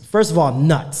 is first of all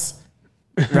nuts,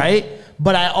 right?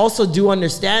 But I also do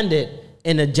understand it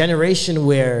in a generation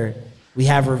where we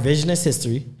have revisionist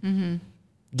history.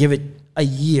 Give it a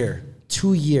year,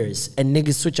 2 years, and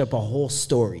niggas switch up a whole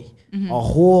story, a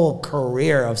whole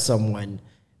career of someone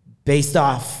based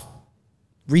off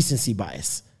recency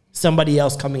bias. Somebody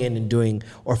else coming in and doing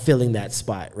or filling that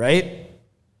spot, right?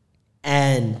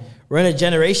 And we're in a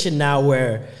generation now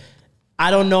where I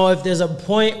don't know if there's a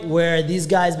point where these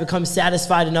guys become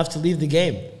satisfied enough to leave the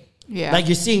game. Yeah. Like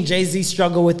you're seeing Jay-Z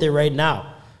struggle with it right now.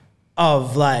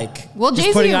 Of like, Well, just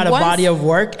Jay-Z putting out a once- body of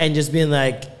work and just being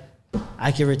like,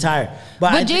 I can retire.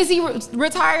 But Jay-Z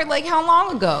retired like how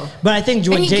long ago? But I think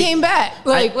And when he came back.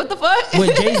 Like, what the fuck? When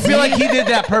I Jay-Z, feel like he did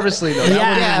that purposely, though. That Yeah,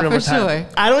 wasn't a real for retirement.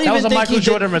 sure. I don't That even was a think Michael he did.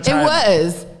 Jordan It retirement.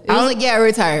 was. It was like, yeah, I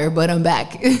retired, but I'm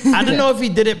back. I don't know if he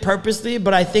did it purposely,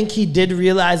 but I think he did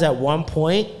realize at one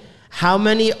point how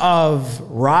many of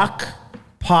rock,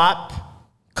 pop,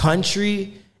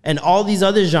 country, and all these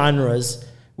other genres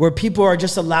where people are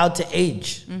just allowed to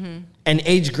age. And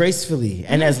age gracefully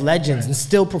and as legends and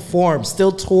still perform,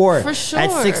 still tour For sure.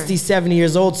 at 60, 70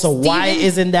 years old. So why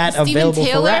isn't that available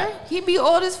Taylor, for rap? He'd be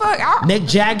old as fuck. Nick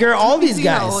Jagger, all these See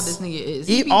guys. how old this nigga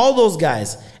is. All those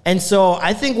guys. And so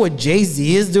I think what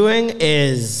Jay-Z is doing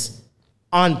is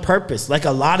on purpose, like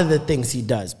a lot of the things he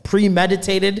does.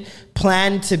 Premeditated,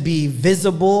 planned to be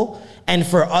visible, and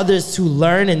for others to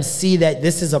learn and see that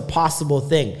this is a possible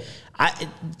thing.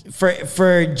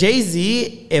 For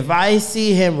Jay-Z, if I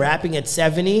see him rapping at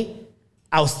 70,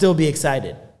 I'll still be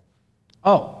excited.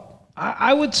 Oh,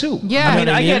 I would too. Yeah. I mean,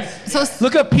 I get. So-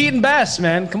 Look at Pete and Bass,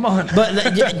 man. Come on. But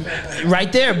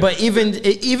right there, but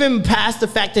even past the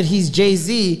fact that he's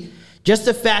Jay-Z, just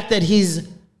the fact that he's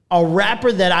a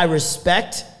rapper that I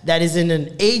respect, that is in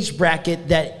an age bracket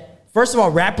that, first of all,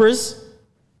 rappers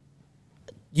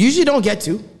usually don't get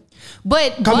to.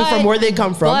 But Coming from where they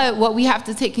come from. But what we have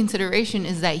to take consideration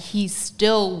is that he's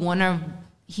still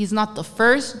he's not the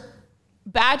first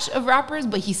batch of rappers,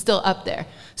 but he's still up there.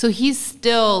 So he's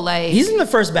still like... He's in the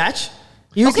first batch.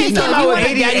 He came so out you with want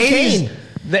Big Daddy 80s, Kane.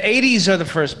 The 80s are the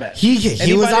first batch. He was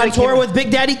Anybody on that tour came- with Big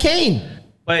Daddy Kane.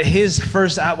 But his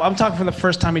first album, I'm talking from the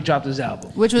first time he dropped his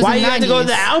album. Which was Why in you the have to go to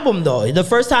the 90s. album, though? The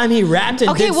first time he rapped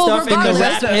and Okay, did well, stuff in the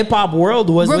regardless- rap hip-hop world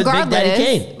was with Big Daddy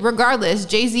Kane. Regardless,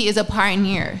 Jay-Z is a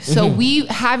pioneer. So we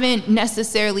haven't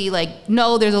necessarily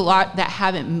no, there's a lot that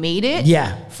haven't made it.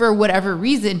 Yeah. For whatever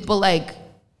reason. But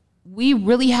we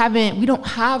don't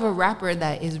have a rapper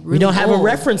that is really We don't have a old.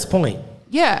 reference point.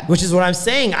 Yeah. Which is what I'm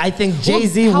saying. I think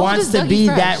Jay-Z how old wants is to Dougie be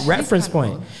Fresh? that He's reference kinda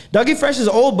point. old. Dougie Fresh is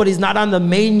old, but he's not on the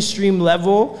mainstream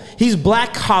level. He's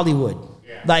Black Hollywood.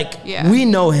 Yeah. We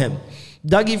know him.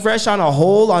 Dougie Fresh on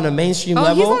a mainstream Oh,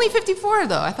 level. he's only 54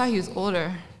 though. I thought he was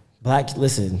older. Black,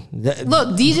 listen.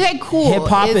 Look, DJ Cool.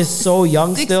 Hip-hop is so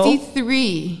young still.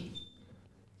 63.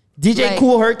 DJ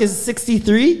Kool Herc is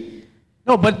 63.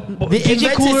 No, but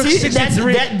DJ Kool Herc See,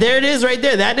 63. there it is right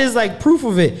there. That is proof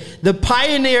of it. The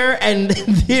pioneer and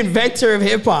the inventor of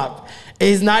hip-hop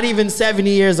is not even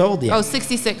 70 years old yet. Oh,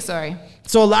 66, sorry.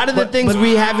 So a lot of the things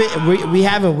we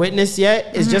haven't witnessed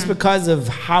yet is just because of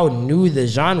how new the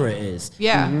genre is.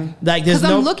 Yeah. Like Because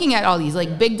I'm looking at all these.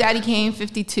 Big Daddy Kane,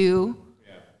 52.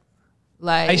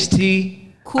 Ice-T.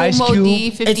 Cool Ice Mo Cube. D,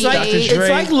 58. It's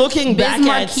like looking Biz back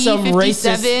Markie, at some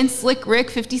 57. racist. Slick Rick,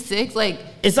 56.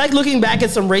 It's like looking back at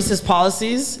some racist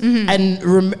policies and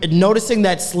noticing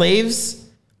that slaves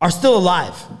are still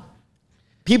alive.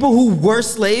 People who were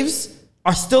slaves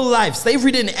are still alive.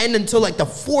 Slavery didn't end until the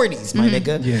 40s, my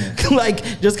nigga.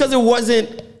 Yeah. Just because it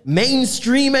wasn't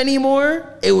mainstream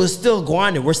anymore, it was still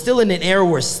going on. We're still in an era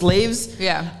where slaves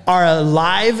are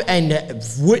alive and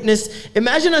witness.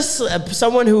 Imagine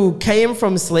someone who came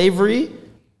from slavery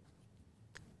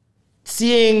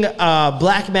seeing a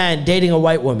black man dating a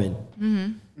white woman.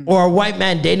 Or a white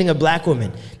man dating a black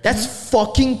woman. That's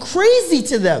fucking crazy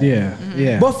to them.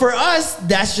 Yeah. But for us,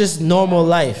 that's just normal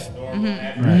life.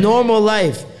 Normal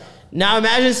life. Now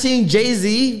imagine seeing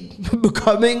Jay-Z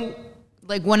becoming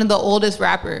one of the oldest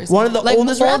rappers. One of the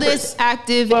oldest rappers.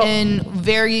 active and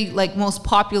very most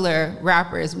popular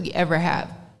rappers we ever have.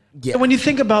 Yeah. And when you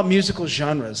think about musical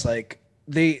genres,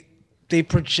 they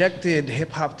projected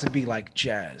hip hop to be like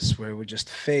jazz, where it would just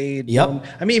fade. Yep.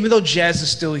 I mean, even though jazz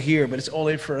is still here, but it's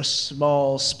only for a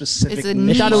small specific. It's a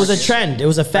They thought it was a trend. It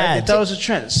was a They fad. thought it was a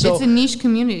trend. So It's a niche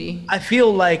community. I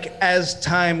feel like as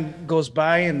time goes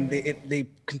by and they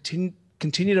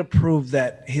continue to prove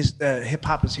that hip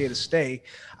hop is here to stay,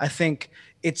 I think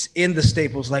it's in the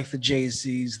staples like the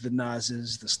Jay-Z's, the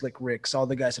Nas's, the Slick Ricks, all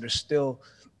the guys that are still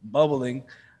bubbling.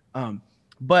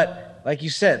 But like you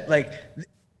said, like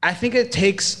I think it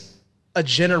takes a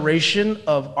generation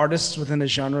of artists within a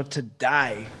genre to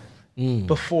die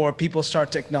before people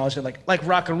start to acknowledge it. Like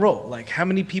rock and roll. Like how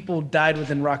many people died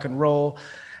within rock and roll,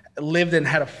 lived and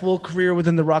had a full career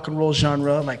within the rock and roll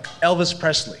genre, like Elvis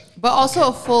Presley. But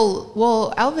also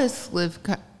Elvis lived.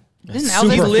 Didn't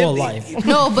Super Elvis full life.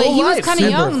 No, but Full he was life. kind of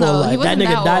Super young full though. life. He wasn't That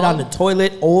nigga that died old. on the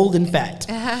toilet, old and fat.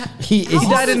 He How He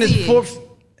died in old his is he? fourth,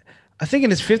 I think in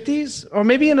his 50s, or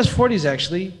maybe in his 40s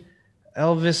actually.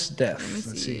 Elvis death.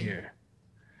 Let's see here.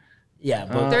 Yeah,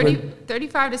 but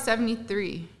 35 to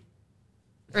 73.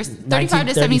 Or 35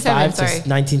 to 77, 1935 to sorry.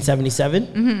 1977.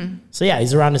 Mm-hmm. So yeah,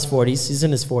 he's around his 40s. He's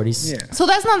in his 40s. Yeah. So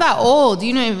that's not that old,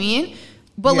 you know what I mean?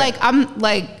 But Yeah. like I'm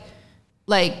like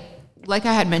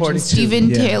I had mentioned, 42, Steven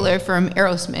yeah. Taylor from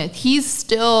Aerosmith.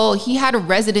 He had a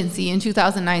residency in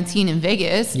 2019 in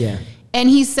Vegas. Yeah. And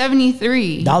he's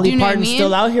 73. Dolly Do you know what I Parton's mean?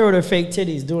 still out here with her fake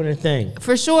titties doing her thing.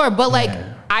 For sure. But like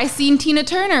I seen Tina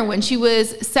Turner when she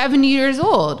was 70 years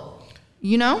old.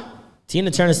 You know?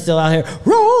 Tina Turner's still out here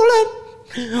rolling.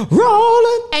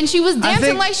 And she was dancing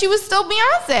think- like she was still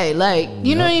Beyonce. Like,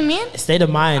 you know what I mean? State of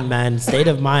mind, man. State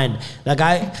of mind.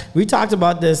 Like we talked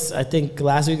about this, I think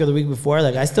last week or the week before.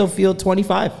 Like I still feel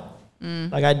 25.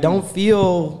 Like I don't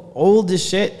feel old as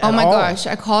shit. Oh at my all. gosh.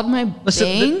 I called my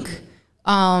bank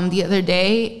the other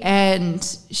day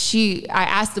and I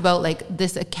asked about like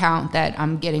this account that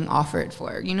I'm getting offered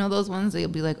for. You know those ones that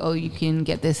you'll be like, oh, you can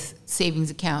get this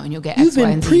savings account and you'll get You've X, Y,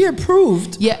 been and Z.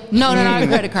 pre-approved. Yeah, no, not a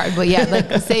credit card, but yeah,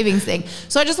 like a savings thing.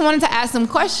 So I just wanted to ask some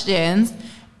questions.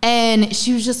 And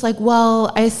she was just like,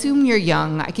 well, I assume you're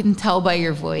young. I can tell by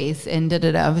your voice and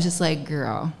da-da-da. I was just like,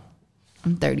 girl,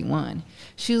 I'm 31.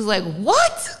 She was like,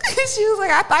 what? She was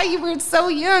like, I thought you were so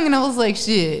young. And I was like,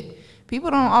 shit, people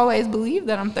don't always believe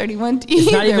that I'm 31 either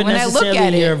It's not even when I look necessarily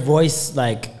at your it. voice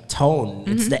like tone.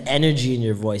 It's the energy in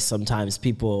your voice. Sometimes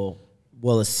people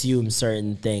will assume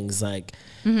certain things like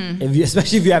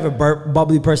especially if you have a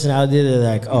bubbly personality, they're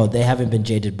like, oh, they haven't been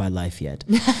jaded by life yet.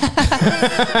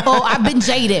 Oh, I've been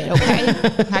jaded, okay?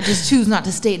 I just choose not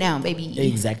to stay down, baby.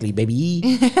 Exactly,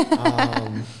 baby.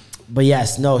 But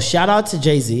yes, no, shout out to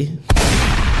Jay-Z.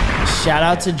 Shout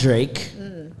out to Drake.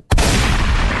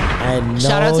 And no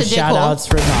Shout out to J. shout Cole. outs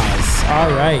for Nas. All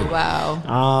right.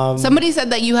 Wow. Somebody said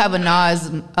that you have a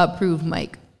Nas approved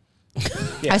mic.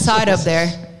 I saw it up there.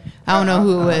 I don't know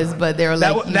who it was, but they were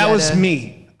like, That was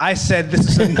me. I said this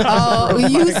is a Nas Oh,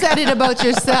 approved you mic. said it about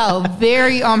yourself.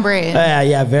 Very on brand.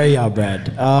 Yeah, very on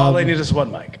brand. All I need is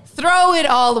one mic. Throw it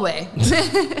all the way.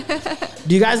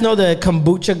 Do you guys know the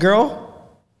kombucha girl?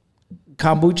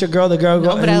 Kombucha girl, the girl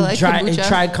No, but I who like kombucha.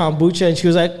 tried kombucha and she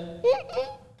was like,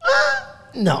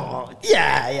 no,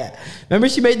 yeah. Remember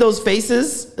she made those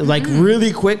faces like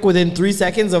really quick within 3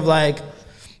 seconds of like,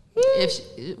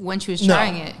 When she was No.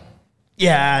 trying it.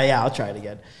 yeah, I'll try it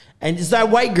again. And it's that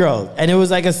white girl. And it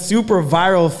was like a super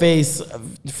viral face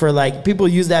for like, people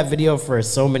use that video for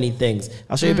so many things.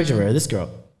 I'll show you a picture of her, this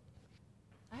girl.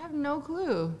 I have no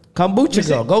clue. Kombucha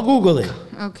girl, go Google it.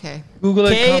 Okay. Google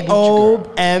it. kombucha girl.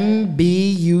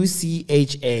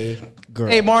 KOMBUCHA girl.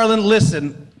 Hey, Marlon,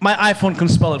 listen. My iPhone can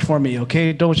spell it for me,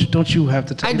 okay? Don't you have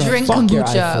to tell I me. drink Fuck your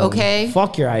kombucha, iPhone. okay?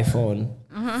 Fuck your iPhone.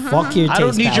 Fuck your taste I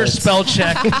don't need your palates. spell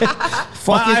check.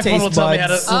 Fuck your My iPhone will taste tell me how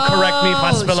to buds. correct me if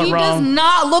I spell she it wrong. does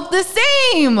not look the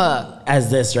same. As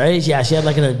this, right? Yeah, she had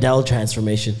like an Adele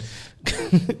transformation. How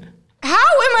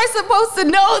am I supposed to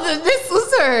know that this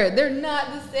was her? They're not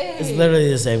the same. It's literally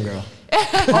the same girl.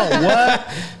 What?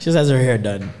 She just has her hair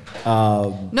done.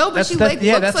 No, but she looks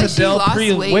that's like she Adele lost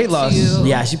pre-weight weight loss. too.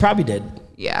 Yeah, she probably did.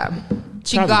 Yeah.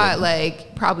 She Probably got did.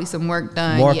 like probably some work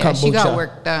done. More yeah, kombucha. she got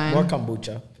work done. More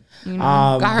kombucha. You know,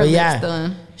 got her but lips yeah,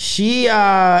 done.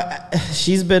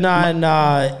 she's been on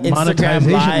Instagram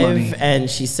Monetization Live, money. and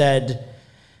she said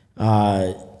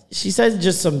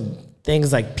just some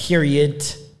things like period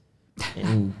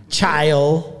and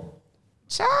child.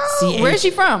 Child. Where's she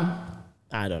from?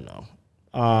 I don't know.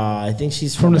 I think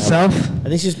she's From the South? I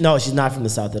think she's not from the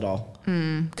South at all.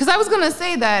 Because I was gonna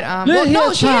say that. Yeah, Well, no,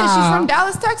 yeah, she is. She's child. from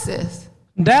Dallas, Texas.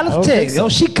 Dallas, think Texas. so. Oh,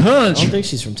 she I don't country. think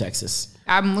she's from Texas.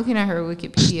 I'm looking at her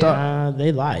Wikipedia.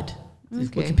 They lied. Okay.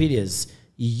 Wikipedia is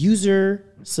user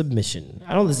submission.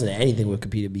 I don't listen to anything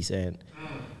Wikipedia be saying.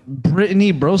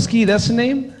 Brittany Broski, that's the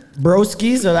name?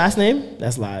 Broski's the last name?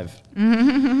 That's live.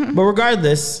 But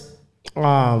regardless,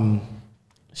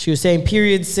 she was saying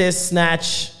period, cis,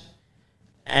 snatch,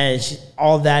 and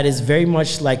all that is very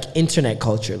much like internet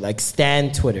culture, like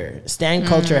Stan Twitter. Stan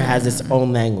culture has its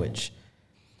own language.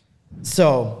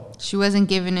 So she wasn't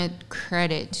giving it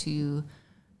credit to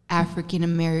African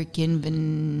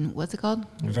American, what's it called?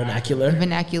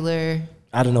 Vernacular.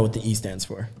 I don't know what the E stands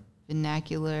for.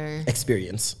 Vernacular.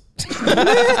 Experience.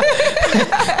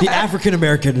 The African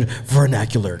American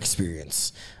vernacular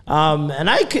experience. And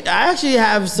I actually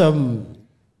have some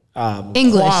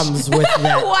English qualms with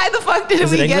that. Why the fuck did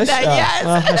we get that? Yes.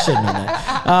 Well, I shouldn't know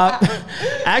that.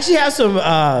 I actually have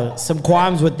some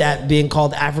qualms with that being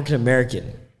called African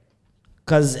American.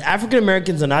 Because African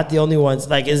Americans are not the only ones.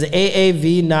 Like, is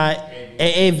AAV not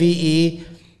AAVE?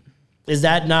 Is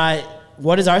that not,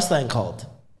 what is our slang called?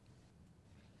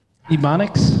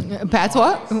 Ebonics?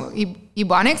 Patois?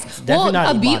 Ebonics? Definitely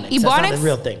not Ebonics. That's not the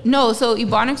real thing. No, so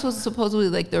Ebonics was supposedly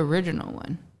like the original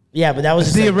one. Yeah, but that was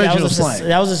just the original slang.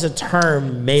 That was just a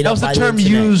term made up by the term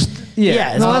internet. used.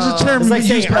 Yeah, no, that's a term like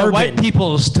used by urban. white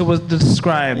people to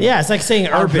describe. Yeah, it's like saying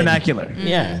our urban vernacular.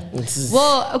 Yeah.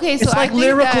 Well, okay, so it's like I think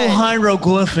lyrical that,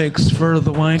 hieroglyphics for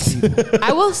the white people.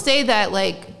 I will say that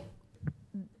like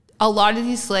a lot of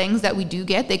these slangs that we do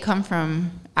get, they come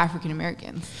from African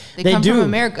Americans. They come from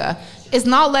America. It's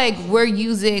not like we're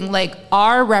using like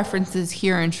our references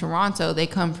here in Toronto. They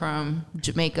come from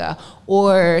Jamaica,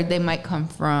 or they might come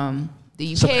from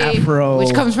the UK,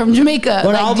 which comes from Jamaica.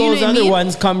 But like, all those other I mean?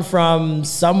 ones come from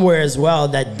somewhere as well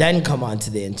that then come onto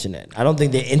the internet. I don't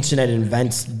think the internet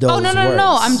invents those words.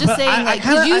 No. I'm just saying, like,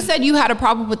 because you said you had a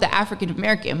problem with the African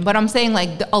American, but I'm saying,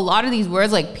 like, a lot of these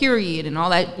words, like period and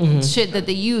all that shit that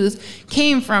they use,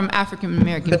 came from African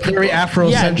American people. Very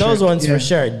Afrocentric. Yeah, those ones for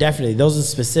sure, definitely. Those are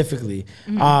specifically.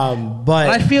 But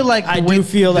I feel like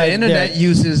the internet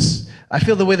uses. I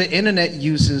feel the way the internet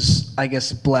uses, I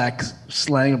guess, black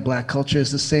slang and black culture is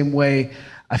the same way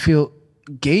I feel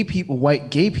white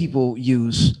gay people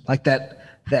use like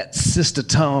that sister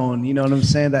tone. You know what I'm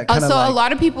saying? That kind of. So a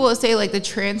lot of people will say like the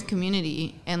trans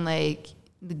community and like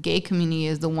the gay community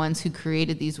is the ones who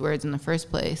created these words in the first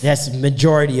place. Yes,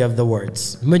 majority of the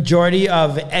words. Majority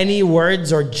of any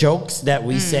words or jokes that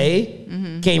we say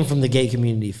came from the gay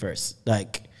community first.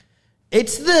 Like,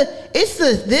 it's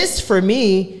the this for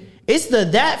me. It's the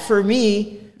that for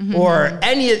me, or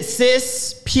any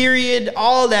cis, period,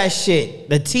 all that shit.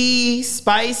 The tea,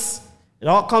 spice, it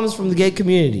all comes from the gay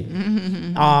community.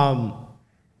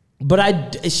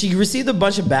 But she received a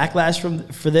bunch of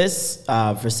backlash for this,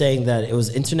 for saying that it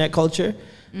was internet culture.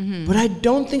 But I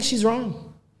don't think she's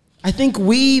wrong. I think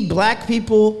we black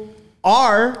people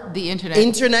are the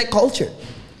internet culture.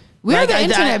 We're the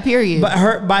internet, period.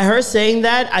 But by her saying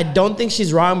that, I don't think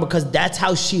she's wrong because that's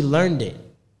how she learned it.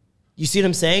 You see what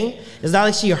I'm saying? It's not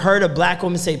like she heard a black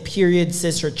woman say period,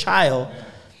 cis, or child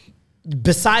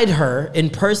beside her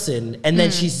in person, and then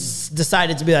she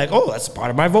decided to be like, oh, that's part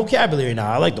of my vocabulary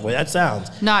now. I like the way that sounds.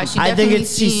 No, she I think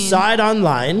she saw it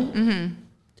online,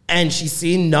 and she's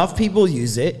seen enough people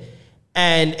use it,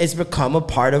 and it's become a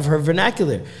part of her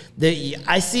vernacular.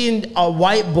 I seen a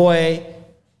white boy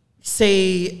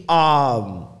say,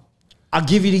 I'll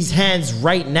give you these hands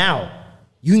right now.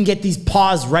 You can get these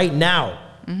paws right now.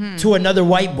 To another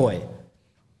white boy.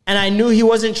 And I knew he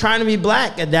wasn't trying to be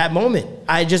black at that moment.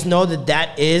 I just know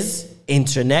that is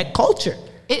internet culture.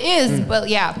 It is, but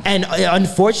yeah. And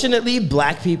unfortunately,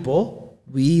 black people,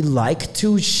 we like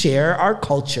to share our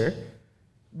culture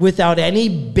without any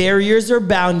barriers or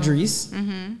boundaries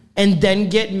and then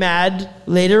get mad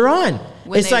later on.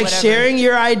 It's like sharing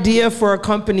your idea for a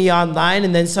company online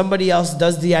and then somebody else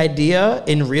does the idea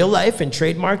in real life and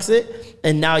trademarks it.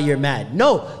 And now you're mad.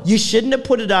 No, you shouldn't have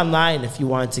put it online if you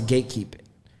wanted to gatekeep it.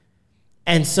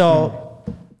 And so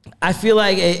I feel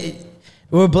like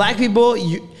we're black people,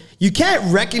 you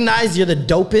can't recognize you're the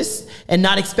dopest and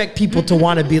not expect people to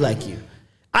want to be like you.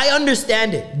 I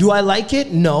understand it. Do I like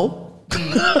it? No.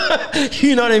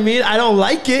 You know what I mean? I don't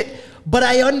like it, but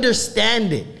I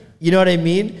understand it. You know what I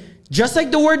mean? Just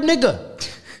like the word nigga.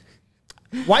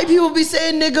 White people be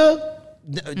saying nigga.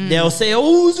 They'll say,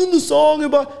 oh, it's in the song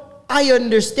about... I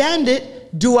understand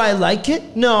it. Do I like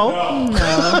it? No.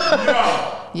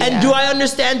 And do I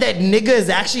understand that nigga is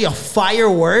actually a fire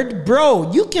word?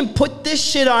 Bro, you can put this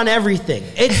shit on everything.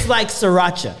 It's like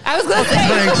sriracha. I was going to say.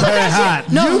 Frank's Red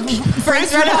Hot. No,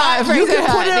 Frank's Red Hot. You can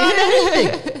put it on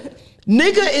anything.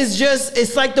 Nigga is just,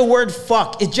 it's like the word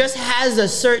fuck. It just has a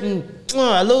certain,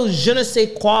 a little je ne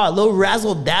sais quoi, a little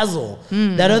razzle dazzle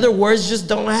that other words just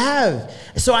don't have.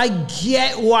 So I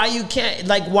get why you can't,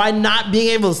 like, why not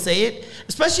being able to say it.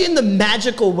 especially in the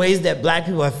magical ways that black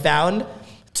people have found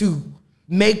to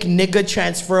make nigga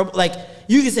transferable. Like,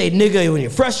 you can say nigga when you're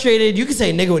frustrated. You can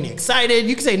say nigga when you're excited.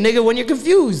 You can say nigga when you're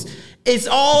confused. It's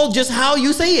all just how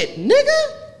you say it.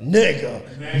 Nigga.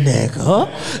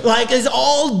 Like, it's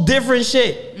all different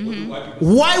shit.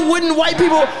 Why wouldn't white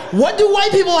people, what do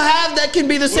white people have that can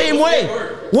be the same way?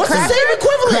 What's the same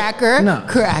equivalent?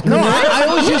 Cracker. No, I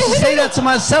always used to say that to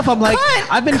myself. I'm like,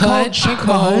 I've been called Chink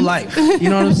my whole life. You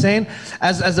know what I'm saying?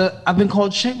 I've been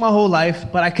called Chink my whole life,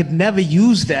 but I could never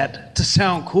use that to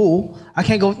sound cool. I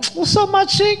can't go, what's up, my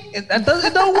Chink? It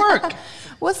don't work.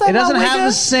 What's up, it doesn't my have wigga?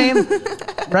 the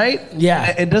same, right?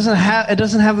 Yeah. It doesn't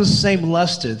have the same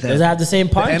luster. That Does it have the same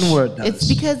punch? The N-word does. It's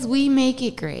because we make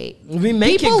it great. We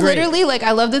make People it great. literally, like,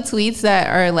 I love the tweets that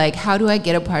are like, how do I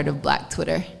get a part of Black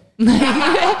Twitter? Like,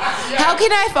 how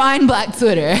can I find Black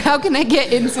Twitter? How can I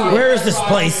get into it? Where is this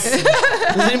place?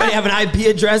 Does anybody have an IP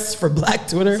address for Black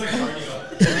Twitter?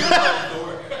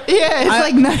 Yeah, it's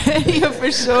like Narnia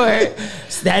for sure.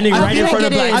 Standing right in front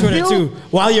of Black Twitter too.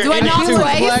 While you're Do I in not it too.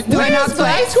 swipe? Do I not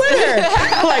Black swipe?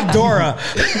 Twitter? Like Dora.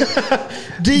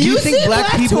 Do you think see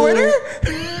black people- Twitter?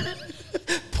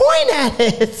 Point at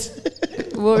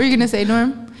it. What were you gonna say,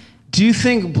 Norm? Do you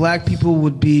think black people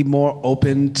would be more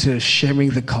open to sharing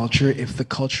the culture if the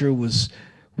culture was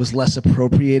less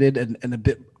appropriated and a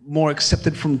bit more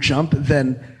accepted from jump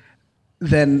than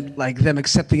like them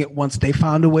accepting it once they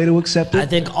found a way to accept it? I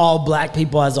think all black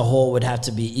people as a whole would have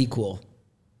to be equal.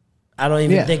 I don't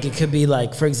even think it could be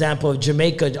like, for example, if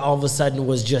Jamaica all of a sudden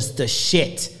was just the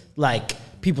shit. Like,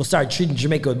 people started treating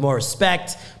Jamaica with more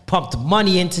respect, pumped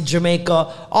money into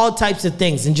Jamaica, all types of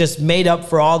things, and just made up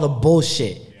for all the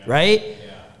bullshit, right? Yeah.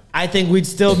 I think we'd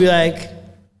still be like,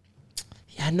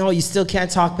 yeah, no, you still can't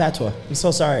talk patois. I'm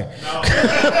so sorry. No.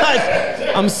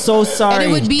 I'm so sorry.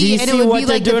 And it would be, do you see what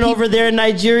they're doing over there in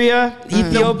Nigeria,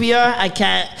 Ethiopia? I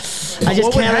just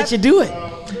can't let you do it.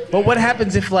 But what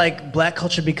happens if like black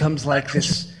culture becomes like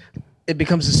this? It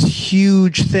becomes this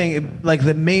huge thing, like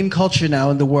the main culture now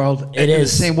in the world. It in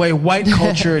is the same way white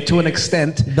culture to an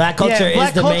extent. Black culture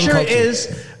is the main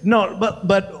culture.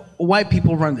 But white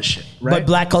people run the shit, right? But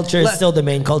black culture is still the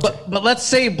main culture. But let's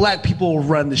say black people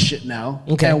run the shit now,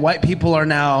 Okay. and white people are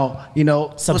now,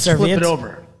 let's flip Subservient? it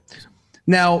over.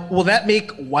 Now, will that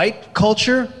make white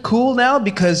culture cool now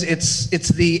because it's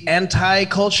the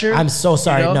anti-culture? I'm so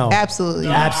sorry. No, Absolutely.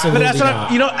 absolutely But that's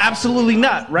not. not, absolutely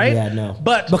not, right? Yeah, no.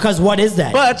 But because what is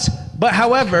that? But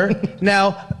however,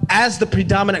 now as the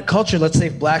predominant culture, let's say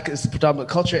black is the predominant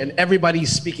culture, and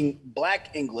everybody's speaking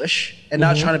black English and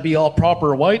not trying to be all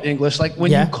proper white English. Like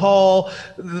when you call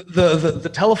the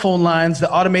telephone lines,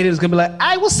 the automated is gonna be like,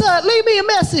 "Hey, what's up? Leave me a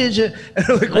message."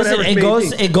 Like, Listen,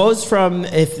 it goes from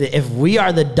if we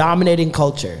are the dominating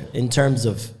culture in terms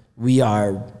of we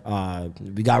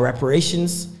got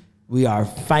reparations, we are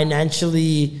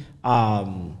financially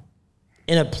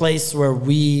in a place where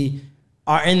we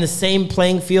are in the same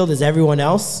playing field as everyone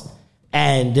else,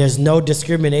 and there's no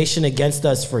discrimination against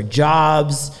us for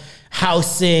jobs,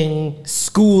 housing,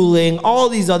 schooling, all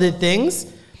these other things.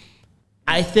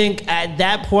 I think at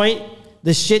that point,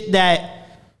 the shit that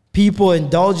people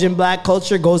indulge in black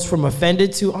culture goes from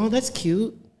offended to, oh, that's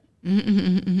cute.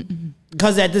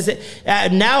 Because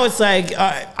now it's like,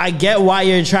 I get why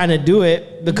you're trying to do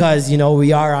it because,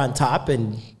 we are on top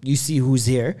and you see who's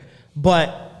here,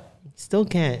 but still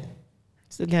can't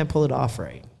pull it off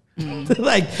right.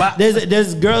 Like,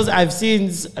 there's girls, I've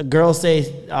seen a girl say,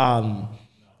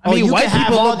 white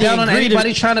people look down on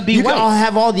anybody trying to be you white. can all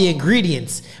have all the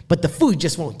ingredients, but the food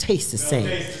just won't taste the same.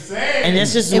 And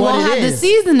that's just It what won't it have is. the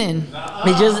seasening.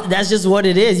 That's just what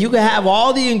it is. You can have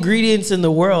all the ingredients in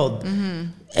the world.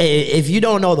 If you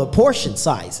don't know the portion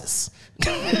sizes.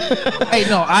 Hey,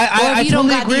 no, I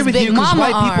totally agree with you because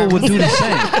white people would do the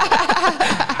same.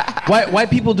 White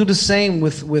people do the same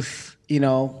with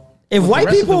If white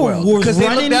people were because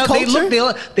running culture,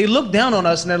 they look down on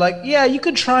us and they're like, yeah, you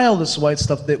could try all this white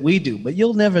stuff that we do, but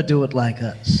you'll never do it like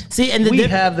us. See, and we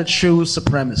have the true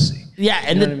supremacy. Yeah,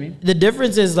 and the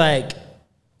difference is like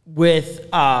with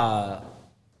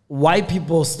white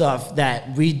people stuff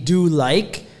that we do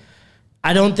like,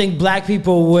 I don't think black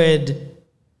people would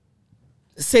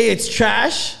say it's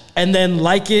trash and then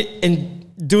like it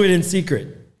and do it in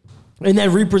secret and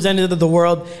then represent it to the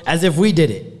world as if we did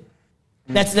it.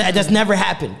 That's never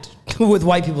happened with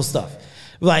white people stuff.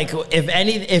 Like if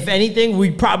anything,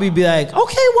 we'd probably be like,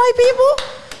 okay, white people.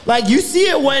 Like you see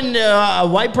it when a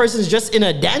white person's just in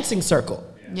a dancing circle.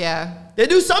 Yeah. They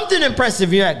do something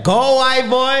impressive. You're like, go white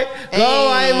boy, go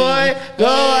white boy, go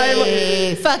white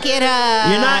boy. Fuck it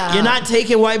up. You're not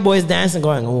taking white boys dancing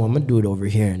going, oh, I'm gonna do it over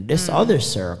here in this other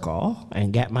circle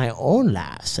and get my own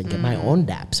laughs and get my own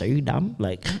daps. Are you dumb?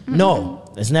 Like,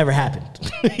 no, it's never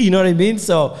happened. You know what I mean?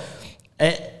 So,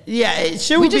 it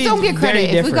should be. We just don't get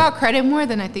credit. If we got credit more,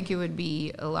 then I think it would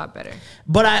be a lot better.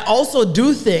 But I also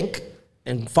do think,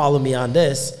 and follow me on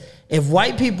this, if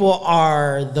white people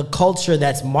are the culture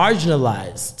that's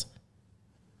marginalized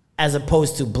as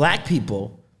opposed to black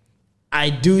people, I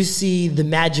do see the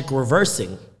magic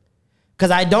reversing.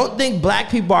 Because I don't think black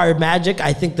people are magic.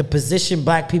 I think the position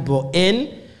black people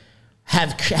in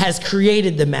has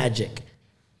created the magic.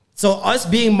 So us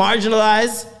being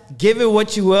marginalized, give it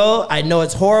what you will. I know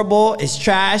it's horrible. It's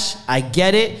trash. I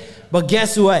get it. But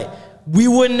guess what? We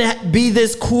wouldn't be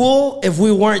this cool if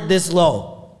we weren't this low.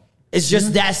 It's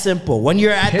just that simple. When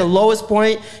you're at the lowest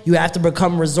point, you have to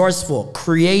become resourceful,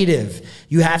 creative.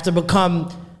 You have to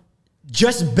become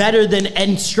just better than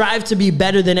and strive to be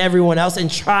better than everyone else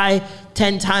and try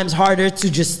 10 times harder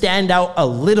to just stand out a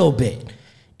little bit.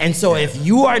 And so if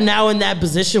you are now in that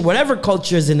position, whatever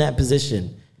culture is in that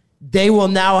position, they will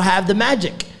now have the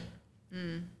magic.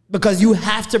 Because you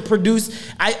have to produce.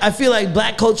 I feel like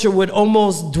black culture would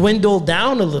almost dwindle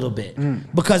down a little bit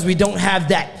because we don't have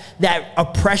that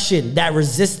oppression, that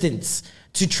resistance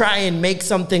to try and make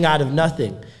something out of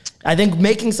nothing. I think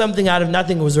making something out of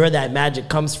nothing was where that magic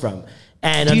comes from.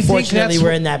 And unfortunately,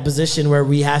 we're in that position where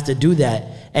we have to do that.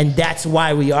 And that's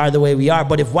why we are the way we are.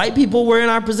 But if white people were in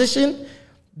our position,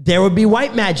 there would be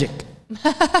white magic.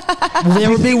 There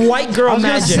would be white girl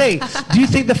magic. I was going to say, do you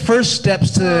think the first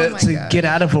steps to get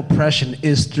out of oppression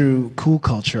is through cool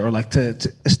culture, or like to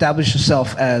establish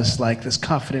yourself as like this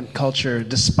confident culture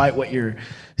despite what your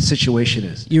situation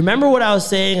is? You remember what I was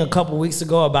saying a couple weeks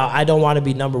ago about I don't want to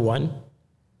be number one,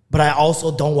 but I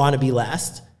also don't want to be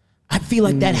last? I feel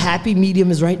like that happy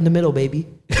medium is right in the middle, baby.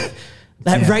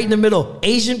 Right in the middle.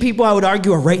 Asian people, I would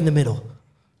argue, are right in the middle.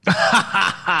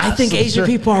 I think Asian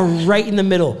people are right in the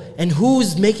middle. And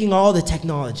who's making all the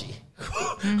technology?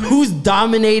 Who's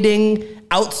dominating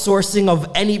outsourcing of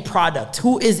any product?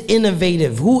 Who is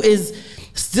innovative? Who is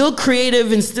still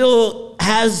creative and still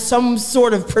has some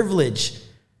sort of privilege?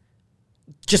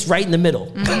 Just right in the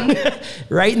middle.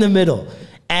 Right in the middle.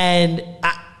 And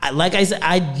like I said,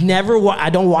 I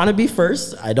don't want to be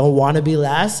first. I don't want to be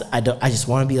last. I just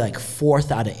want to be like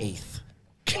 4th out of 8th.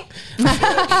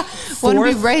 Want to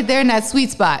be right there in that sweet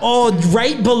spot. Oh,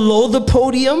 right below the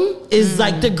podium is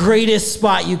like the greatest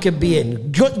spot you could be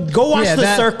in. Go watch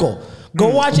The Circle. Go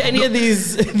watch any of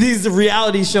these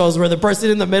reality shows where the person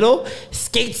in the middle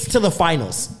skates to the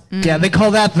finals. Yeah, they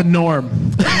call that the norm.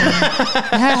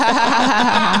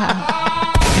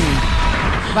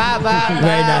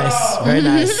 Very nice. Very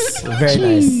nice. Very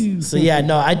nice. So yeah,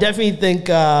 no, I definitely think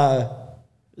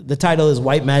the title is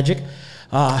White Magic.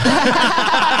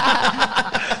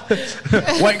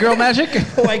 White girl magic?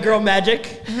 White girl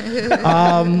magic.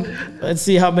 Let's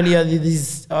see how many of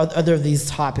these other of these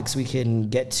topics we can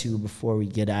get to before we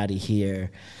get out of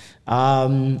here.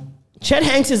 Chet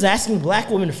Hanks is asking black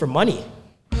women for money.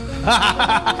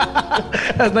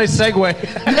 That's a nice segue.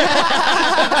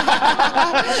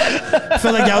 I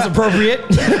feel like that was appropriate.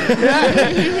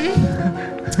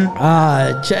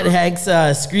 Chet Hanks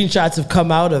screenshots have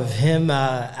come out of him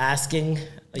asking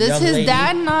a Does young his lady,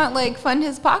 dad not like fund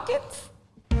his pockets?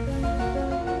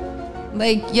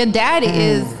 Like your dad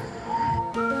is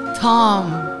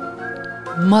Tom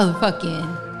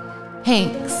motherfucking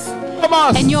Hanks. Come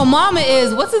on. And your mama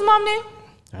is, what's his mom name?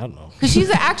 I don't know. Because she's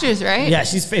an actress, right? Yeah,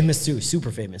 she's famous too.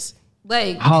 Super famous.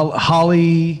 Like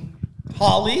Holly.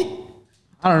 Holly?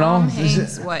 I don't know.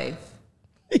 Hanks' wife.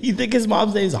 You think his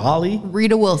mom's name is Holly?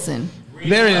 Rita Wilson.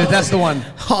 There it is. That's the one.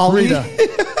 Holly.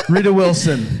 Rita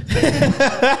Wilson.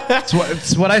 That's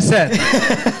what I said.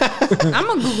 I'm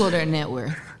going to Google their net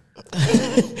worth.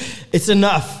 It's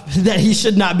enough that he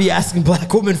should not be asking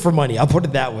black women for money. I'll put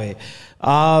it that way.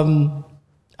 I'll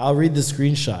read the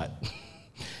screenshot.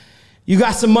 You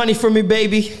got some money for me,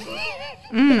 baby?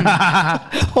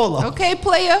 Hold on. Okay,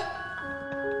 player.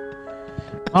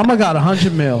 Oh my God,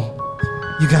 100 mil.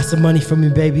 You got some money for me,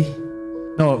 baby?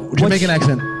 No, Jamaican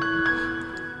accent.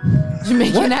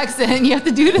 Jamaican accent. You have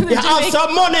to do it in the You have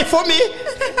some money for me?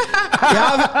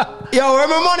 Yo, where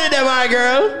my money there, my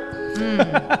girl?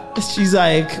 She's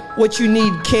like, what you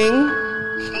need, king?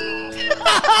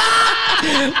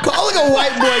 Calling a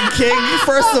white boy king,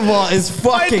 first of all, is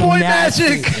fucking white boy nasty.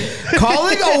 magic.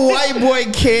 Calling a white boy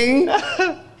king,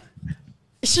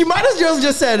 she might as well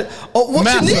just said, "Oh, what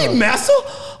Massa. you need, massa?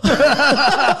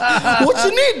 What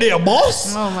you need there,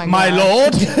 boss? Oh my God. My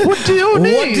lord, what do you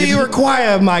need? What do you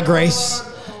require, my grace?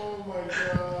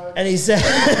 And he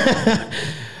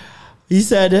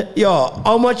said, yo,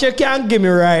 how much you can give me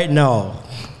right now?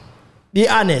 Be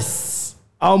honest.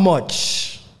 How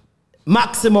much?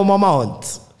 Maximum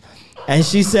amount. And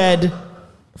she said,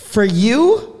 for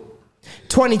you,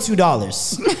 $22.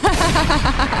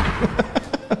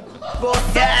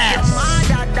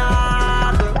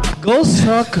 Go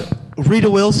suck Rita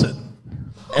Wilson.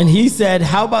 And he said,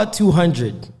 how about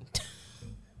 200?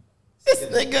 This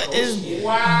nigga is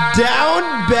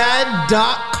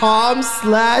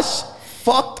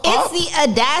downbad.com/fucked up. It's the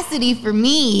audacity for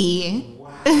me.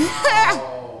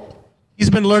 He's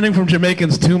been learning from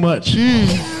Jamaicans too much.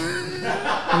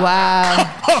 Wow.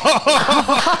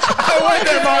 I went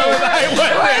there, Marlon.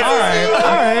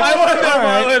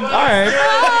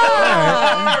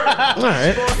 All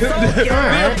right.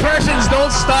 The impressions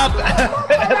don't stop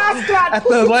at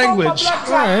the language. All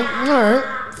right.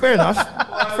 Fair enough.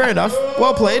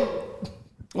 Well played.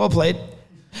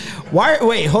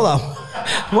 Wait, hold on.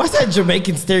 What's that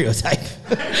Jamaican stereotype?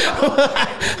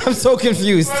 I'm so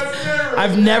confused.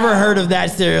 I've never heard of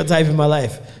that stereotype in my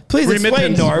life. Please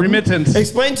explain, Norm. Remittance.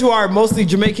 Explain to our mostly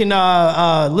Jamaican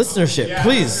listenership,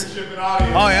 please.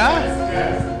 Oh,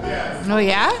 yeah? Oh,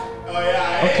 yeah?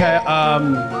 Okay.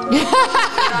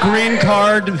 Green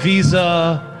card,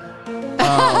 visa.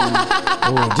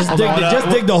 Just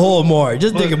dig the hole more.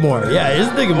 Just dig it more. Yeah,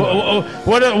 just dig it more.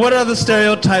 What are the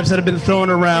stereotypes that have been thrown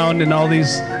around in all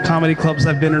these comedy clubs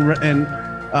I've been in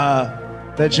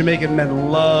that Jamaican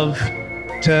men love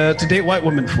to date white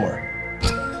women for?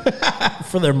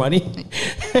 For their money.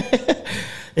 I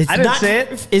didn't say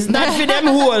it. It's not for them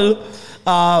who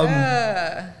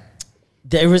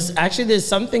there's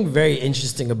something very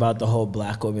interesting about the whole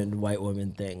black woman, white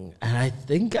woman thing. And I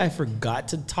think I forgot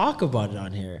to talk about it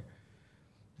on here.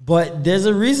 But there's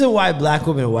a reason why black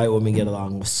women and white women get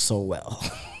along so well.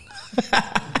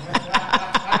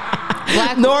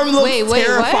 Norm looks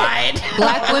terrified. What?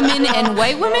 Black women and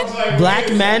white women?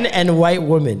 Black men and white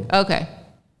women. Okay.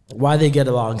 Why they get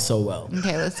along so well.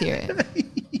 Okay, let's hear it.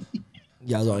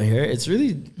 Y'all want to hear it? It's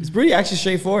pretty actually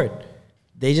straightforward.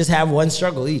 They just have one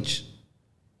struggle each.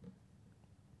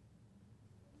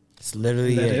 It's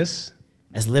literally it.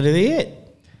 That's literally it.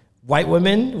 White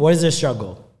women, what is their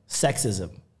struggle?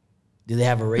 Sexism. Do they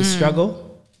have a race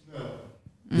struggle? No.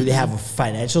 Do they have a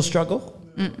financial struggle?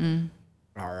 Mm-mm.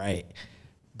 All right.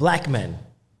 Black men,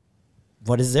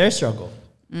 what is their struggle?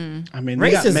 I mean,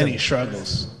 they got many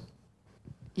struggles.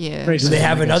 Yeah. Do they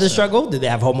have another struggle? Do they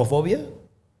have homophobia?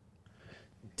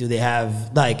 Do they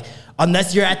have, like,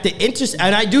 unless you're at the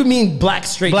and I do mean black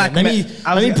straight men. Let me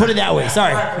put it that way.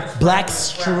 Sorry. Black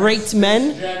straight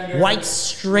men, white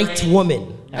straight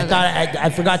woman. I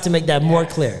forgot to make that more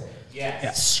clear.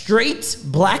 Yeah. Straight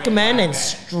black men and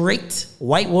straight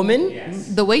white women. Yes.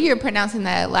 The way you're pronouncing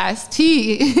that last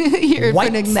T, you're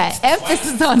putting that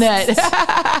emphasis on that.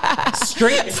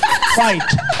 Straight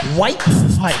white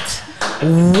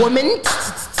woman.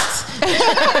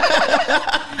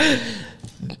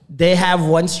 They have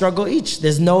one struggle each.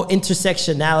 There's no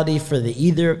intersectionality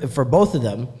for both of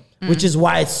them, which is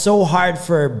why it's so hard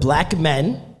for black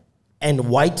men and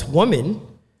white women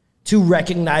to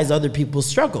recognize other people's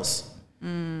struggles.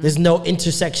 There's no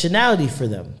intersectionality for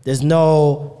them. There's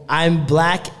no I'm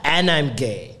black and I'm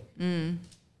gay.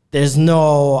 There's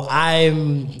no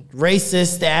I'm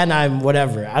racist and I'm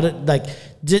whatever.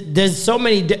 There's so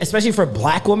many, especially for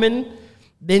black women,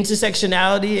 the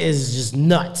intersectionality is just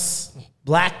nuts.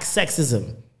 Black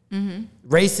sexism,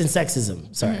 race and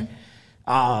sexism, sorry.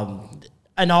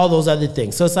 And all those other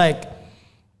things. So it's like,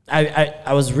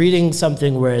 I was reading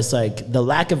something where it's like the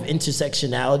lack of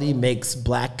intersectionality makes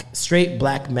straight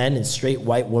black men and straight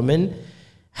white women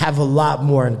have a lot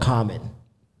more in common.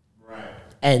 Right.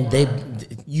 And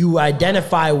you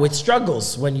identify with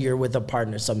struggles when you're with a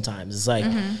partner sometimes. It's like,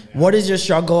 what is your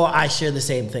struggle? I share the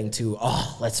same thing too.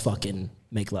 Oh, let's fucking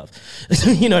make love.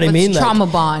 You know what I mean? Trauma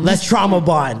bond. Let's trauma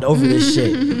bond over this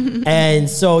shit. And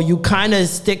so you kind of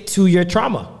stick to your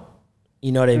trauma.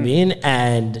 You know what I mean?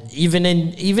 And even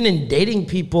in dating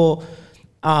people,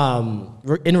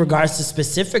 in regards to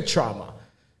specific trauma,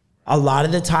 a lot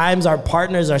of the times our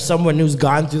partners are someone who's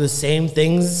gone through the same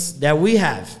things that we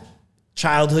have.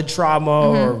 Childhood trauma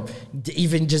or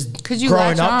even just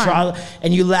growing up trauma.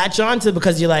 And you latch on to it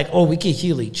because you're like, oh, we can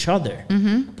heal each other.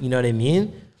 You know what I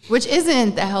mean? Which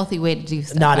isn't the healthy way to do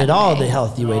stuff. Not at all the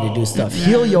healthy way to do stuff.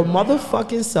 Heal your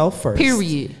motherfucking self first.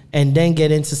 Period. And then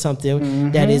get into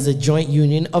something that is a joint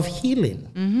union of healing.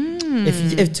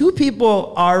 If two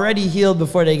people are already healed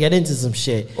before they get into some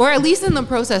shit. Or at least in the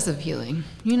process of healing.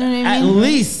 You know what I At mean?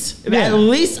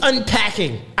 least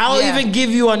unpacking. I'll even give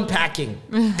you unpacking.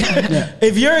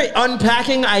 If you're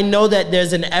unpacking, I know that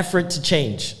there's an effort to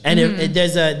change. And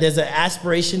there's an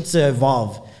aspiration to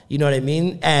evolve. You know what I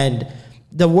mean? And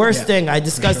the worst thing, I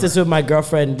discussed this with my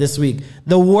girlfriend this week.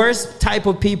 The worst type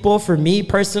of people for me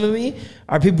personally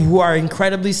are people who are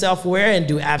incredibly self-aware and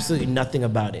do absolutely nothing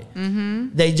about it.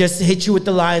 They just hit you with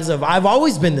the lines of, I've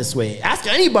always been this way. Ask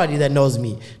anybody that knows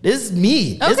me. This is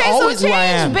me. This is always so change, who I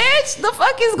am. Bitch, the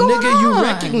fuck is going on? Nigga, you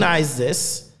recognize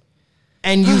this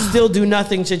and you still do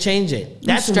nothing to change it.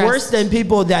 That's worse than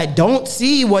people that don't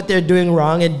see what they're doing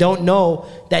wrong and don't know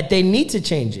that they need to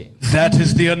change it. That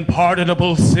is the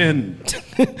unpardonable sin.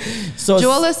 So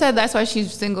Joella said that's why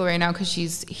she's single right now, because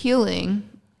she's healing.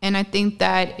 And I think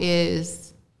that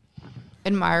is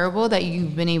admirable that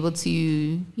you've been able to,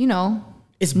 you know,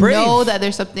 it's brave. Know that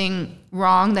there's something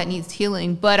wrong that needs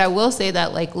healing. But I will say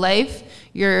that, like, life,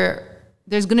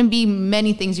 there's going to be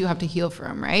many things you have to heal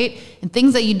from, right? And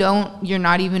things that you're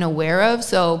not even aware of.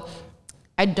 So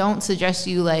I don't suggest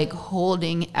you like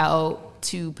holding out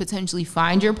to potentially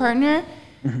find your partner.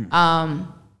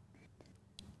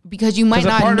 Because you might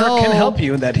not know. Because a partner can help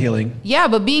you in that healing. Yeah,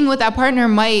 but being with that partner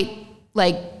might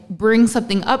like bring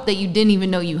something up that you didn't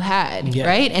even know you had,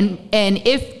 right? And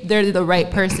if they're the right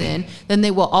person, then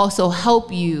they will also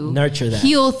help you nurture that,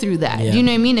 heal through that. Do you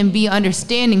know what I mean? And be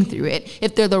understanding through it.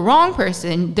 If they're the wrong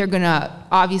person, they're gonna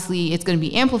obviously it's gonna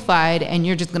be amplified, and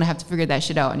you're just gonna have to figure that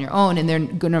shit out on your own, and they're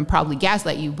gonna probably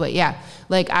gaslight you. But yeah,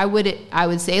 like I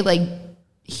would say like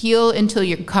heal until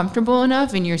you're comfortable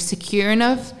enough and you're secure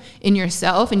enough in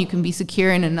yourself, and you can be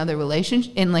secure in another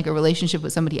relationship, in like a relationship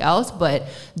with somebody else. But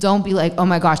don't be like, oh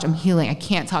my gosh, I'm healing, I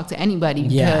can't talk to anybody,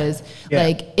 because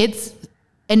like it's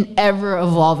an ever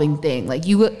evolving thing. Like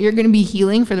you're going to be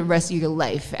healing for the rest of your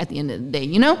life at the end of the day.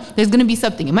 You know, there's going to be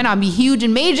something. It might not be huge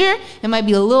and major. It might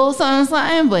be a little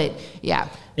something, but yeah.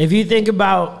 If you think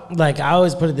about, like, I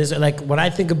always put it this way, like when I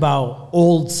think about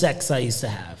old sex I used to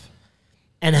have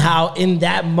and how in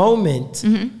that moment,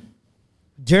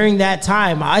 during that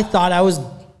time, I thought I was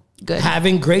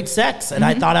having great sex, and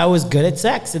I thought I was good at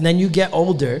sex. And then you get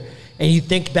older and you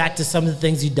think back to some of the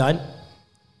things you've done.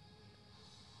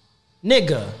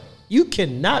 Nigga, you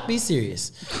cannot be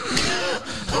serious.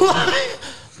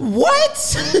 What?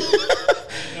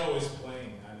 No, it's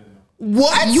playing. I didn't know.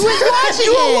 What? You was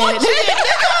watching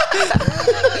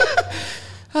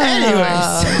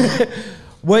it. Anyways,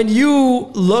 when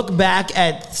you look back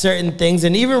at certain things,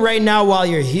 and even right now while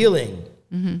you're healing,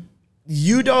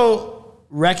 you don't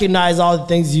recognize all the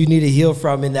things you need to heal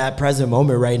from in that present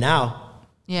moment right now.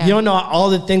 Yeah. You don't know all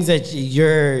the things that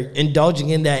you're indulging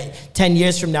in that 10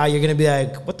 years from now, you're going to be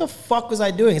like, what the fuck was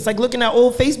I doing? It's like looking at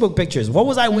old Facebook pictures. What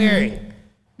was I wearing?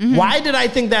 Why did I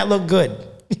think that looked good?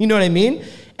 You know what I mean?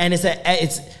 And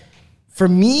it's for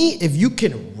me, if you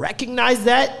can recognize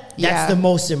that, that's the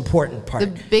most important part.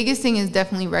 The biggest thing is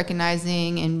definitely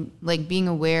recognizing and like being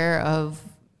aware of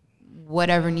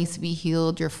whatever needs to be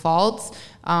healed, your faults.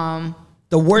 The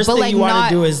worst thing you want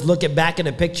to do is look back at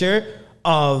a picture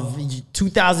of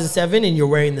 2007 and you're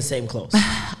wearing the same clothes.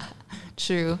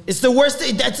 True. It's the worst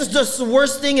thing. That's just the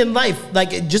worst thing in life.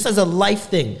 Like, just as a life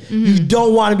thing, you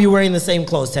don't want to be wearing the same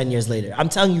clothes 10 years later. I'm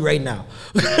telling you right now.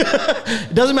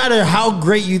 It doesn't matter how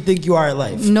great you think you are at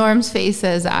life. Norm's face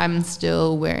says I'm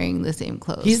still wearing the same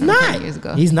clothes. He's not. 10 years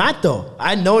ago. He's not, though.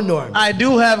 I know Norm. I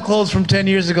do have clothes from 10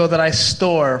 years ago that I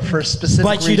store for specific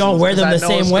reasons. But you don't wear them the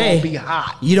same way. Be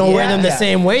hot. You don't wear them the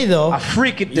same way, though. I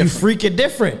freak it different. You freak it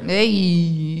different.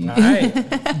 Hey. All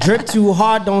right. Drip too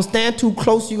hard. Don't stand too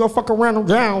close. You gonna fuck around and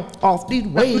drown off these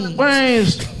waves.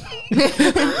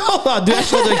 Hold on, do that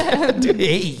shoulder.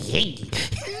 Hey.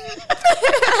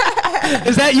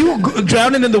 Is that you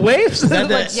drowning in the waves?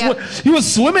 You were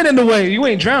swimming in the wave. You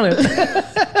ain't drowning.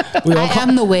 I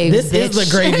am the wave. This is the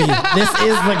gravy. This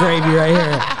is the gravy right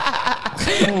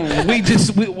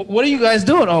here. What are you guys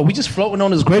doing? Oh, we just floating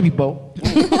on this gravy boat.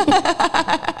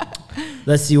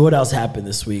 Let's see what else happened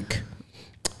this week.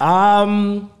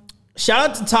 Shout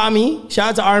out to Tommy. Shout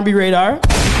out to R&B Radar.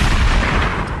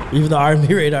 Even though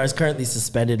R&B Radar is currently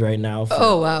suspended right now for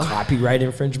copyright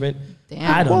infringement.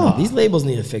 Damn. I don't know. These labels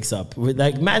need to fix up.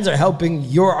 Like, mans are helping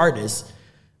your artists.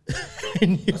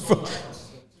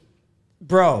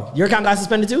 Bro, your account got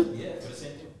suspended too? Yeah.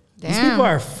 Damn. These people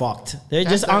are fucked. They're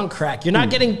just on crack. You're not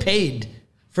getting paid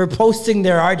for posting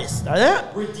their artists.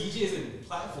 We're DJs and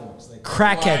platforms. Like,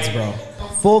 crackheads, bro.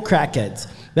 Full crackheads.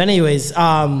 But anyways,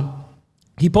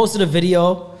 he posted a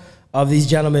video of these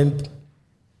gentlemen.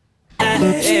 By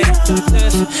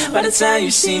the time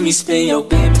you see me spin your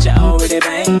bitch, I already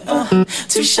bang.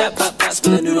 2-shot pop, but I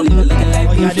don't even looking like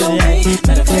before.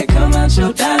 Matter of fact, come out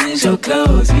your diamonds, your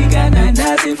clothes. We got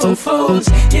 9,000 for foes.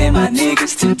 Yeah, my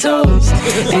niggas 2 toes.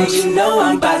 And you know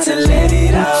I'm about to let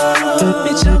it all.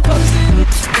 Bitch, I'm posting with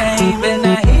the game, and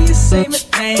I hear you say my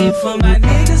name. For my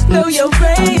niggas, blow your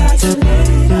brain. I'm about to let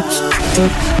it all.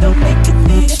 Don't make a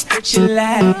nigga hurt your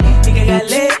life. Think I got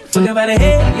lit, fuck about a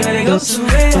head, you better go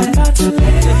somewhere. I'm about to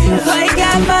let it all. If I ain't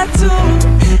got my tool,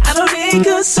 I don't need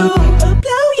good soup.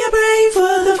 Blow your brain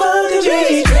for the fuck of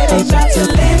me. I'm about to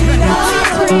let it all.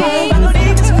 I don't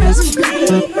need this press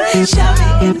green. Shout it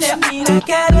if that mean I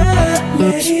gotta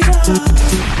let it all.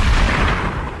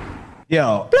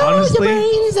 Yo, Blow honestly, your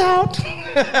brains out.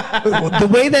 the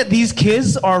way that these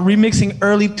kids are remixing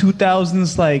early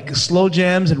 2000s like slow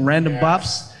jams and random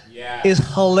bops is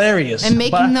hilarious. And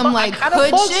making them like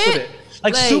hood shit.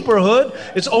 Like super hood.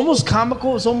 It's almost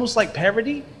comical. It's almost like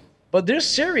parody. But they're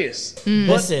serious.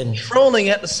 Listen, trolling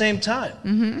at the same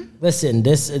time. Listen,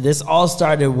 this all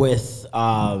started with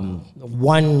one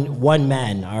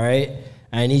man. All right,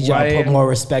 I need y'all to put more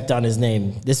respect on his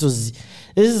name. This is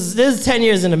 10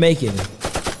 years in the making.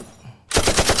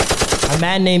 A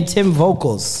man named Tim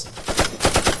Vocals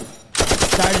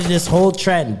started this whole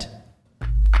trend.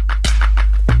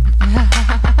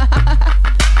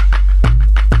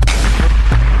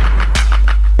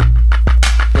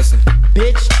 Listen,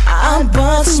 bitch, I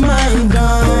bust my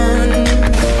gun.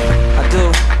 I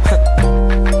do.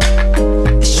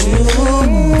 It's you.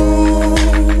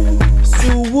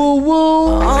 So woo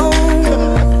woo.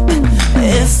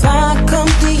 If I come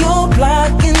to your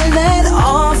block and let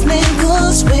off,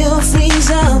 niggas will freeze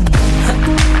up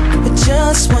with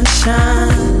just one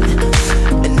shot.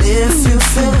 And if you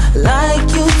feel like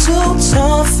you too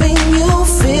tough and you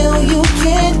feel you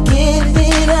can't get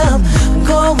it up,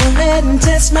 go ahead and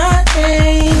test my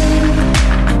aim.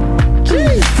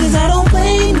 Cause I don't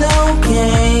play no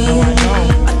game.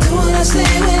 I do what I say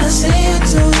when I say it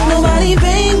too. Nobody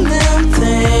bang them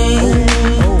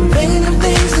things. Banging them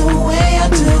things the way I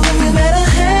do. You better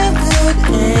have good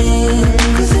aim.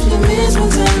 Cause if you miss one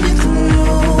time you're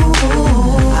through,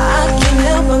 I can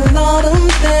help a lot of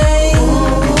things.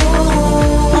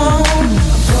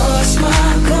 Bust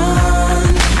my gun,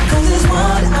 cause it's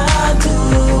what I do.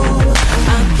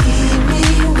 I keep me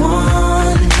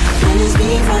one, when it's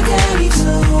beef I carry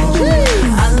two.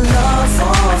 I love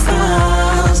 4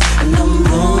 files, and them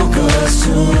brokers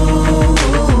too.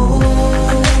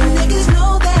 And niggas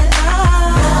know that I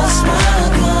bust my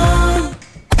gun.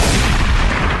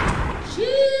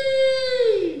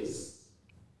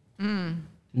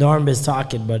 Norm is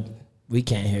talking, but we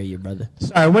can't hear you, brother.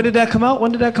 Sorry, when did that come out?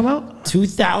 When did that come out?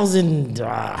 2000.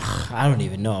 I don't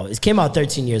even know. It came out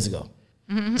 13 years ago.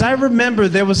 So I remember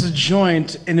there was a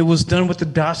joint, and it was done with the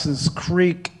Dawson's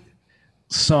Creek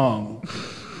song.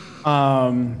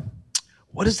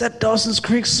 What is that Dawson's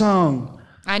Creek song?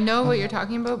 I know what you're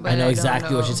talking about, but I know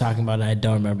exactly what you're talking about, and I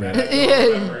don't remember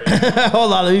it.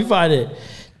 Hold on, let me find it.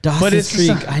 Dawson's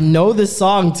Creek. I know this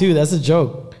song too. That's a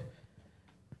joke.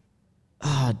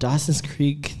 Dawson's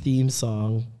Creek theme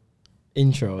song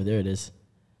intro. There it is.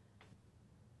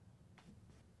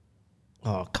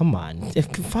 Oh, come on. If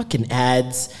fucking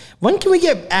ads. When can we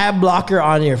get ad blocker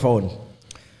on your phone?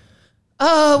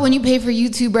 When you pay for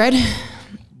YouTube, Red.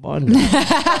 One. I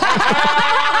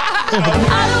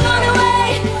don't wanna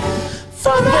wait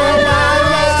for my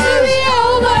life to be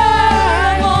over.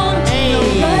 I want to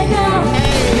know right now.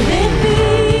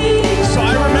 Baby. So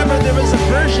I remember there was a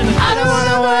version of I don't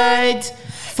wanna wait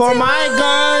for my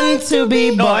gun to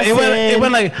be busted. It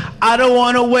went like, I don't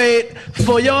want to wait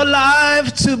for your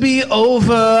life to be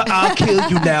over. I'll kill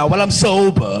you now while I'm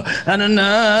sober. Na na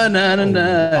na na na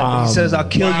na. He says, I'll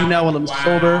kill you now while I'm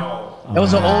sober. That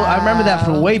was an old. I remember that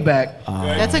from way back.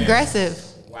 That's aggressive.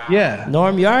 Yeah.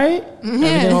 Norm, you all right?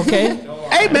 Everything okay?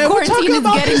 Hey man, we're Quarantine talking is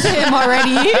about getting this. to him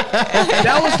already.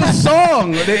 That was the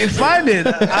song. They find it.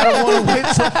 I don't want to wait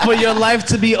for your life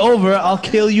to be over. I'll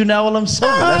kill you now while I'm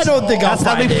sober. I don't think I'll that's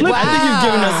how find they it. flip I think you've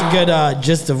given us a good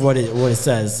gist of what it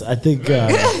says. I think.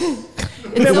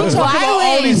 Man, we're so talking about all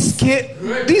violent. these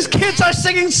kids. These kids are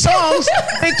singing songs.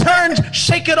 They turned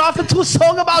 "Shake It Off" into a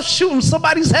song about shooting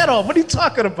somebody's head off. What are you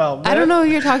talking about, man? I don't know what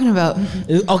you're talking about.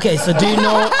 Okay, so do you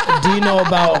know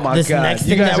about my this God. next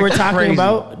You thing guys that are we're talking crazy.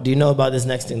 about? Do you know about this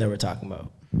next thing that we're talking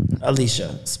about?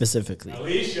 Alicia specifically.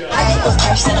 Alicia. I keep a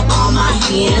person on my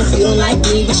hands. You don't like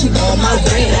me, but you on my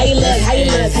brain. How you look? How you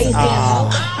look? How you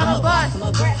stand? I'm a boss.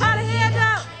 How the hand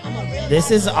up? This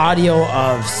is audio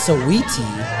of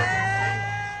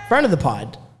Saweetie, friend of the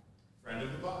pod.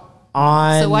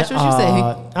 On, so watch what you say.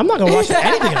 I'm not gonna watch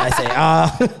anything I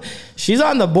say. She's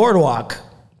on the boardwalk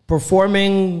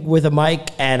performing with a mic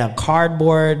and a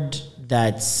cardboard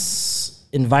that's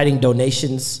inviting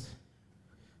donations.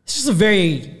 It's just a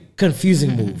very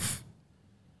confusing move.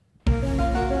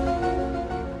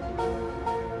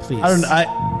 Please.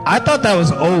 I thought that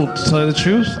was old. To tell you the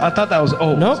truth, I thought that was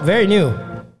old. Nope, very new.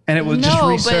 And it was just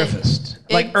resurfaced,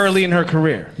 like early in her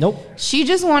career. Nope. She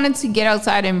just wanted to get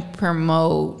outside and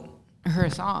promote her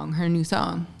song, her new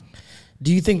song.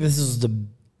 Do you think this is the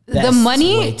best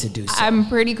money way to do so? I'm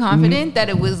pretty confident that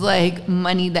it was like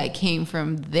money that came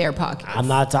from their pockets. I'm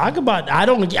not talking about. I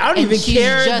don't even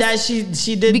care that she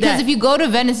did because that. if you go to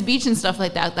Venice Beach and stuff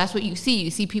like that, that's what you see. You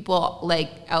see people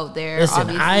like out there. Listen,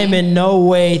 obviously. I am in no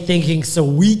way thinking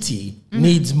Saweetie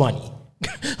needs money.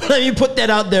 Let me put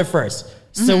that out there first.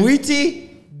 Saweetie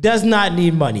does not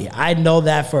need money. I know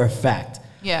that for a fact.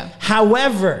 Yeah.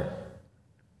 However,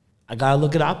 I gotta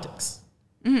look at optics.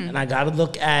 And I got to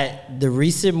look at the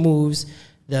recent moves.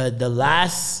 The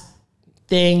last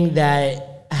thing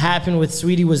that happened with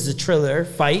Saweetie was the Triller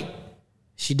fight.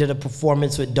 She did a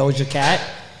performance with Doja Cat.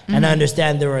 And I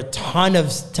understand there were a ton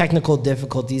of technical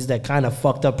difficulties that kind of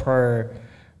fucked up her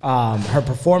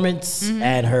performance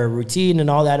and her routine and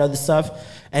all that other stuff.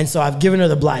 And so I've given her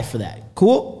the bly for that.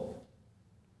 Cool?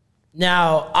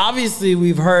 Now, obviously,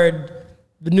 we've heard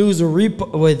the news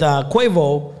with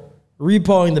Quavo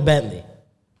repoing the Bentley.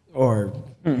 Or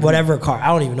whatever car. I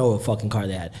don't even know what fucking car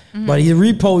they had. But he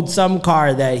repoed some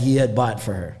car that he had bought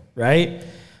for her, right?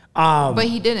 But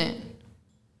he didn't.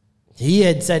 He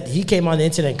had said, he came on the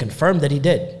internet and confirmed that he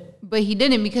did. But he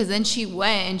didn't, because then she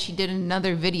went and she did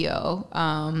another video,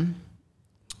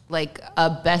 like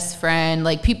a best friend,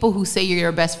 like people who say you're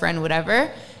your best friend,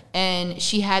 whatever. And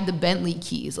she had the Bentley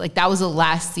keys. Like that was the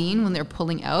last scene when they're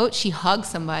pulling out. She hugged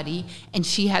somebody and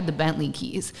she had the Bentley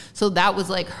keys. So that was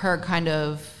like her kind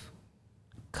of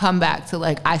comeback to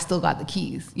like, I still got the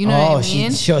keys. You know what I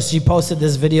mean? She posted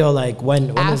this video like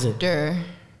when was it?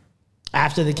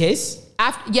 After the case?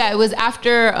 It was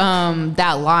after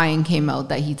that line came out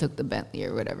that he took the Bentley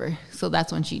or whatever. So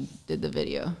that's when she did the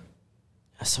video.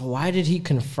 So why did he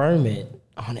confirm it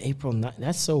on April 9th?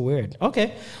 That's so weird.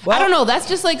 Okay. Well, I don't know. That's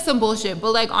just like some bullshit.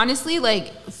 But like, honestly,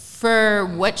 like for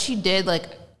what she did, like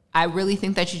I really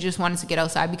think that she just wanted to get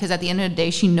outside because at the end of the day,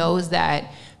 she knows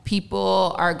that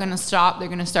people are going to stop. They're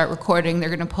going to start recording. They're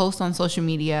going to post on social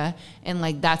media. And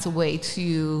like, that's a way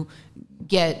to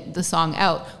get the song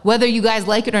out. Whether you guys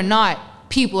like it or not,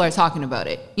 people are talking about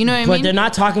it. You know what I mean? But they're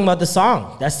not talking about the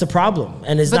song. That's the problem.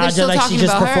 And it's not just like she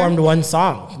just performed one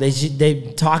song.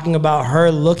 They talking about her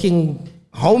looking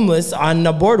homeless on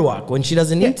the boardwalk when she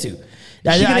doesn't need to. She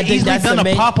could have easily done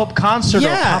a pop-up concert or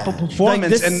pop-up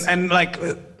performance like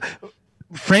and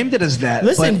framed it as that.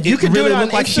 Listen, but you could really do it on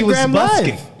like she was Instagram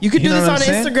busking. Live. You could do this on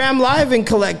Instagram Live and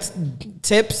collect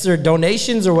tips or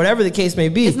donations or whatever the case may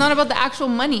be. It's not about the actual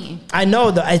money. I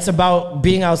know that it's about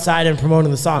being outside and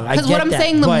promoting the song. Because what I'm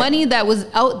saying, the money that was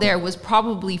out there was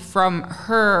probably from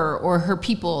her or her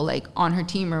people, like on her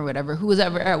team or whatever, who was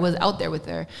out there with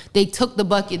her. They took the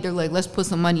bucket. They're like, let's put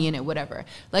some money in it, whatever.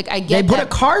 Like I get. They put a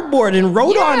cardboard and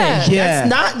wrote on it. Yeah,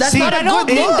 that's not. I don't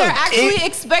think they're actually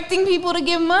expecting people to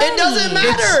give money. It doesn't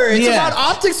matter. It's about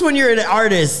optics when you're an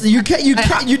artist. You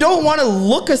don't want to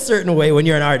look a certain way when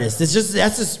you're an artist.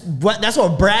 That's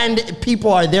what brand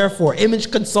people are there for.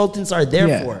 Image consultants are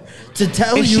there for, to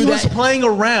tell you she that was playing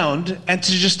around and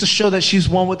to show that she's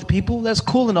one with the people. That's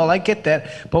cool and all. I get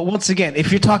that. But once again,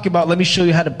 if you're talking about, let me show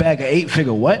you how to bag a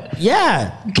 8-figure what?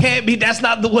 Yeah, you can't be. That's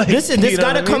not the way. Listen, this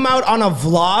got to come out on a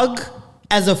vlog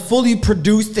as a fully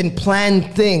produced and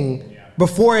planned thing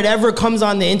before it ever comes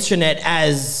on the internet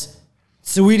as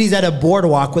Saweetie's at a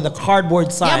boardwalk with a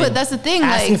cardboard sign. Yeah, but that's the thing.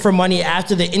 Asking for money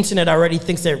after the internet already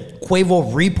thinks that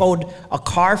Quavo repoed a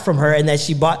car from her and that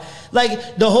she bought.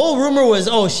 Like, the whole rumor was,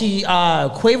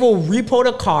 Quavo repoed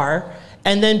a car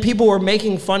and then people were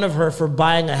making fun of her for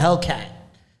buying a Hellcat,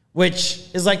 which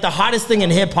is like the hottest thing in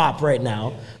hip hop right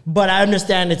now. But I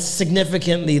understand it's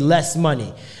significantly less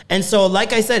money. And so,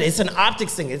 like I said, it's an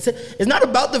optics thing. It's not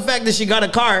about the fact that she got a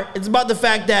car. It's about the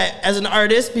fact that as an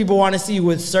artist, people want to see you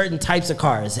with certain types of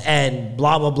cars and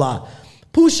blah, blah, blah.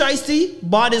 Pooh Shiesty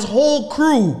bought his whole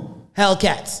crew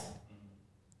Hellcats.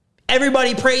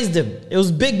 Everybody praised him. It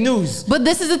was big news. But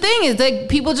this is the thing, is like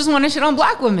people just want to shit on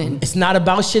black women. It's not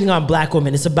about shitting on black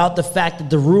women. It's about the fact that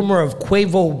the rumor of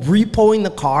Quavo repoing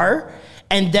the car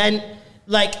and then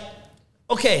like,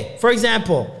 okay, for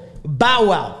example, Bow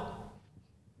Wow.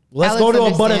 Let's go to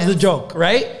a butt of the joke,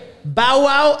 right? Bow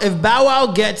Wow, if Bow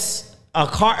Wow gets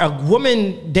a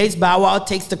woman dates Bow Wow,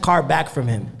 takes the car back from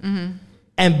him.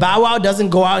 And Bow Wow doesn't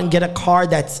go out and get a car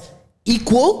that's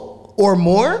equal or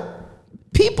more,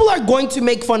 people are going to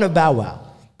make fun of Bow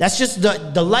Wow. That's just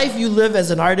the life you live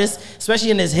as an artist,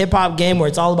 especially in this hip hop game where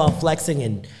it's all about flexing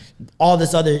and all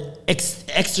this other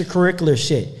extracurricular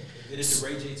shit. They did it to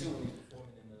Ray J too when he was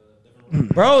performing in the living room.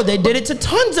 Bro, they did it to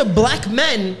tons of black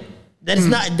men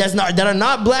that are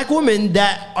not black women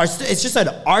that are. It's just an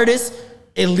artist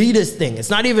elitist thing. It's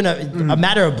not even a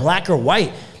matter of black or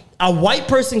white. A white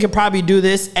person could probably do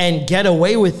this and get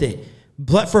away with it,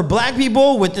 but for black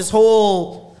people with this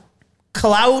whole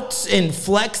clout and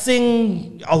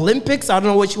flexing Olympics, I don't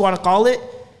know what you want to call it,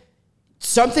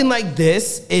 something like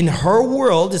this in her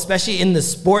world, especially in the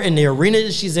sport, in the arena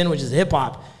that she's in, which is hip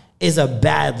hop, is a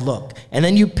bad look. And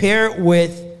then you pair it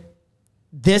with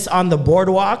this on the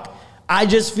boardwalk, I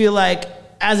just feel like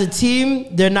as a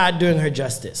team, they're not doing her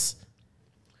justice.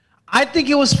 I think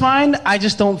it was fine. I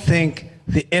just don't think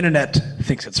the internet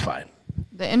thinks it's fine.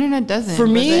 The internet doesn't. For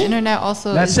me, the internet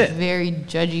also that's is it. very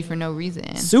judgy for no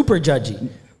reason. Super judgy.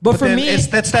 But for then me,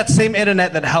 that's that same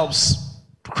internet that helps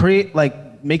create,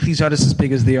 like, make these artists as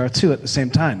big as they are too at the same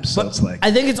time. So it's like,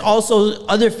 I think it's also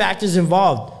other factors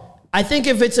involved. I think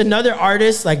if it's another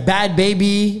artist like Bad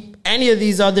Baby, any of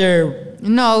these other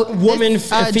female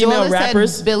Joel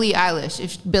rappers, said Billie Eilish.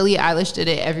 If Billie Eilish did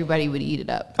it, everybody would eat it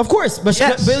up. of course, but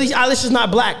Billie Eilish is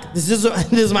not black. This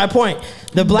is my point.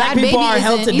 The black Bad people Baby are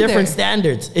held to isn't different either.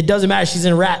 standards. It doesn't matter. She's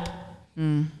in rap.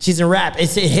 She's in rap.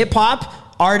 It's in hip hop.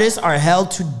 Artists are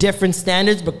held to different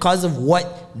standards because of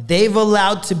what they've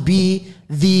allowed to be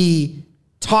the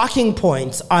talking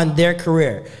points on their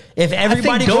career. If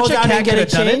everybody goes Doja out Cat and get a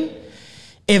could've done chain,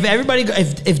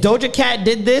 if Doja Cat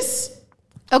did this,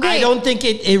 Okay. I don't think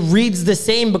it reads the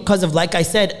same because of, like I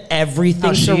said, everything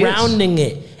How she surrounding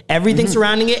it. Everything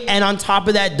surrounding it. And on top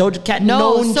of that, Doja Cat,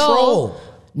 known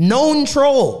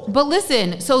troll. But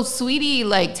listen, so Sweetie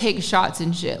like takes shots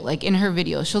and shit. Like in her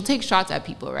videos, she'll take shots at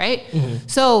people, right?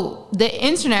 So the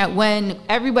internet, when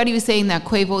everybody was saying that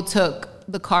Quavo took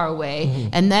the car away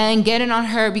and then getting on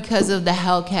her because of the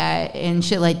Hellcat and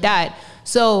shit like that.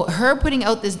 So her putting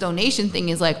out this donation thing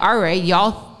is like, all right,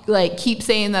 y'all like keep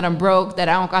saying that I'm broke, that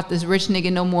I don't got this rich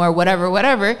nigga no more,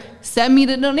 whatever. Send me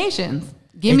the donations.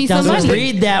 Give me some money. It doesn't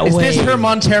read that is way. this her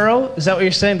Montero? Is that what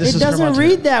you're saying? This It is her doesn't Montero.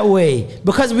 read that way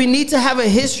because we need to have a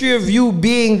history of you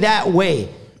being that way.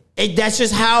 That's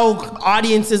just how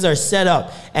audiences are set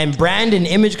up. And brand and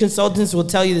image consultants will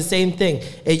tell you the same thing.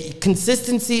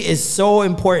 Consistency is so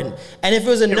important. And if it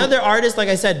was another artist, like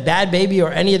I said, Bad Baby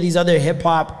or any of these other hip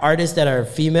hop artists that are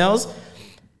females,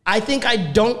 I think I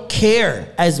don't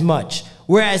care as much.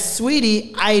 Whereas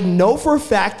Sweetie, I know for a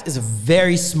fact is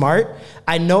very smart.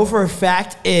 I know for a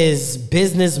fact is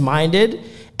business minded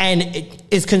and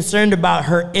is concerned about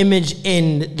her image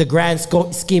in the grand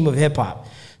scheme of hip hop.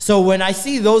 So when I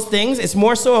see those things, it's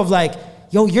more so of like,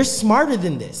 yo, you're smarter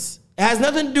than this. It has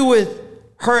nothing to do with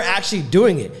her actually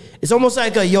doing it. It's almost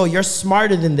like yo, you're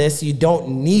smarter than this. You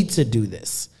don't need to do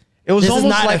this. It was This is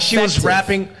almost not like she was effective.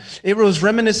 rapping. It was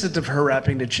reminiscent of her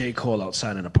rapping to J. Cole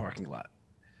outside in a parking lot.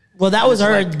 Well, that was It's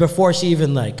her like- before she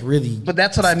even like really. But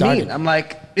that's what I started. mean. I'm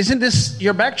like, isn't this,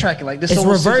 you're backtracking? Like, this It's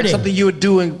almost seems like reverting. something you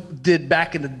would did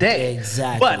back in the day.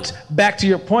 Exactly. But back to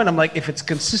your point, I'm like, if it's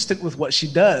consistent with what she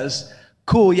does,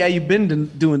 cool, yeah, you've been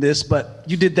doing this, but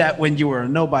you did that when you were a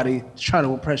nobody trying to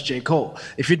impress J. Cole.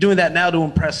 If you're doing that now to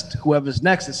impress whoever's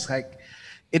next, it's like,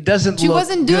 it doesn't She look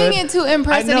wasn't doing good. it to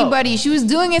impress I know. anybody. She was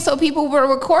doing it so people would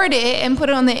record it and put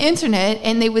it on the internet,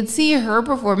 and they would see her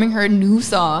performing her new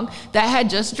song that had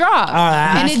just dropped.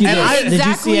 I and ask you this.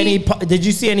 Did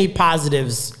you see any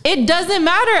positives? It doesn't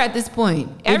matter at this point.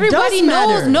 Everybody does knows.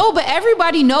 matter. No, but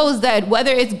everybody knows that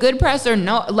whether it's good press or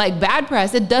no, like bad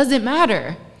press, it doesn't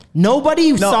matter.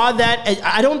 Nobody saw that.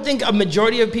 I don't think a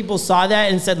majority of people saw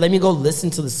that and said, let me go listen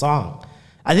to the song.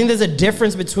 I think there's a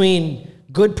difference between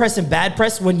good press and bad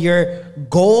press. When your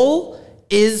goal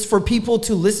is for people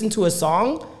to listen to a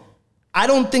song, I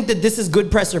don't think that this is good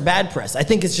press or bad press. I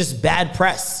think it's just bad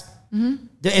press.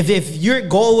 If your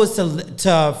goal was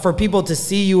to for people to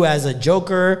see you as a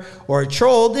joker or a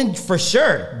troll, then for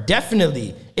sure,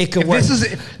 definitely it could If work. this is-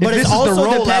 if But this it is the also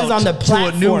depends rollout on the to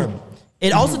a new- platform.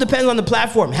 It also depends on the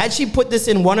platform. Had she put this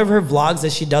in one of her vlogs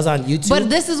that she does on YouTube, But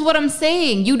this is what I'm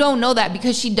saying. You don't know that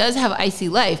because she does have Icy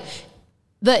Life.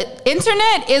 the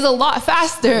internet is a lot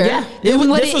faster. Yeah, than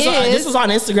what this was on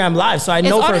Instagram Live, so I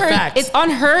know for a fact. It's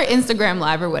on her Instagram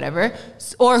Live or whatever,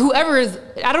 or whoever is.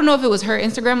 I don't know if it was her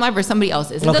Instagram Live or somebody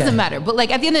else's. It doesn't matter. But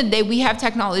like at the end of the day, we have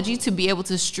technology to be able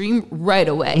to stream right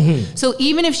away. Mm-hmm. So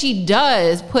even if she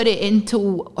does put it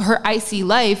into her IC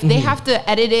life, they have to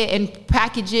edit it and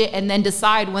package it and then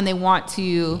decide when they want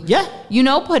to,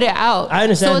 put it out. I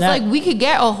understand. So it's that. like we could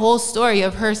get a whole story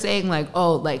of her saying like,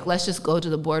 oh, like let's just go to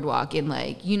the boardwalk and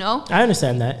like, I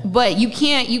understand that. But you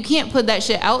can't put that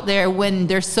shit out there when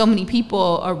there's so many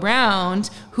people around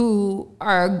who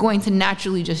are going to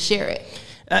naturally just share it.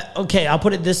 Okay, I'll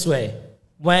put it this way.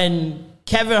 When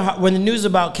the news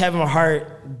about Kevin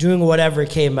Hart doing whatever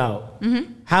came out,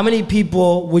 how many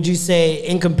people would you say,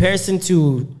 in comparison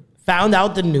to found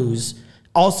out the news,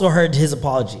 also heard his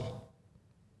apology?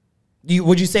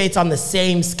 Would you say it's on the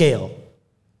same scale?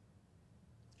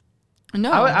 No.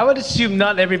 I would assume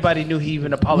not everybody knew he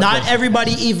even apologized. Not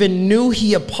everybody even knew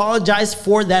he apologized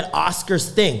for that Oscars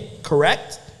thing,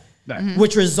 correct?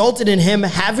 Which resulted in him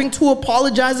having to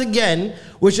apologize again,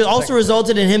 which also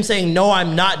resulted in him saying, no,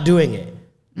 I'm not doing it.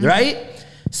 Right?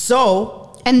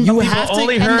 So, and you have to...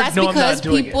 And that's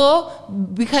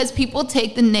because people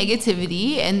take the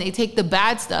negativity and they take the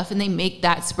bad stuff and they make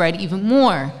that spread even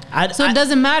more. It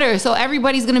doesn't matter. So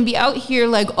everybody's going to be out here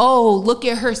like, oh, look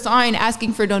at her sign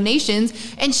asking for donations.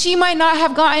 And she might not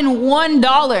have gotten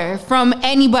 $1 from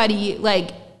anybody,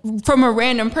 like from a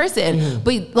random person.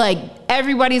 But like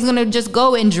everybody's going to just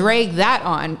go and drag that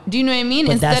on. Do you know what I mean?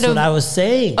 But that's what I was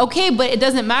saying. Okay, but it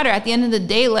doesn't matter. At the end of the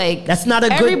day, like that's not a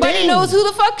good thing. Everybody knows who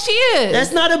the fuck she is.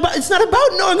 It's not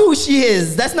about knowing who she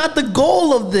is. That's not the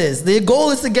goal of this. The goal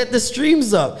is to get the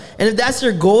streams up. And if that's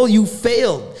your goal, you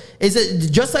failed. Is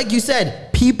it just like you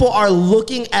said, people are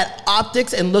looking at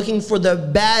optics and looking for the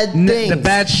bad things. The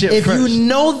bad shit if first. You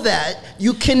know that,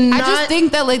 you cannot. I just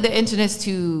think that like the internet's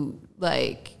too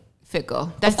like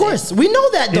fickle. Of course, we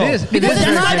know that though. It is. Because it's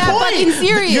not that fucking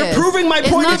serious. You're proving my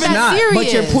point even more.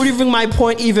 But you're proving my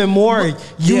point even more.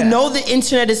 You know the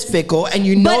internet is fickle, and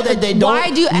you know that they don't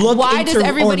look into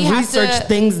or research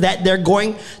things that they're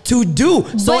going to do.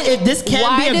 So if this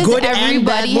can't be a good and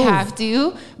bad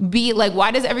move.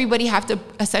 Why does everybody have to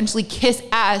essentially kiss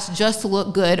ass just to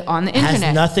look good on the internet? It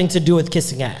has nothing to do with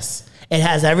kissing ass. It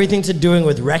has everything to do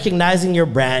with recognizing your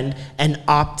brand and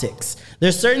optics.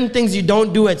 There's certain things you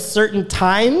don't do at certain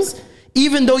times,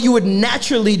 even though you would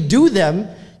naturally do them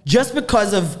just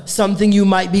because of something you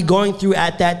might be going through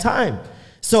at that time.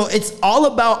 So it's all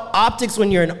about optics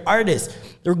when you're an artist.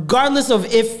 Regardless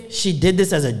of if she did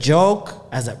this as a joke,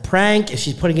 as a prank, if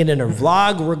she's putting it in her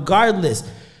vlog, regardless,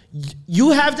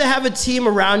 you have to have a team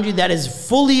around you that is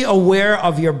fully aware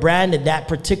of your brand at that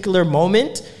particular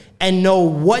moment and know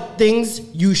what things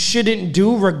you shouldn't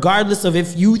do, regardless of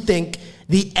if you think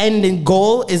the end and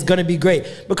goal is going to be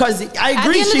great. Because I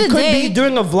agree, she could be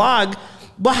doing a vlog,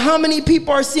 but how many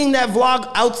people are seeing that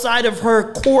vlog outside of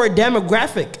her core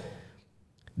demographic?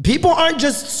 People aren't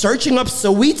just searching up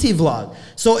Saweetie vlog.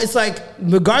 So it's like,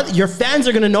 regardless, your fans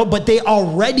are going to know, but they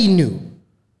already knew.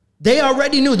 They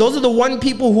already knew. Those are the one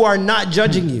people who are not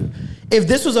judging you. If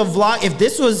this was a vlog, if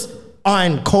this was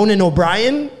on Conan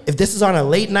O'Brien, if this is on a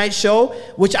late night show,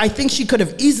 which I think she could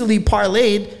have easily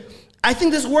parlayed, I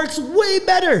think this works way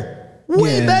better.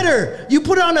 Way better. You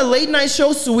put it on a late night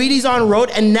show, Saweetie's on road,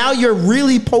 and now you're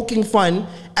really poking fun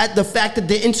at the fact that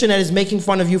the internet is making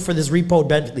fun of you for this repo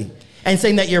Bentley and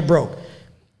saying that you're broke.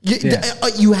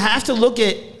 You have to look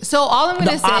at. So all I'm going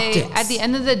to say, optics. at the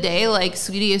end of the day, like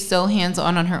Saweetie is so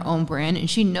hands-on on her own brand and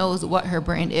she knows what her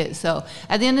brand is. So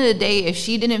at the end of the day, if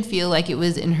she didn't feel like it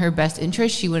was in her best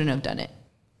interest, she wouldn't have done it.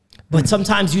 But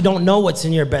sometimes you don't know what's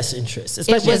in your best interest,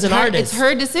 especially as an artist. It's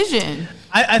her decision.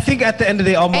 I think at the end of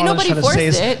the day, all Marlon's trying to say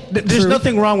is there's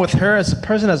nothing wrong with her as a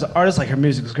person, as an artist. Like, her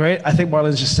music is great. I think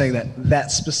Marlon's just saying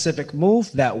that specific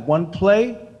move, that one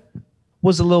play,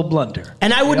 was a little blunder.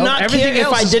 And I would not care if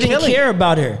I didn't care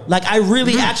about her. Like, I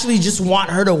really actually just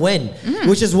want her to win,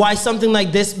 which is why something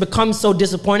like this becomes so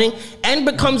disappointing and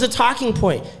becomes a talking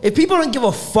point. If people don't give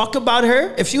a fuck about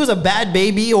her, if she was a Bad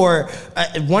Baby or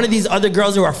one of these other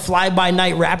girls who are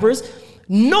fly-by-night rappers,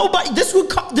 this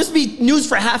would be news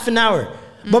for half an hour.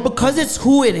 But because it's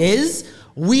who it is,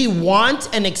 we want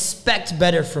and expect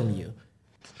better from you.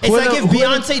 It's like if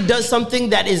Beyonce does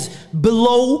something that is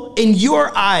below, in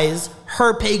your eyes,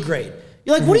 her pay grade.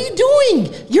 You're like, what are you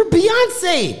doing? You're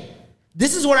Beyonce.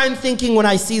 This is what I'm thinking when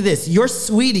I see this. You're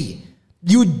Saweetie.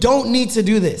 You don't need to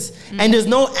do this. And there's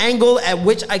no angle at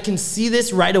which I can see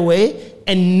this right away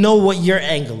and know what your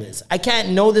angle is. I can't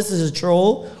know this is a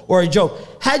troll or a joke.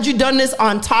 Had you done this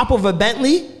on top of a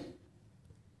Bentley,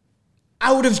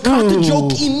 I would have caught the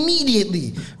joke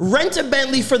immediately. Rent a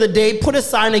Bentley for the day, put a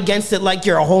sign against it like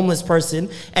you're a homeless person,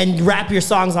 and rap your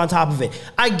songs on top of it.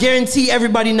 I guarantee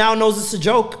everybody now knows it's a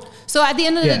joke. So at the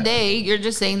end of the day, you're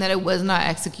just saying that it was not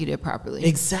executed properly.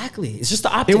 Exactly. It's just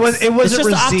the optics. It wasn't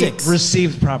just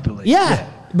received properly. Yeah.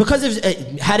 Because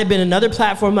if had it been another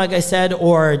platform, like I said,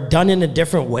 or done in a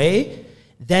different way,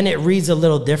 then it reads a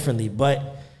little differently.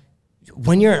 But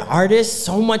when you're an artist,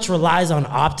 so much relies on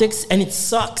optics, and it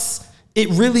sucks. It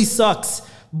really sucks.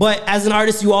 But as an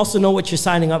artist, you also know what you're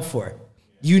signing up for.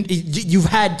 You've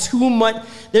had too much.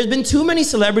 There's been too many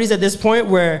celebrities at this point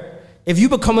where if you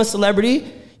become a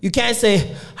celebrity, you can't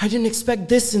say, I didn't expect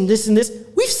this and this and this.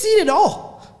 We've seen it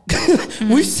all.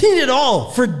 We've seen it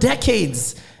all for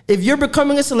decades. If you're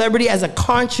becoming a celebrity as a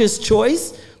conscious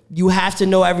choice, you have to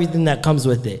know everything that comes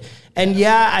with it. And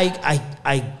yeah,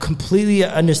 I completely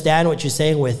understand what you're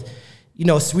saying with,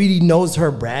 Sweetie knows her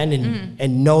brand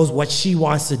and knows what she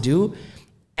wants to do.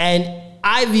 And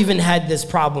I've even had this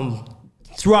problem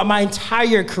throughout my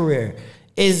entire career,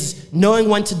 is knowing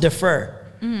when to defer.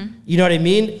 You know what I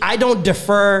mean? I don't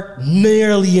defer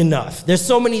nearly enough. There's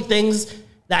so many things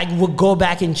that I would go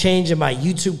back and change in my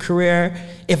YouTube career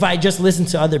if I just listen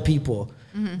to other people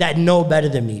that know better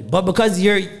than me. But because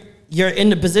you're in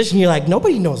the position, you're like,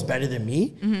 nobody knows better than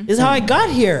me. This is how I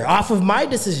got here, off of my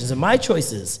decisions and my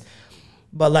choices.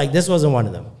 But like, this wasn't one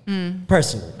of them,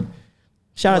 personally.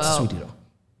 Shout out to Sweetie, though.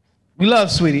 We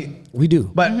love Sweetie. We do.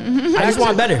 But I just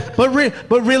want better. But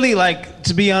really, like,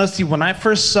 to be honest with you, when I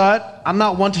first saw it, I'm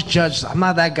not one to judge. I'm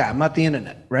not that guy. I'm not the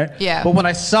internet, right? Yeah. But when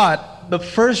I saw it, the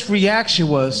first reaction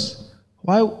was,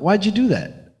 why'd you do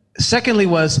that? Secondly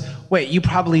was, wait, you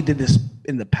probably did this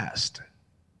in the past.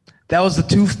 That was the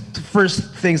two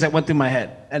first things that went through my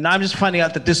head. And I'm just finding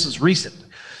out that this is recent.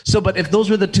 So, but if those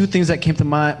were the two things that came to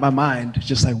my mind,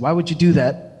 just like, why would you do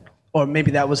that? Or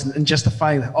maybe that was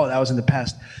justifying, that was in the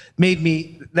past, made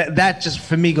me, that just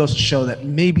for me goes to show that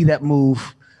maybe that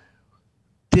move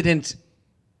didn't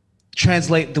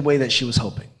translate the way that she was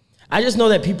hoping. I just know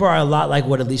that people are a lot like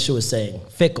what Alicia was saying,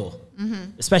 fickle,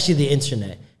 especially the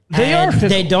internet. They are fickle.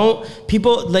 They don't,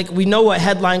 people, like, we know what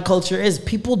headline culture is.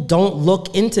 People don't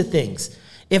look into things.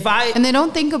 And they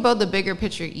don't think about the bigger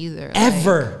picture either.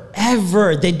 Ever.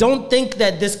 They don't think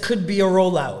that this could be a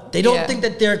rollout. They don't think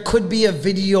that there could be a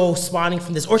video spawning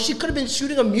from this. Or she could have been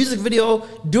shooting a music video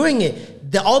doing it.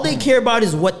 All they care about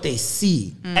is what they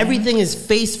see. Everything is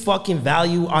face fucking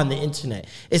value on the internet.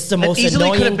 It's the most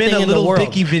annoying thing in the world.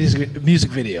 Dicky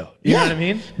music video. You know what I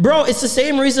mean? Bro, it's the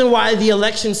same reason why the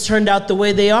elections turned out the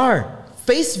way they are.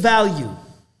 Face value.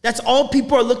 That's all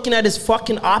people are looking at is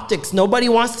fucking optics. Nobody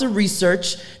wants to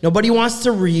research. Nobody wants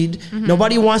to read.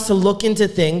 Nobody wants to look into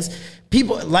things.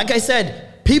 People, like I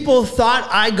said, people thought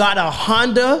I got a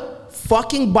Honda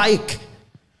fucking bike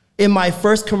in my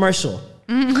first commercial.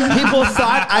 People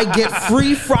thought I get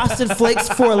free Frosted Flakes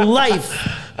for life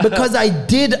because I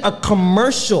did a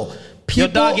commercial. People,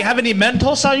 yo, dog, you have any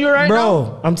Mentos on you right now?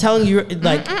 Bro, I'm telling you,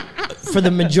 like, for the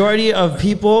majority of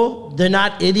people, they're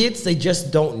not idiots. They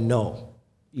just don't know.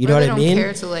 You know what I mean? They don't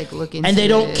care to like look into it. And they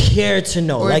don't care to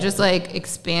know. Or like, just like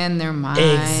expand their mind.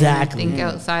 Exactly. Think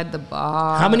outside the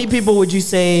box. How many people would you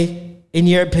say, in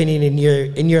your opinion,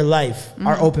 in your life,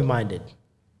 are open-minded?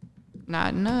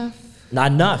 Not enough.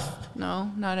 Not enough.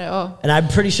 No, not at all. And I'm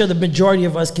pretty sure the majority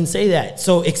of us can say that.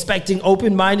 So expecting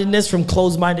open-mindedness from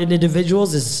closed-minded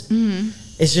individuals is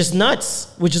it's just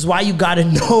nuts, which is why you got to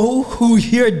know who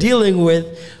you're dealing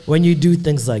with when you do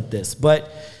things like this. But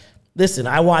listen,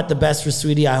 I want the best for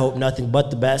Sweetie. I hope nothing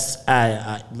but the best.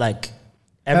 I like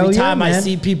every time I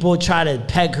see people try to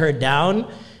peg her down,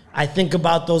 I think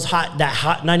about that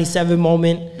hot 97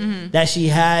 moment that she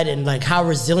had, and like how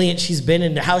resilient she's been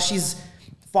and how she's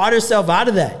fought herself out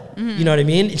of that. You know what I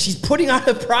mean? And she's putting on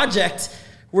a project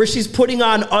where she's putting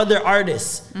on other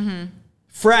artists.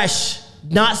 Fresh,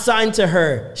 not signed to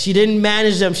her. She didn't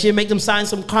manage them. She didn't make them sign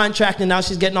some contract, and now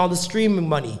she's getting all the streaming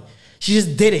money. She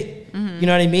just did it. You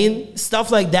know what I mean? Stuff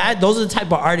like that. Those are the type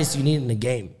of artists you need in the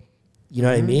game. You know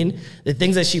what I mean? The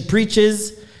things that she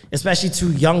preaches, especially to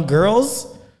young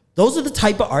girls, those are the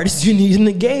type of artists you need in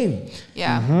the game.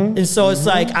 Yeah. And so it's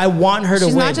like, I want her to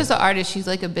win. She's not just an artist. She's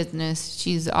like a business.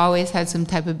 She's always had some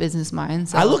type of business mind.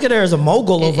 So I look at her as a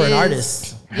mogul over an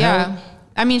artist. Yeah.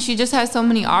 I mean, she just has so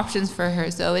many options for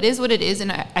her. So it is what it is. And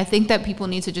I think that people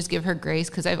need to just give her grace,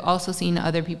 because I've also seen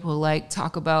other people like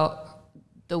talk about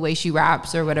the way she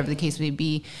raps or whatever the case may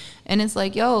be. And it's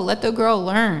like, yo, let the girl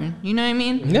learn. You know what I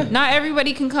mean? Yeah. Not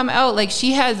everybody can come out. Like,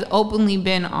 she has openly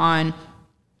been on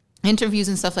interviews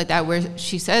and stuff like that where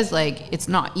she says like it's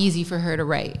not easy for her to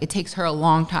write. It takes her a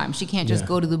long time. She can't just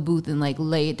go to the booth and like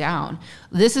lay it down.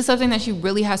 This is something that she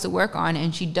really has to work on,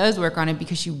 and she does work on it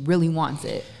because she really wants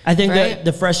it. I think that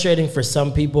the frustrating for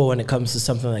some people when it comes to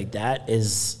something like that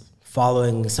is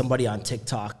following somebody on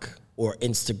TikTok or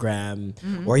Instagram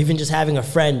or even just having a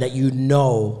friend that you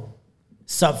know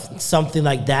something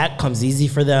like that comes easy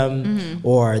for them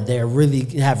or they really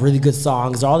have really good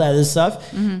songs, all that other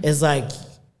stuff. It's like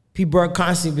people are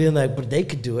constantly being like, but they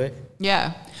could do it.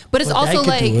 Yeah. But it's also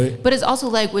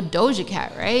like with Doja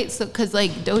Cat, right? So, cause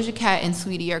like Doja Cat and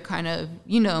Sweetie are kind of,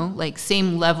 you know, like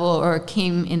same level or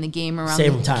came in the game around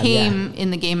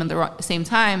in the game at the same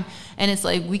time. And it's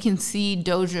like, we can see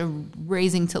Doja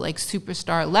raising to like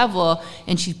superstar level,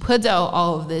 and she puts out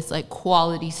all of this like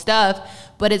quality stuff.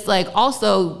 But it's like,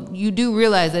 also, you do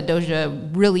realize that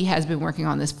Doja really has been working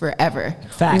on this forever.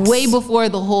 Facts. Way before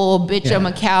the whole bitch I'm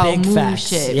a cow moo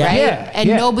shit, right? And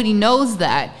nobody knows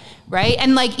that, right?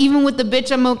 And like, even with the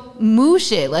bitch I'm a moo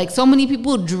shit, like so many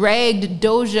people dragged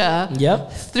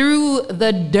Doja through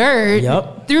the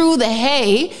dirt, through the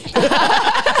hay.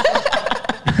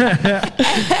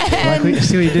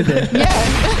 See what you did there.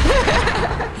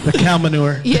 The cow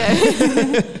manure.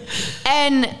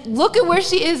 And look at where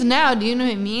she is now. Do you know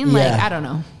what I mean? Like, I don't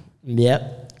know. I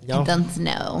don't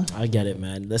know. I get it,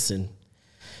 man. Listen,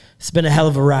 it's been a hell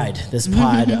of a ride, this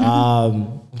pod.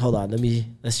 Hold on,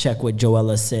 let's check what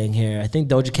Joella's saying here. I think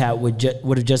Doja Cat would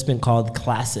have just been called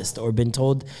classist or been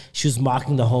told she was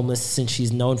mocking the homeless since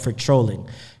she's known for trolling.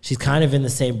 She's kind of in the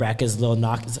same bracket as Lil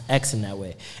Nas X in that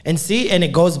way. And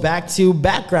it goes back to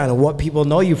background and what people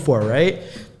know you for, right?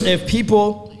 If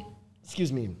people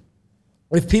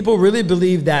really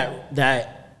believe that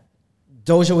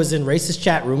Doja was in racist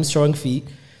chat rooms showing feet,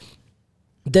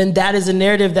 then that is a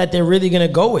narrative that they're really going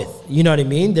to go with. You know what I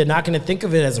mean? They're not going to think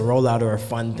of it as a rollout or a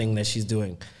fun thing that she's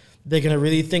doing. They're going to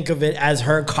really think of it as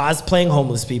her cosplaying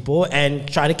homeless people and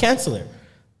try to cancel her,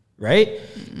 right?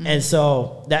 And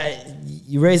so that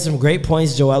you raised some great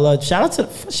points, Joella. Shout out to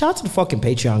the fucking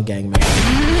Patreon gang, man.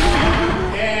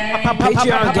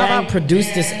 Patreon gang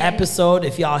produced this episode.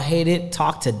 If y'all hate it,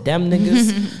 talk to them niggas.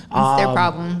 It's their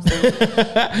problems.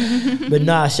 But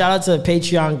nah, shout out to the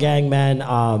Patreon gang, man.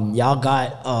 Y'all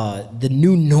got the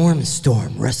new Norm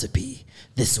Storm recipe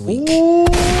this week. Ooh.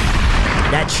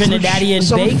 That Trinidadian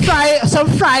bake. Some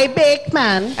fry bake,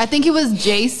 man. I think it was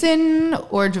Jason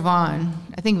or Javon.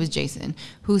 I think it was Jason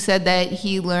who said that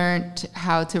he learned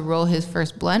how to roll his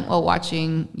first blunt while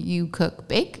watching you cook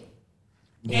bake.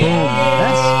 Yeah.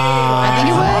 I think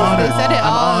it was. They said it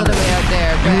all the way out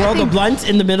there. You roll the blunt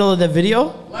in the middle of the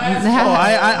video?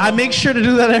 I make sure to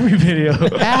do that every video.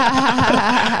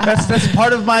 that's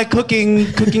part of my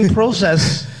cooking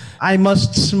process. I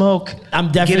must smoke.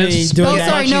 I'm definitely doing that.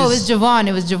 Oh, sorry, no, it was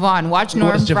Javon. Watch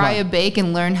Norm fry a bake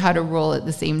and learn how to roll at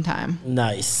the same time.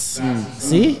 Nice.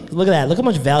 See? Look at that. Look how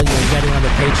much value you're getting on the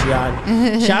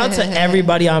Patreon. Shout out to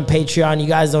everybody on Patreon. You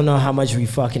guys don't know how much we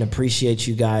fucking appreciate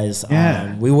you guys.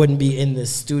 Yeah. We wouldn't be in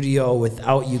this studio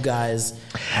without you guys.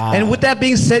 And with that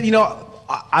being said, you know,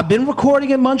 I've been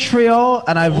recording in Montreal,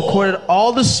 and I've recorded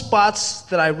all the spots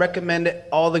that I recommend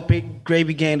all the big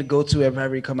Gravy Gang to go to if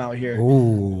you come out here.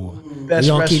 Ooh. We're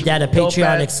going to keep that a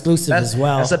Patreon exclusive as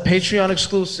well. That's a Patreon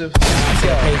exclusive. That's a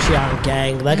Patreon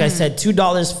gang. Like I said, $2, $5,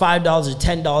 or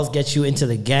 $10 gets you into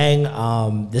the gang.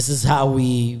 This is how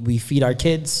we feed our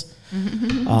kids.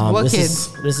 What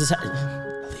kids? This is how...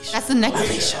 That's the next.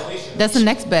 Alicia. That's the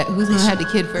next bet. Who's gonna have the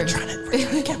kid first? We're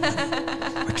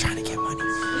trying to get money.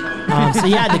 So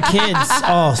yeah, the kids.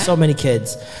 Oh, so many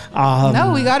kids.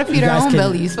 No, we gotta feed our own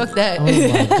bellies. Fuck that. Oh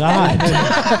my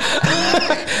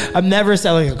god. I'm never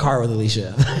selling a car with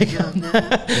Alicia.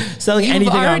 Selling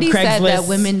anything on Craigslist. You've already said that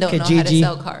women don't know how to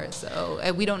sell cars, so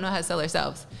we don't know how to sell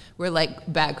ourselves. We're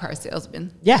like bad car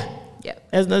salesmen. Yeah. It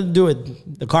has nothing to do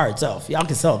with the car itself. Y'all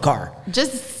can sell a car.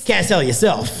 Just can't sell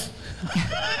yourself.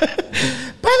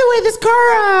 By the way, this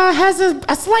car has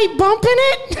a slight bump in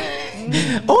it.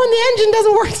 Oh, and the engine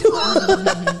doesn't work too well.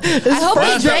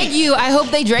 I hope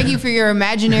they drag you for your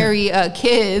imaginary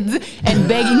kids and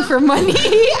begging for money.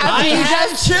 I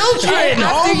have children.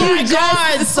 Oh my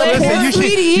God!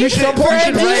 You should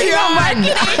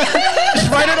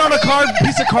write it on a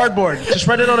piece of cardboard. Just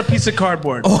write it on a piece of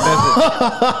cardboard.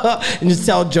 And just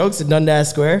tell jokes at Dundas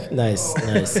Square. Nice.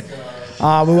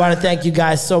 We want to thank you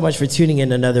guys so much for tuning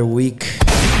in another week.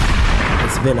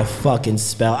 It's been a fucking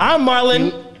spell. I'm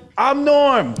Marlon. I'm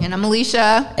Norm. And I'm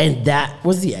Alicia. And that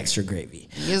was the Extra Gravy.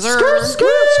 Yes, sir.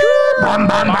 Skirt. Bam,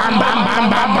 bam, bam, bam, bam,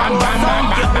 bam, bam, bam,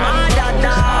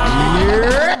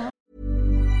 bam.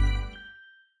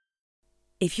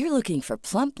 If you're looking for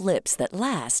plump lips that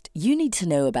last, you need to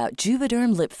know about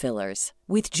Juvederm lip fillers.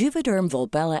 With Juvederm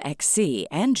Volbella XC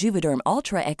and Juvederm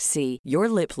Ultra XC, your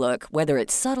lip look, whether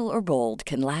it's subtle or bold,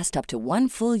 can last up to 1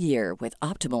 full year with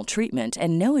optimal treatment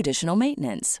and no additional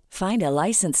maintenance. Find a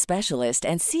licensed specialist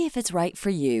and see if it's right for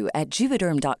you at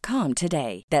Juvederm.com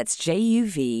today. That's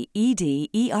JUVEDERM.com.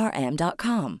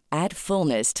 Add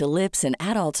fullness to lips in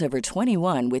adults over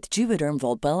 21 with Juvederm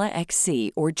Volbella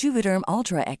XC or Juvederm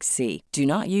Ultra XC. Do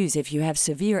not use if you have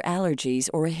severe allergies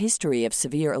or a history of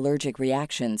severe allergic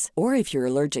reactions, or if you're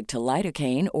allergic to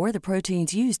lidocaine or the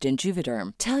proteins used in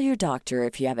Juvederm. Tell your doctor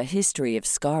if you have a history of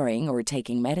scarring or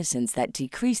taking medicines that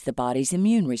decrease the body's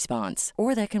immune response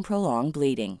or that can prolong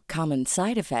bleeding. Common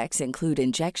side effects include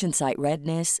injection site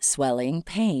redness, swelling,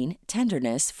 pain,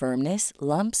 tenderness, firmness,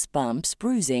 lumps, bumps,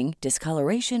 bruising,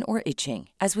 discoloration, or itching.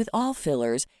 As with all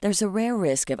fillers, there's a rare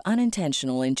risk of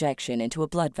unintentional injection into a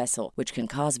blood vessel, which can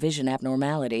cause vision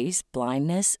abnormalities,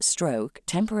 blindness, stroke,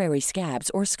 temporary scabs,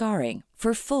 or scarring.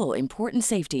 For full, important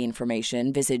safety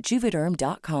information, visit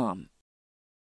Juvederm.com.